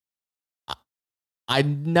good. I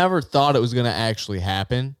never thought it was going to actually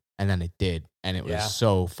happen, and then it did. And it was Yeah.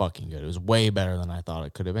 so fucking good. It was way better than I thought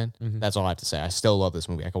it could have been. Mhm. That's all I have to say. I still love this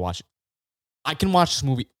movie. I can watch this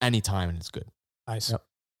movie anytime, and it's good. Nice. Yep.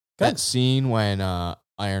 That scene when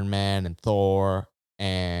Iron Man and Thor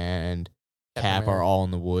and Cap are all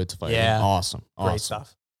in the woods fighting. Yeah. Awesome. Great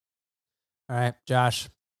stuff. All right, Josh.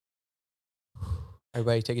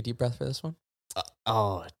 Everybody take a deep breath for this one.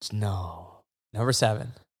 No. Number 7.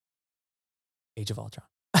 Age of Ultron.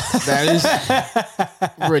 That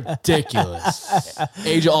is ridiculous.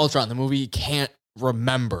 Age of Ultron, the movie you can't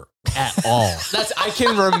remember at all. I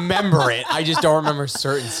can remember it. I just don't remember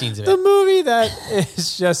certain scenes of The it. movie that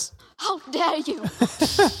is just. How dare you?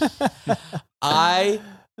 I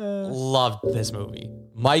loved this movie.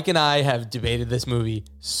 Mike and I have debated this movie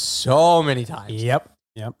so many times. Yep.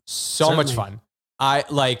 So much Certainly. fun. I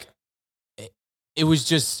like it was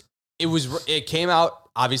just it came out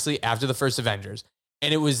obviously after the first Avengers,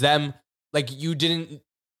 and it was them like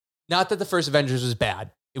not that the first Avengers was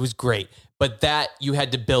bad. It was great, but that you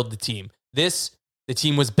had to build the team. The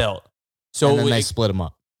team was built. So and then they split them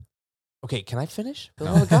up. okay, can I finish? For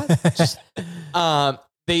the love of God? Just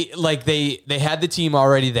they had the team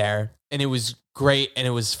already there, and it was great and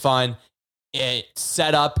it was fun. It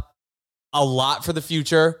set up a lot for the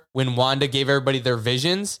future when Wanda gave everybody their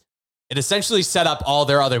visions. It essentially set up all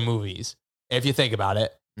their other movies, if you think about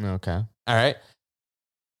it. Okay. All right.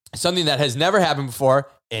 Something that has never happened before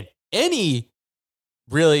in any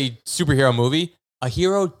really superhero movie, a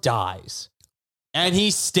hero dies and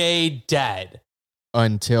he stayed dead.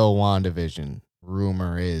 Until WandaVision.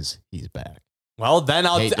 Rumor is he's back. Well, then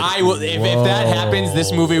I will. If that happens,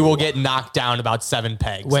 this movie will get knocked down about 7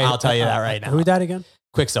 pegs. I'll tell you that right now. Who died again?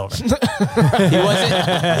 Quicksilver. he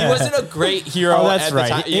wasn't a great hero. Oh, that's at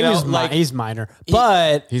right. The time. He's minor,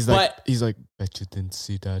 but He's like, bet you didn't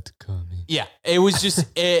see that coming. Yeah, it was just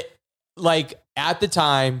at the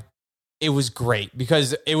time, it was great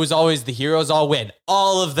because it was always the heroes all win.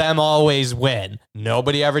 All of them always win.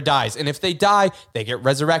 Nobody ever dies, and if they die, they get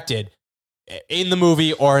resurrected in the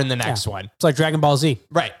movie or in the next one. it's like Dragon Ball Z.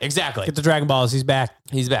 Right? Exactly. Get the Dragon Balls. He's back.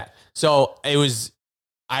 He's back. So it was,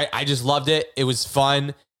 I just loved it. It was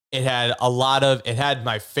fun. It had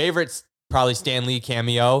my favorite, probably Stan Lee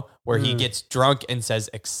cameo where he gets drunk and says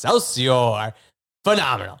Excelsior.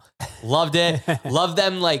 Phenomenal. Loved it. Loved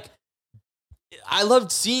them. I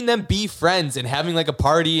loved seeing them be friends and having a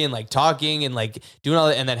party and talking and doing all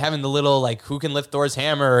that. And then having the little, who can lift Thor's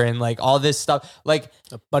hammer and all this stuff.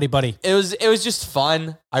 Buddy. It was just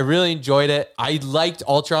fun. I really enjoyed it. I liked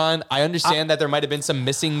Ultron. I understand that there might have been some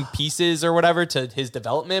missing pieces or whatever to his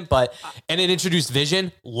development, and it introduced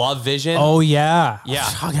Vision. Love Vision. Oh yeah. Yeah.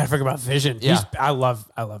 I gotta forget about Vision. Yeah. I love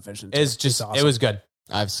Vision. Too. It's just, He's awesome. it was good.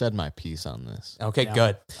 I've said my piece on this. Okay, Yeah.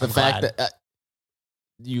 good. The I'm fact glad. that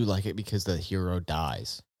you like it because the hero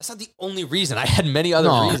dies. That's not the only reason. I had many other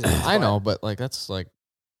reasons. I know, but that's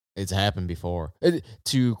it's happened before.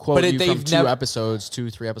 To quote But you they've from never-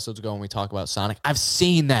 2-3 episodes ago when we talk about Sonic, I've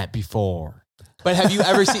seen that before. But have you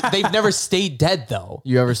ever seen, they've never stayed dead though.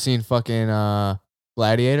 You ever seen fucking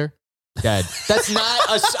Gladiator? Dead. That's not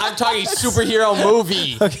I'm talking superhero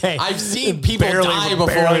movie. Okay. I've seen people die before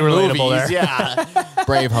barely in relatable movies. there. Yeah.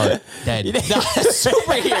 Braveheart. Dead. Not a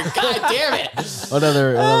superhero. God damn it. What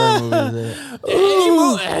other movie is it? Any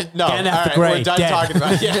movie. No. Kenneth the all right, Great, we're done dead. talking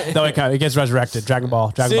about it. Yeah. No, he gets resurrected. Dragon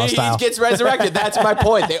Ball See, style. he gets resurrected. That's my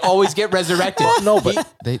point. They always get resurrected. No, but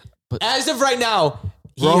but As of right now,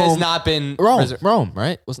 he Rome- has not been Rome,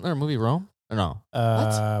 right? Wasn't there a movie Rome? Or no?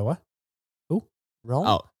 What? Rome?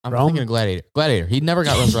 Oh, I'm Rome? thinking of Gladiator. He never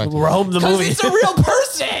got resurrected. Rome the Because movie. it's a real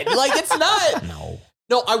person. It's not. No.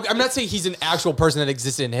 No, I'm not saying he's an actual person that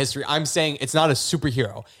existed in history. I'm saying it's not a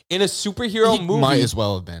superhero. In a superhero He movie, might as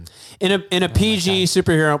well have been. in a PG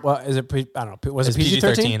superhero. Well, is it? I don't know. Was it it's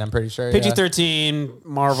PG-13? I'm pretty sure. PG-13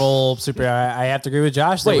 Marvel superhero. I have to agree with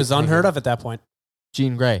Josh. That Wait, was unheard of at that point.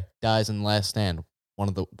 Jean Grey dies in Last Stand. One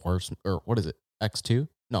of the worst, or what is it? X2?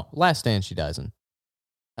 No, Last Stand she dies in.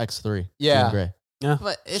 X3. Yeah. Jean Grey.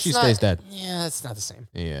 But it's She not, stays dead. Yeah, it's not the same.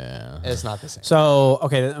 Yeah. It's not the same. So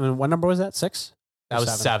okay, I mean, what number was that? 6. That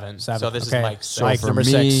was 7. Seven. So this Okay. is Mike's. So Mike, for number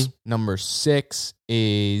me, 6. number 6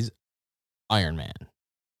 is Iron Man.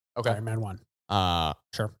 Okay. Iron Man 1.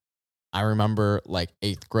 Sure. I remember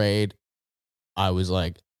 8th grade. I was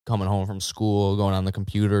coming home from school, going on the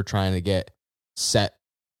computer, trying to get set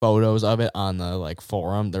photos of it on the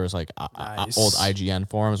forum. There was Nice. old IGN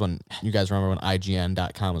forums when you guys remember when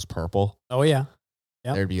IGN.com was purple. Oh yeah.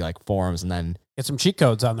 Yep. There'd be forums, and then Get some cheat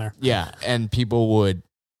codes on there. yeah, and people would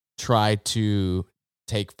try to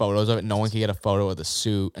take photos of it. No one could get a photo of the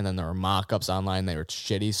suit, and then there were mock-ups online. They were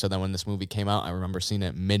shitty. So then when this movie came out, I remember seeing it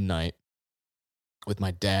at midnight with my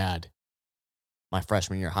dad, my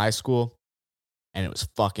freshman year of high school, and it was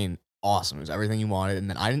fucking awesome. It was everything you wanted. And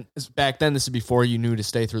then I didn't, back then, this is before you knew to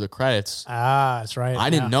stay through the credits. That's right. I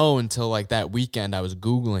didn't know until like that weekend I was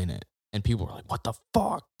Googling it. And people were like, what the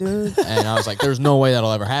fuck, dude? And I was like, there's no way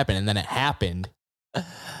that'll ever happen. And then it happened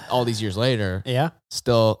all these years later. Yeah.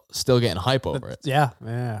 Still getting hype over it. Yeah.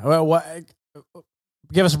 Well,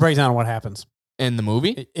 give us a breakdown of what happens In the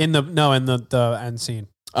movie? in the end scene,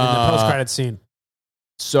 in the post-credit scene.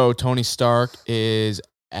 So Tony Stark is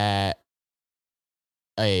at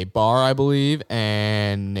a bar, I believe,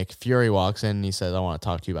 and Nick Fury walks in and he says, I want to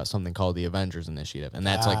talk to you about something called the Avengers Initiative. And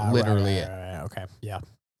that's like literally it. Right. Okay. Yeah.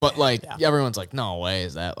 But like everyone's like, no way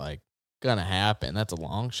is that like gonna happen. That's a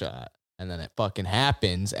long shot. And then it fucking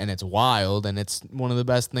happens and it's wild and it's one of the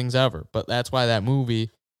best things ever. But that's why the movie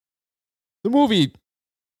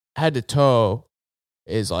head to toe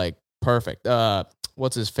is like perfect.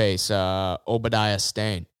 What's his face? Obadiah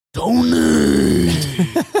Stane. Tony!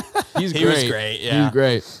 He was great. Yeah. He was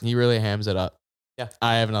great. He really hams it up. Yeah.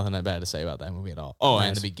 I have nothing bad to say about that movie at all. Oh, Nice.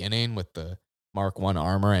 and the beginning with the Mark 1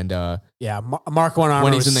 armor and Mark 1 armor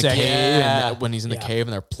when he's in was the sick. cave Yeah. and when he's in the Yeah. cave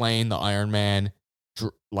and they're playing the Iron Man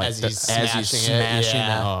As he's smashing it.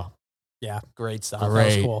 that. Yeah. Oh, Great stuff. That was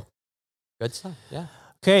Great. cool. Good stuff. Yeah.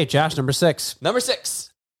 Okay, Josh, number 6. Number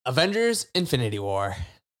 6, Avengers: Infinity War.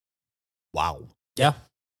 wow. Yeah.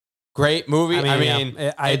 Great movie. I mean,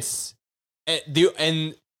 yeah.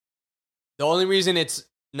 the only reason it's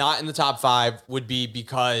not in the top 5 would be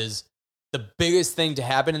because the biggest thing to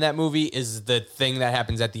happen in that movie is the thing that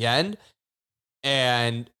happens at the end.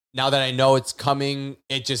 And now that I know it's coming,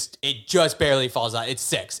 it just barely falls out. It's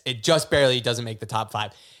 6. It just barely doesn't make the top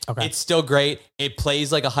 5. Okay. It's still great. It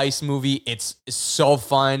plays like a heist movie. It's so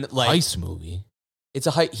fun. Like Ice movie. it's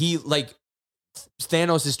a heist.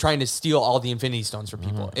 Thanos is trying to steal all the Infinity Stones from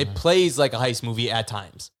people. It plays like a heist movie at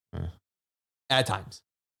times. At times.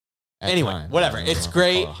 Anyway, whatever. It's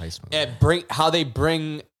great. How they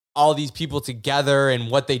bring all these people together and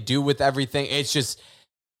what they do with everything.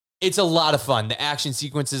 It's a lot of fun. The action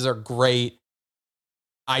sequences are great.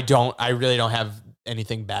 I really don't have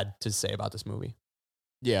anything bad to say about this movie.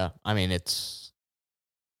 Yeah, I mean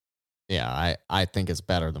I think it's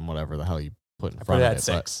better than whatever the hell you put in I put front it of at it.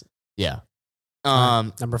 6. But yeah.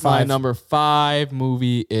 Number My 5. number 5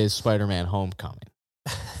 movie is Spider-Man: Homecoming.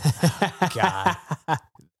 God.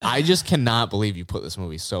 I just cannot believe you put this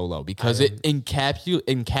movie so low because it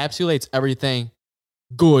encapsulates everything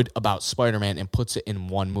good about Spider-Man and puts it in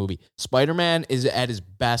one movie. Spider-Man is at his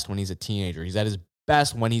best when he's a teenager. He's at his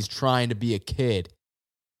best when he's trying to be a kid.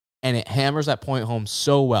 And it hammers that point home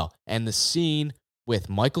so well. And the scene with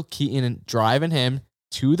Michael Keaton driving him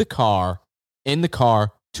to the car, to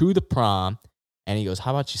the prom, and he goes,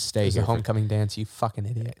 how about you stay There's here? a homecoming dance, you fucking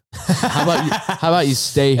idiot. How about you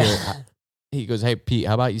stay here? He goes, hey, Pete,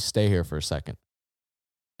 how about you stay here for a second?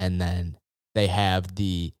 And then they have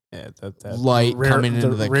the light coming into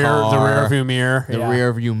the car. The rear view mirror. The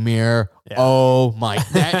rear view mirror. Yeah. Oh, my.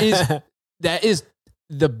 That is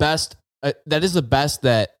the best. That is the best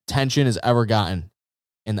that tension has ever gotten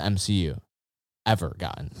in the MCU.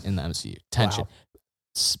 Tension. Wow.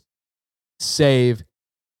 Save.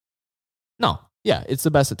 No. Yeah, it's the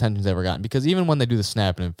best that tension's ever gotten because even when they do the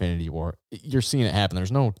snap in Infinity War, you're seeing it happen.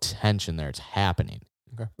 There's no tension there. It's happening.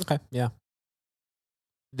 Okay. Yeah.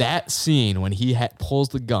 That scene when he pulls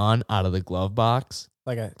the gun out of the glove box.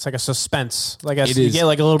 It's like a suspense. You get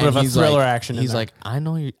like a little bit of a thriller action. He's like, I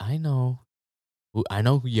know you. I know who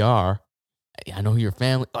you are. I know who your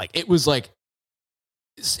family. Like it was like,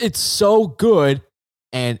 it's so good,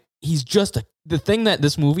 and he's just the thing that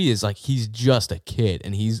this movie is like. He's just a kid,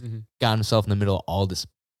 and he's got himself in the middle of all this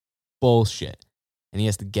bullshit, and he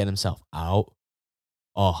has to get himself out.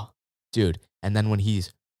 Oh, dude! And then when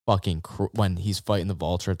he's when he's fighting the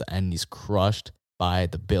Vulture at the end, he's crushed by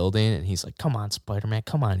the building, and he's like, "Come on, Spider-Man,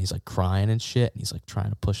 come on!" And he's like crying and shit, and he's like trying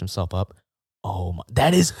to push himself up. Oh my!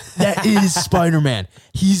 That is Spider-Man.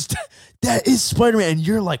 That is Spider-Man. And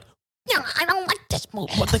you're like, yeah, I don't like this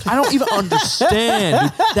movie. But like, I don't even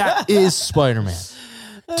understand. Dude. That is Spider-Man.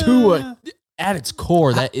 At its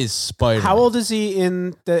core, that is Spider-Man. How old is he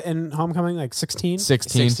in Homecoming? Like 16?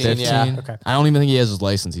 16, 15. Yeah. Okay. I don't even think he has his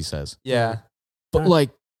license. He says, Yeah. but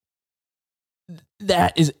like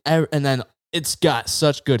that is, and then it's got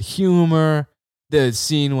such good humor. The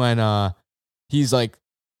scene when he's like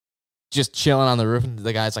just chilling on the roof, and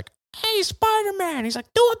the guy's like, "Hey, Spider-Man!" He's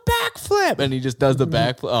like, "Do a backflip," and he just does the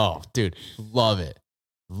backflip. Oh, dude, love it.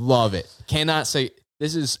 Cannot say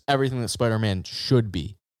this is everything that Spider-Man should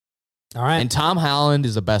be. All right. And Tom Holland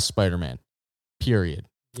is the best Spider-Man. Period.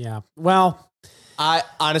 Yeah. Well, I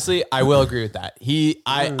honestly will agree with that.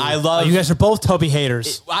 I love you guys are both Toby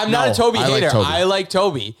haters. I'm not a Toby I like hater. Toby. I like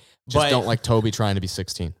Toby, Just don't like Toby trying to be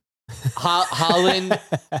 16. Holland,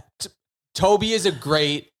 Toby is a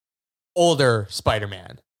great older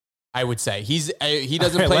Spider-Man. I would say he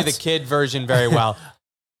doesn't play the kid version very well.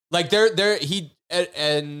 Like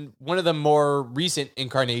and one of the more recent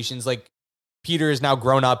incarnations, like Peter is now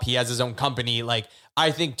grown up. He has his own company. Like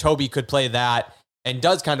I think Toby could play that and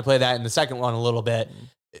does kind of play that in the second one a little bit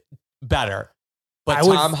better. But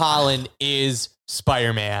Tom Holland is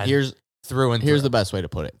Spider-Man. Here's the best way to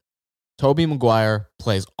put it. Tobey Maguire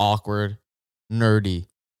plays awkward, nerdy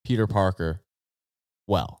Peter Parker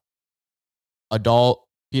well. Adult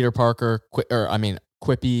Peter Parker,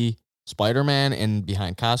 quippy Spider-Man in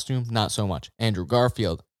behind costume, not so much. Andrew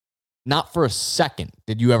Garfield, not for a second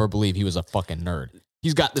did you ever believe he was a fucking nerd.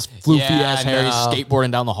 He's got this floofy ass hair. He's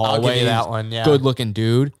skateboarding down the hallway. I'll give you that one. Yeah, good looking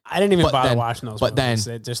dude. I didn't even bother watching those. But movies.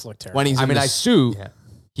 then it just looked terrible. When he's in the suit,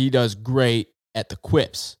 he does great at the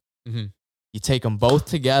quips. Mm-hmm. You take them both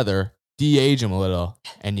together, de-age him a little,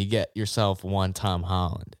 and you get yourself one Tom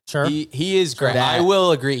Holland. Sure, he is great. I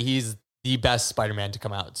will agree. He's the best Spider-Man to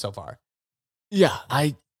come out so far. Yeah,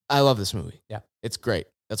 I love this movie. Yeah, it's great.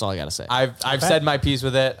 That's all I gotta say. I've said my piece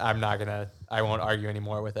with it. I won't argue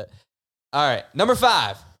anymore with it. All right, number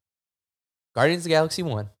 5, Guardians of the Galaxy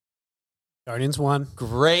 1. Guardians 1.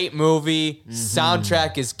 Great movie.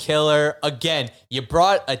 Soundtrack is killer. Again, you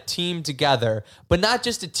brought a team together, but not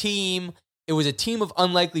just a team. It was a team of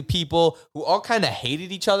unlikely people who all kind of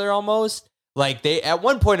hated each other almost. Like they, at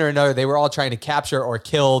one point or another, they were all trying to capture or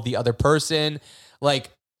kill the other person. Like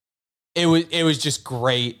it was just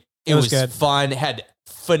great. It was good. Fun. It had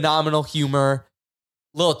phenomenal humor.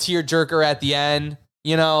 Little tearjerker at the end.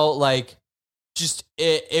 You know, like just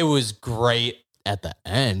it was great. At the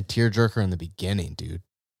end, tearjerker in the beginning, dude.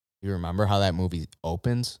 You remember how that movie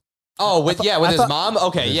opens? Oh, with his mom?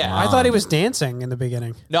 Okay, yeah. I thought he was dancing in the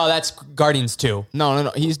beginning. No, that's Guardians 2.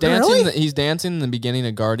 No. He's dancing. Really? He's dancing in the beginning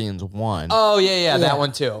of Guardians 1. Oh, yeah, that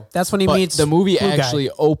one too. That's when he meets the movie Blue actually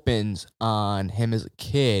Guy. opens on him as a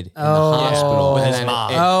kid in the hospital with his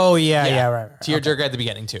mom. Right. Tearjerker at the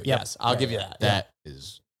beginning too. Yep. Yes, I'll give you that. That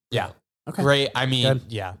is Okay. Great. I mean, Good.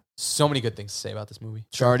 yeah. So many good things to say about this movie.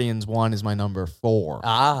 Guardians 1 is my number 4.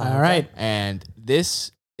 All right. And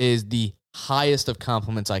this is the highest of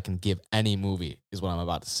compliments I can give any movie, is what I'm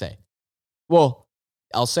about to say. Well,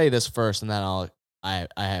 I'll say this first, and then I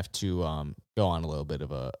have to go on a little bit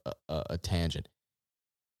of a tangent.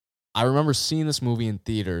 I remember seeing this movie in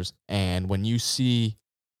theaters, and when you see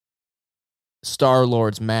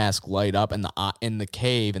Star-Lord's mask light up in the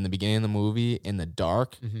cave in the beginning of the movie in the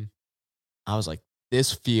dark, I was like,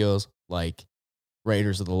 this feels like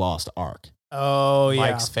Raiders of the Lost Ark. Oh,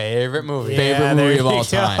 yeah. Mike's favorite movie. Favorite movie of all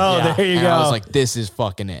time. Oh, there you go. I was like, this is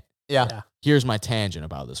fucking it. Yeah. Here's my tangent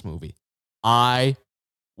about this movie. I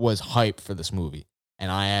was hyped for this movie,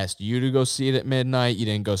 and I asked you to go see it at midnight. You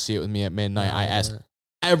didn't go see it with me at midnight. I asked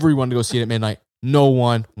everyone to go see it at midnight. No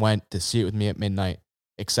one went to see it with me at midnight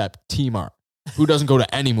except T-Mart, who doesn't go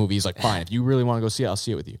to any movie. He's like, fine, if you really want to go see it, I'll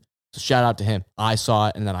see it with you. So shout out to him. I saw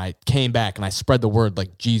it, and then I came back, and I spread the word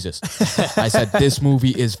like Jesus. I said, this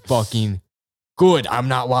movie is fucking good. I'm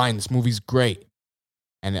not lying. This movie's great.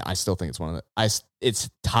 And I still think it's one of it's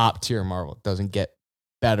top tier Marvel. It doesn't get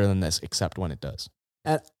better than this, except when it does.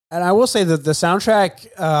 And I will say that the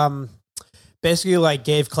soundtrack basically like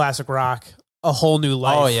gave classic rock a whole new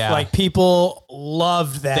life. Oh, yeah. Like people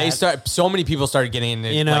loved that. So many people started getting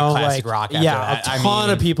into classic rock after that. A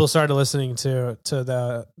ton of people started listening to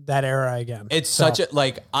that era again. It's such a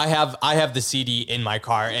I have the CD in my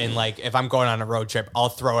car, and like if I'm going on a road trip, I'll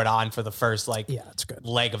throw it on for the first it's good.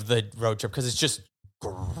 leg of the road trip because it's just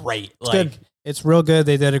great. It's good. It's real good.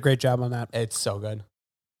 They did a great job on that. It's so good.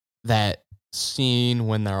 That scene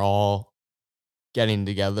when they're all getting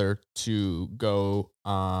together to go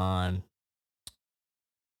on,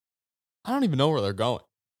 I don't even know where they're going.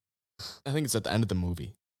 I think it's at the end of the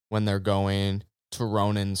movie when they're going to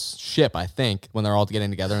Ronan's ship, I think, when they're all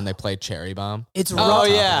getting together and they play Cherry Bomb. It's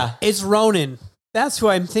It's Ronan. That's who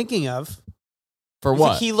I'm thinking of. For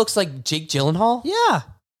what? He looks like Jake Gyllenhaal? Yeah.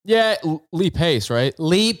 Yeah, Lee Pace, right?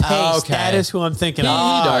 Lee Pace. Oh, okay. That is who I'm thinking He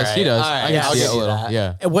of. does. He does. All right. I can I'll see it give a you little. that.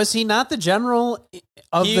 Yeah. Was he not the general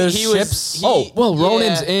of He the was- ships?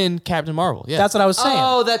 Ronan's in Captain Marvel. Yeah. That's what I was saying.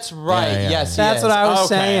 Oh, that's right. Yeah, yeah, Yes, yeah. he That's is. what I was Okay,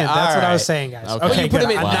 saying. That's all what I was right. saying, guys. Okay. Okay, Well, you put good.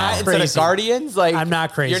 him in I'm that not instead of crazy. Guardians? Like I'm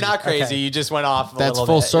not crazy. You're not crazy. Okay. You just went off. That's a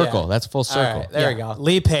full little bit. circle. Yeah. That's full All circle. right, there we go.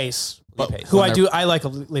 Lee Pace. Lee Pace. Who When I like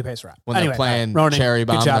Lee Pace rap. When Anyway, they're playing Ronan, Cherry good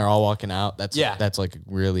Bomb, job. they're all walking out. That's like a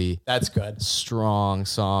really That's good. strong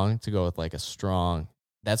song to go with like a strong.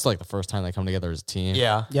 That's like the first time they come together as a team.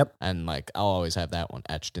 Yeah. Yep. And like I'll always have that one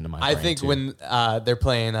etched into my brain. I think too. when they're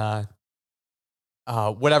playing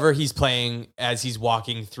whatever he's playing as he's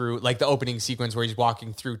walking through, like the opening sequence where he's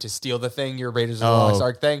walking through to steal the thing, your Raiders of the Lost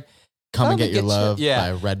Ark thing. Come and Get Your Love by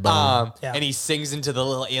Redbone. And he sings into the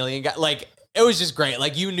little alien guy. Like, it was just great.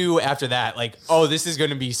 Like, you knew after that, like, oh, this is going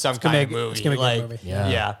to be some kind of movie. It's gonna be a like, good movie.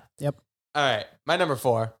 yeah. Yep. All right. My number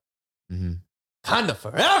 4. Mm-hmm. Wakanda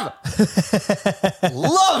Forever.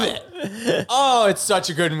 Love it. Oh, it's such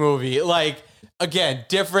a good movie. Like, again,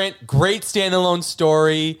 different, great standalone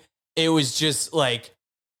story. It was just like,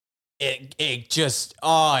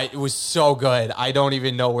 it was so good. I don't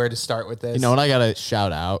even know where to start with this. You know what I gotta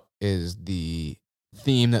shout out is the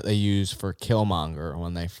theme that they use for Killmonger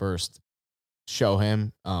when they first show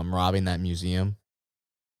him robbing that museum.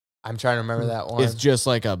 I'm trying to remember that one. It's just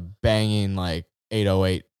like a banging like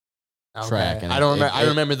 808 track. And I don't remember. I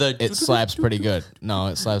remember it slaps pretty good. No,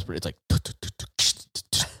 it slaps pretty. It's like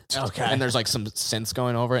okay, and there's like some synths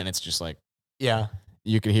going over it, and it's just like yeah.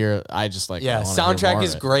 You could hear. I just like. Yeah, soundtrack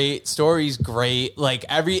is great. Story's great. Like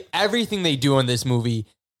everything they do in this movie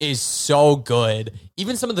is so good.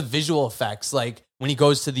 Even some of the visual effects, like when he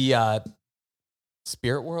goes to the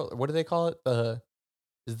spirit world. What do they call it?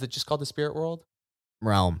 Is it just called the spirit world?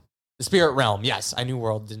 Realm. The spirit realm. Yes, I knew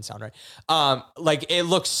world didn't sound right. Like it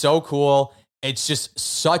looks so cool. It's just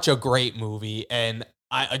such a great movie, and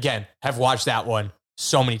I again have watched that one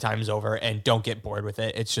so many times over and don't get bored with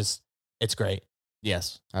it. It's great.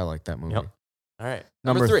 Yes, I like that movie. Yep. All right,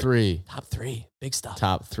 Number 3. Top 3, big stuff.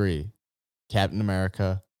 Top 3. Captain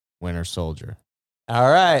America, Winter Soldier. All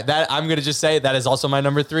right, that I'm gonna just say that is also my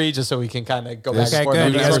number 3, just so we can kind of go back Okay, and forth. good.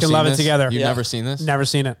 on You that. guys can love it this? together. You've Yeah. never seen this? Never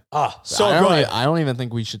seen it. Oh, so I good. I don't even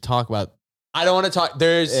think we should talk about. I don't want to talk.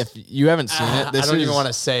 There's. If you haven't seen it, this I don't is, even want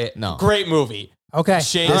to say it. No. Great movie. Okay.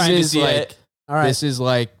 Shane All This right. to is see like it. All right. this is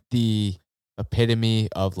like the epitome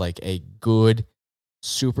of like a good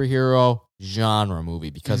superhero genre movie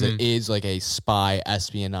because it is like a spy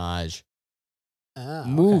espionage Ah, okay.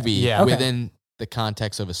 movie Yeah. Okay. within the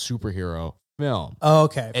context of a superhero film. Oh,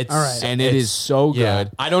 okay. It's- All right. And it is so Yeah.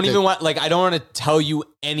 good. I don't that- even want I don't want to tell you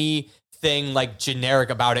anything like generic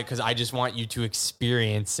about it because I just want you to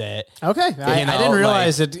experience it. Okay. I know, didn't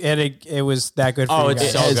realize it was that good for Oh, you it's guys.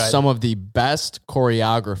 It so has good. some of the best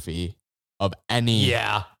choreography of any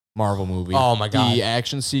Yeah. Marvel movie. Oh my God. The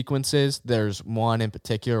action sequences, there's one in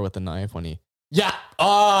particular with the knife when he Yeah.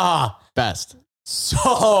 Ah. best.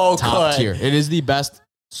 So Top good. tier. It is the best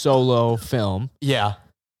solo film. Yeah.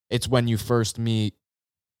 It's when you first meet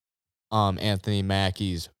Anthony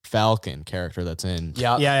Mackie's Falcon character that's in.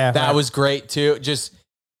 Yeah. Yeah. That right. was great too. Just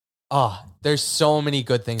there's so many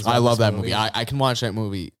good things. I about love this that movie. I can watch that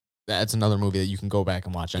movie. That's another movie that you can go back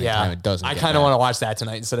and watch anytime. Yeah. It doesn't. I get kind of bad. want to watch that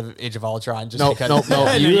tonight instead of Age of Ultron. Just No, because. no.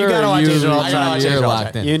 You gotta watch Age of Ultron. I gotta watch Age You're of locked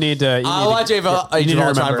Ultron. in. You need to. I'll watch Age of you need to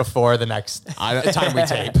Ultron remember. before the next time we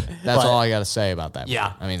tape. That's But- all I got to say about that.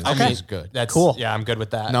 Yeah. movie. I mean, Okay. it's good. That's Cool. Yeah, I'm good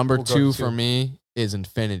with that. Number We'll go 2 to for me is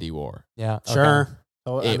Infinity War. Yeah. okay. Sure.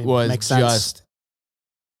 Oh, I It mean, was makes sense. just.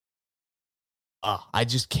 I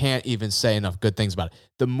just can't even say enough good things about it.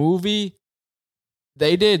 The movie,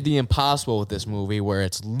 they did the impossible with this movie, where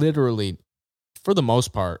it's literally, for the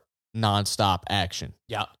most part, nonstop action,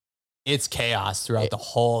 Yeah. It's chaos throughout the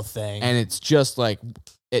whole thing. and it's just like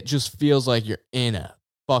it just feels like you're in a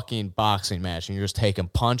fucking boxing match, and you're just taking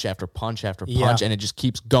punch after punch after Yeah. punch, and it just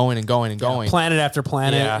keeps going and going and going. Planet after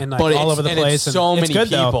planet, Yeah. and like But all it's- over the and place. it's so and many good,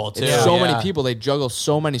 though. people, too. It's so Yeah. many people. They juggle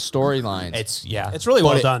so many storylines. it's It's really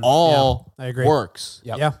well but it done. all Yeah, I agree. works.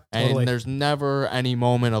 Yep. Yeah, And totally. there's never any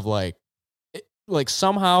moment of like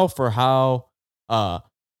somehow for how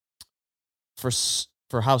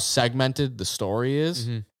for how segmented the story is,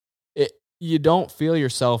 Mhm. you don't feel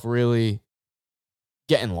yourself really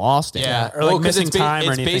getting lost in Yeah. it. or like 'cause missing it's time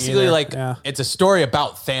or it's anything basically either. like Yeah. it's a story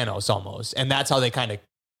about Thanos almost, and that's how they kind of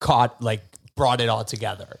brought it all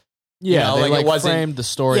together. Yeah, know, they like, like it wasn't- framed the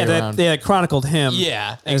story Yeah, around. they chronicled him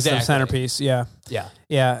Yeah, as exactly. the centerpiece. Yeah, Yeah,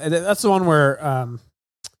 yeah. That's the one where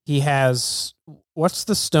he has what's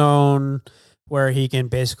the stone where he can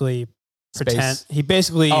basically pretend. Space. He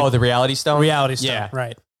basically Oh, the Reality Stone. reality stone. Yeah.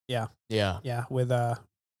 Right. yeah, Yeah,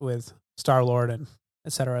 with Star Lord and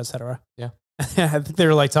et cetera, et cetera. Yeah. I think they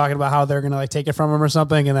were like talking about how they're gonna like take it from him or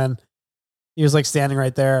something, and then he was like standing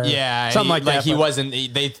right there. Yeah, Something like that, He but- wasn't.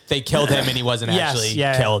 They killed him, and he wasn't Yes, actually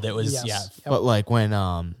yeah, killed. It was Yes. yeah. Yep. but like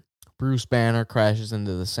when Bruce Banner crashes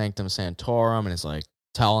into the Sanctum Sanctorum and is like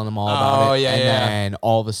telling them all about Oh, it, yeah, and yeah. then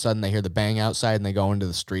all of a sudden they hear the bang outside and they go into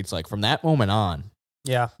the streets. Like from that moment on,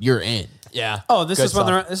 Yeah. you're in. Yeah, Oh, this Good is when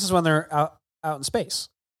stuff. they're out in space.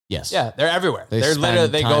 Yes. yeah. They're everywhere. They They're spend literally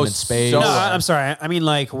they time go in space. So No, Oh. I'm sorry. I mean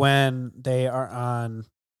like when they are on.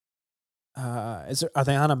 Are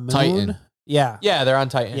they on a moon? Titan. Yeah. Yeah, they're on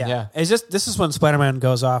Titan. Yeah. It's just this is when Spider-Man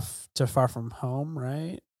goes off to Far From Home,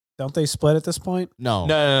 right? Don't they split at this point? No.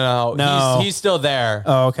 No. He's still there.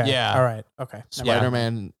 Oh, okay. Yeah. All right. Okay. Never mind.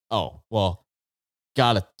 Spider-Man. Oh, well,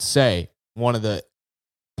 gotta say, one of the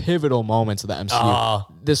pivotal moments of the MCU. Oh,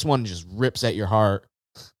 This one just rips at your heart.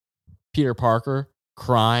 Peter Parker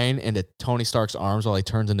crying into Tony Stark's arms while he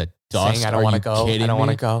turns into dust. saying I don't want to go. I don't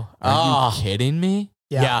want to go. Are you kidding me?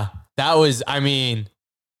 Yeah. That was, I mean,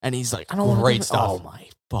 And he's like, I don't want Great to. stuff. Oh my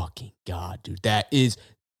fucking God, dude. That is,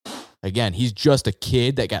 again, he's just a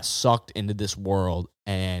kid that got sucked into this world,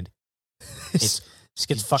 and it's just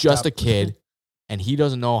gets he's fucked just up. a kid, and he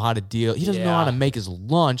doesn't know how to deal. He doesn't know how Yeah. to make his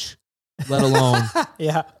lunch, let alone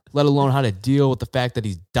Yeah. how to deal with the fact that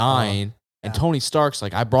he's dying. And yeah. Tony Stark's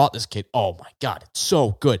like, I brought this kid. Oh my God, it's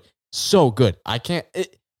so good. So good. I can't.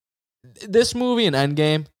 This movie and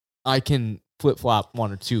Endgame, I can flip flop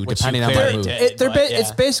one or two, Which depending you on my clearly mood. did. It's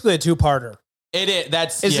Yeah. basically a two-parter. it is.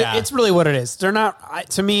 That's, It's really what it is. They're not,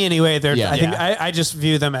 to me anyway, Yeah. I think I just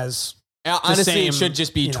view them as, honestly, same, it should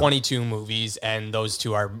just be you know. 22 movies, and those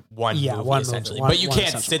two are one movie, one movie, essentially. one- but you one can't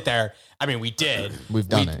essential. sit there. I mean, we did. We've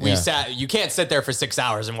done it, We yeah. sat. You can't sit there for 6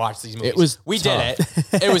 hours and watch these movies. It was We tough. did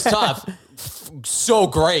it. It was tough. So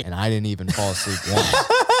great. And I didn't even fall asleep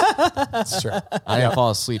once. That's true. I didn't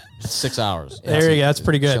fall asleep 6 hours. there you go. That's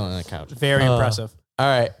pretty good. Chilling on the couch. Very impressive. All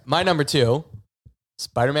right. My number 2,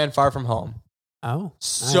 Spider-Man Far From Home. Oh.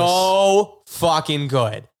 So fucking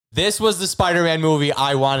good. This was the Spider-Man movie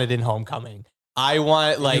I wanted in Homecoming. I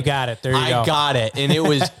wanted, like, You got it. There you go. I got it. And it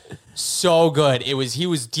was so good. He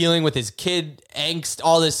was dealing with his kid angst,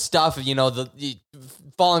 all this stuff,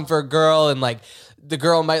 falling for a girl, and like the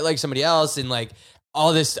girl might like somebody else, and like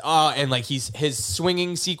all this, and like his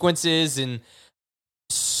swinging sequences, and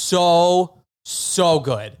so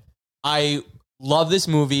good. I love this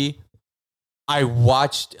movie. I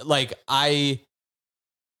watched,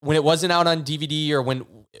 when it wasn't out on DVD, or when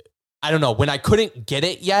I couldn't get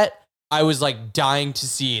it yet, I was like dying to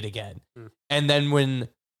see it again. And then when,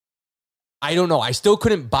 I still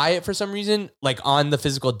couldn't buy it for some reason, like on the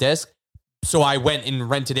physical disc. So I went and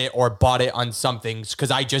rented it or bought it on something because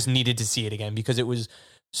I just needed to see it again because it was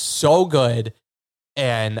so good.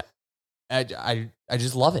 And I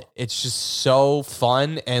just love it. It's just so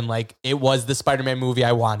fun. And like, it was the Spider-Man movie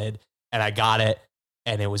I wanted, and I got it,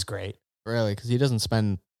 and it was great. Really? Because he doesn't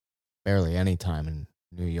spend barely any time in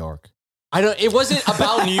New York. It wasn't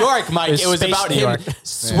about New York, Mike. It was It was Space about New him York.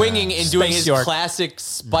 swinging and doing Space his York. classic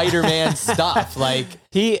Spider-Man stuff. Like,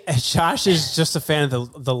 Josh is just a fan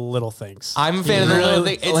of the little things. I'm a fan of the little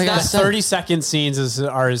thing. It's like I not said- 30-second scenes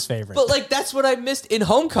are his favorite. But like, that's what I missed in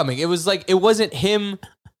Homecoming. It was like, it wasn't him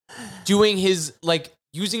doing his, like,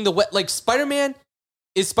 using the like, Spider-Man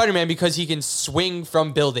is Spider-Man because he can swing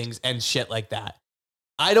from buildings and shit like that.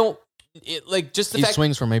 Just the He fact,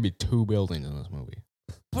 swings from maybe 2 buildings in this movie.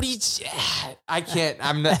 but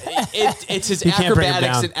I'm not, it's his You can't bring him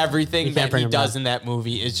acrobatics down. and everything You can't that bring he him does down. in that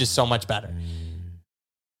movie is just so much better.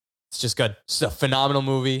 It's just good. It's a phenomenal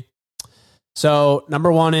movie. So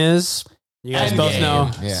number 1 is, you guys both Endgame.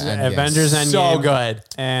 know, Yeah, it's Endgame. Avengers Endgame. So good.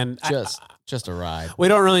 And Just a ride. we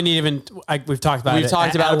don't really need we've talked about it. We've talked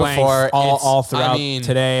at about it length before. all It's- throughout I mean,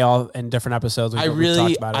 today, all in different episodes. We've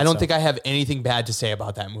talked about it, I don't so. think I have anything bad to say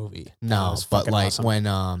about that movie. No, was but fucking like awesome.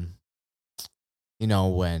 when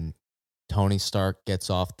when Tony Stark gets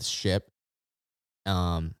off the ship,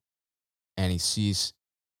 and he sees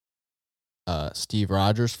Steve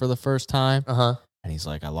Rogers for the first time, Uh-huh. and he's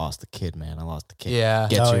like, "I lost the kid, man. I lost the kid." Yeah.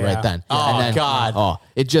 Gets Oh, you yeah. right then. Oh, And then, God. Oh,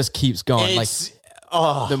 it just keeps going. It's,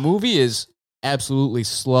 oh. The movie is absolutely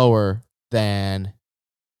slower than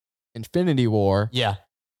Infinity War, Yeah.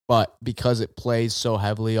 but because it plays so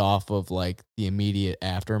heavily off of like the immediate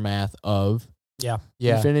aftermath of Yeah.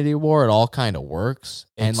 Infinity War, it all kind of works,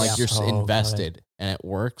 and It's like you're so invested, and it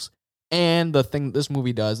works. And the thing this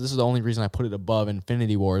movie does, this is the only reason I put it above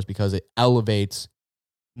Infinity War, is because it elevates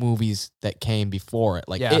movies that came before it.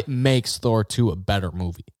 Like Yeah. it makes Thor 2 a better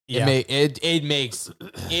movie. Yeah. It makes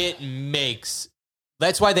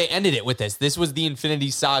that's why they ended it with this. This was the Infinity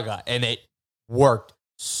Saga, and it worked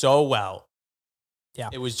so well. Yeah.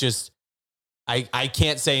 It was just I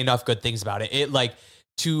can't say enough good things about it. It like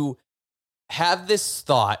to have this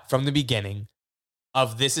thought from the beginning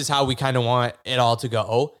of this is how we kind of want it all to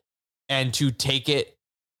go, and to take it,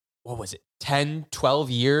 what was it, 10, 12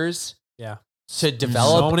 years? Yeah. To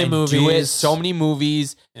develop So many and do it. movies. So many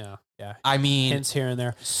movies. Yeah. I mean, Hints here and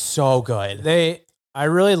there. so good. I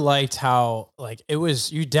really liked how like it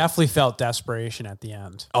was. You definitely felt desperation at the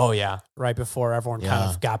end, Oh yeah. right before everyone kind Yeah.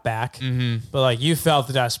 of got back. Mm-hmm. But like you felt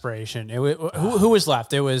the desperation. Who was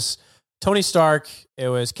left? It was Tony Stark. It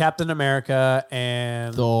was Captain America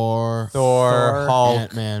and Thor, Hulk,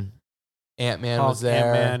 Ant-Man, Ant-Man was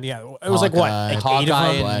there. Ant-Man. Yeah, it was like what? Hawkeye. Like 8 of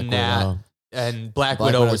Hawkeye them? Black Nat. Widow. And Black Black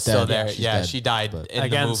Widow Widow's was still dead. there. Yeah, she's Yeah, dead, she died but- in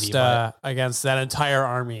against the movie. But against that entire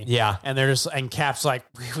army. yeah. And they're just and Cap's like,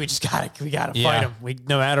 we gotta Yeah. fight him. We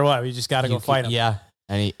no matter what, we just gotta go fight him. Yeah.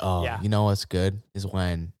 And Yeah. you know what's good is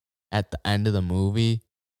when at the end of the movie,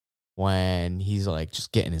 when he's like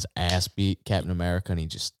just getting his ass beat, Captain America, and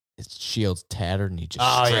his shield's tattered, and he just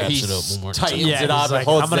straps he it up one more tightens time. Yeah, it up he's and like,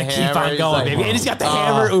 holds I'm gonna the keep hammer. on He's going, like, baby. And he's got the oh.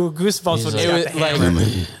 hammer. Ooh, goosebumps He's when he's like- got the It was hammer.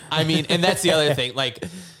 like- I mean, and that's the other thing. Like,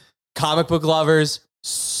 comic book lovers,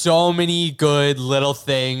 so many good little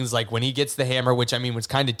things. Like when he gets the hammer, which I mean was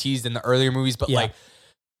kind of teased in the earlier movies, but Yeah. like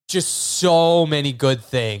just so many good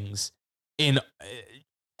things in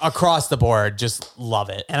across the board. Just love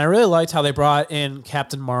it. And I really liked how they brought in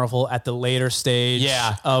Captain Marvel at the later stage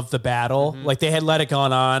Yeah. of the battle. Mhm. Like they had let it go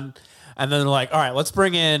on, and then they're like, all right, let's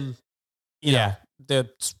bring in, you know, the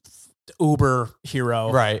Uber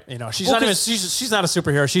hero. Right. You know, she's Well, not even 'cause- she's not a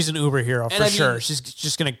superhero. She's an Uber hero for I mean- sure. She's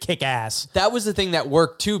just gonna kick ass. That was the thing that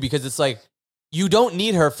worked too, because it's like you don't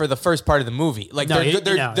need her for the first part of the movie. Like No,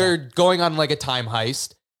 they're going on like a time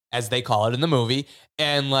heist, as they call it in the movie,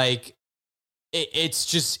 and like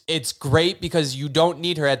it's great because you don't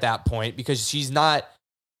need her at that point because she's not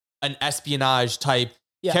an espionage type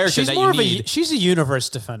character she's that more you of need. she's a universe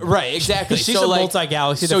defender. Right, exactly. She's so a like,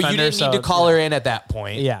 multi-galaxy so defender. you didn't need to call her in at that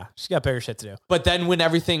point. Yeah, she's got bigger shit to do. But then when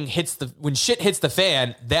when shit hits the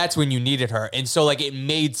fan, that's when you needed her. And so like it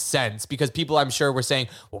made sense because people I'm sure were saying,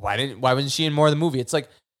 well, why wasn't she in more of the movie? It's like,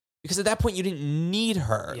 because at that point you didn't need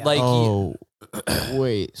her. Yeah. Like, Oh,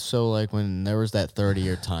 wait. So like when there was that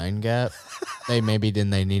 30-year time gap, they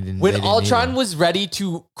needed. when Ultron was ready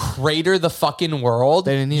to crater the fucking world,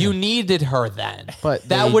 They didn't need you her. needed her then. But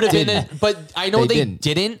that they would have been didn't. but I know They they didn't.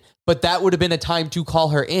 didn't, but that would have been a time to call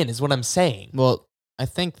her in, is what I'm saying. Well, I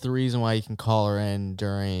think the reason why you can call her in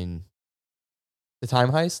during The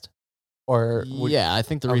time heist? Or yeah, I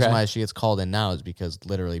think the reason Okay. why she gets called in now is because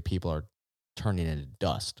literally people are turning into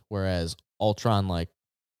dust, whereas Ultron, like,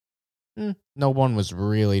 no one was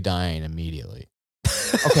really dying immediately.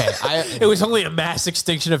 okay, It was only a mass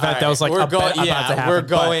extinction event that was like we're about to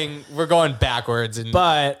happen. we're going backwards, and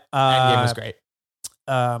But Endgame was great.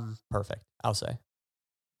 Um, Perfect, I'll say.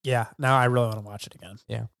 yeah. Now I really want to watch it again.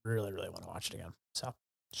 Yeah. really, really want to watch it again. So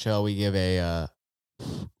Shall we give a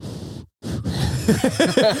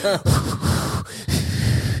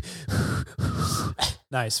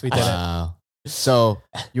nice, we did it. wow? So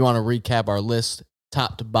you want to recap our list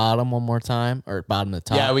top to bottom one more time, or bottom to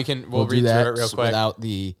top? Yeah, we can. We'll do read that through it real quick. without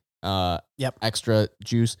the Yep. extra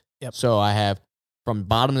juice. Yep. So I have from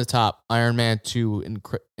bottom to top: Iron Man 2,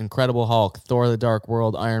 Incredible Hulk, Thor: The Dark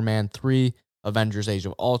World, Iron Man 3, Avengers: Age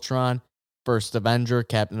of Ultron, First Avenger,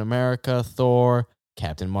 Captain America, Thor,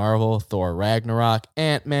 Captain Marvel, Thor: Ragnarok,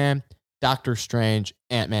 Ant-Man, Doctor Strange,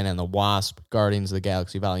 Ant-Man and the Wasp, Guardians of the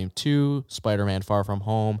Galaxy Volume 2, Spider-Man: Far From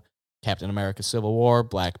Home, Captain America: Civil War,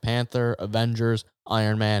 Black Panther, Avengers,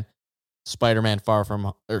 Iron Man, Spider-Man: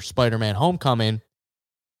 Homecoming,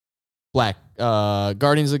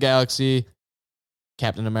 Guardians of the Galaxy,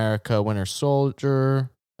 Captain America: Winter Soldier,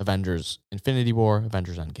 Avengers: Infinity War,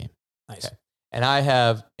 Avengers: Endgame. Nice. Okay. And I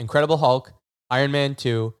have Incredible Hulk, Iron Man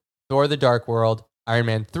 2, Thor: The Dark World, Iron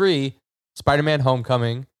Man 3, Spider-Man: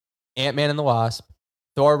 Homecoming, Ant-Man and the Wasp,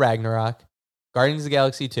 Thor: Ragnarok, Guardians of the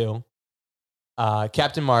Galaxy 2,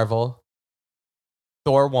 Captain Marvel,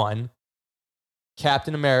 Thor 1,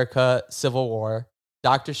 Captain America: Civil War,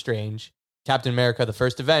 Doctor Strange, Captain America: The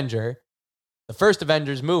First Avenger, the first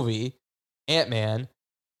Avengers movie, Ant-Man,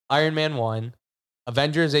 Iron Man 1,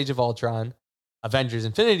 Avengers: Age of Ultron, Avengers: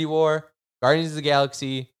 Infinity War, Guardians of the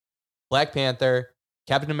Galaxy, Black Panther,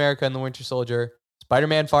 Captain America and the Winter Soldier,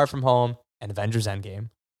 Spider-Man: Far From Home, and Avengers: Endgame.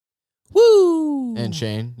 Woo! And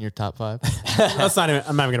Shane, your top 5. That's not even.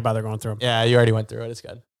 I'm not even gonna bother going through them. Yeah, you already went through it. It's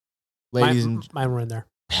good. Mine were in there.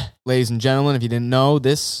 Ladies and gentlemen, if you didn't know,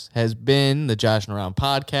 this has been the Josh and Around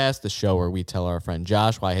podcast, the show where we tell our friend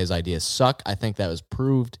Josh why his ideas suck. I think that was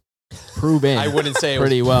proven. I wouldn't say it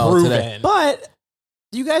pretty was well proven. today. But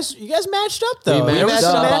you guys matched up though. We We There was matched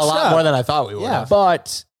some up matched a lot up. more than I thought we would Yeah. have.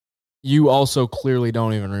 But you also clearly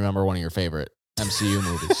don't even remember one of your favorite MCU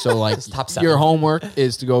movies. So, like, It's top 7. your homework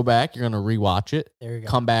is to go back. You're going to rewatch it. There you go.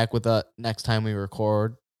 Come back with a next time we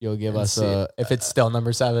record. You'll give And us see a if it's still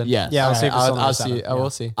number 7. yes. Yeah, I'll see if it's I'll, on I'll the see. 7. I will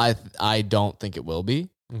see. I don't think it will be,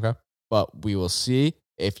 Okay. but we will see.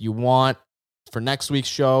 If you want, for next week's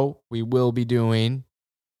show, we will be doing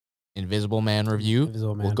Invisible Man review.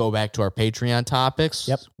 Invisible Man. We'll go back to our Patreon topics.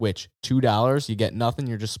 Yep. Which $2, you get nothing.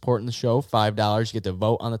 You're just supporting the show. $5, you get to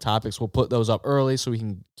vote on the topics. We'll put those up early so we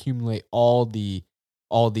can accumulate all the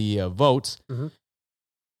votes. Mhm.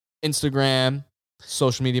 Instagram,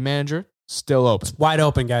 social media manager, still open. Wide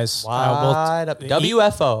open, guys. Wide up.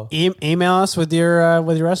 WFO. Email us with your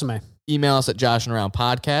resume Email us at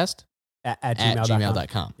joshandaroundpodcast at at gmail.com.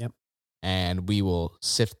 gmail.com. Yep. And we will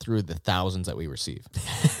sift through the thousands that we receive.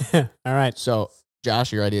 All right. So,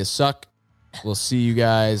 Josh, your ideas suck. We'll see you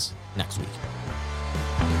guys next week.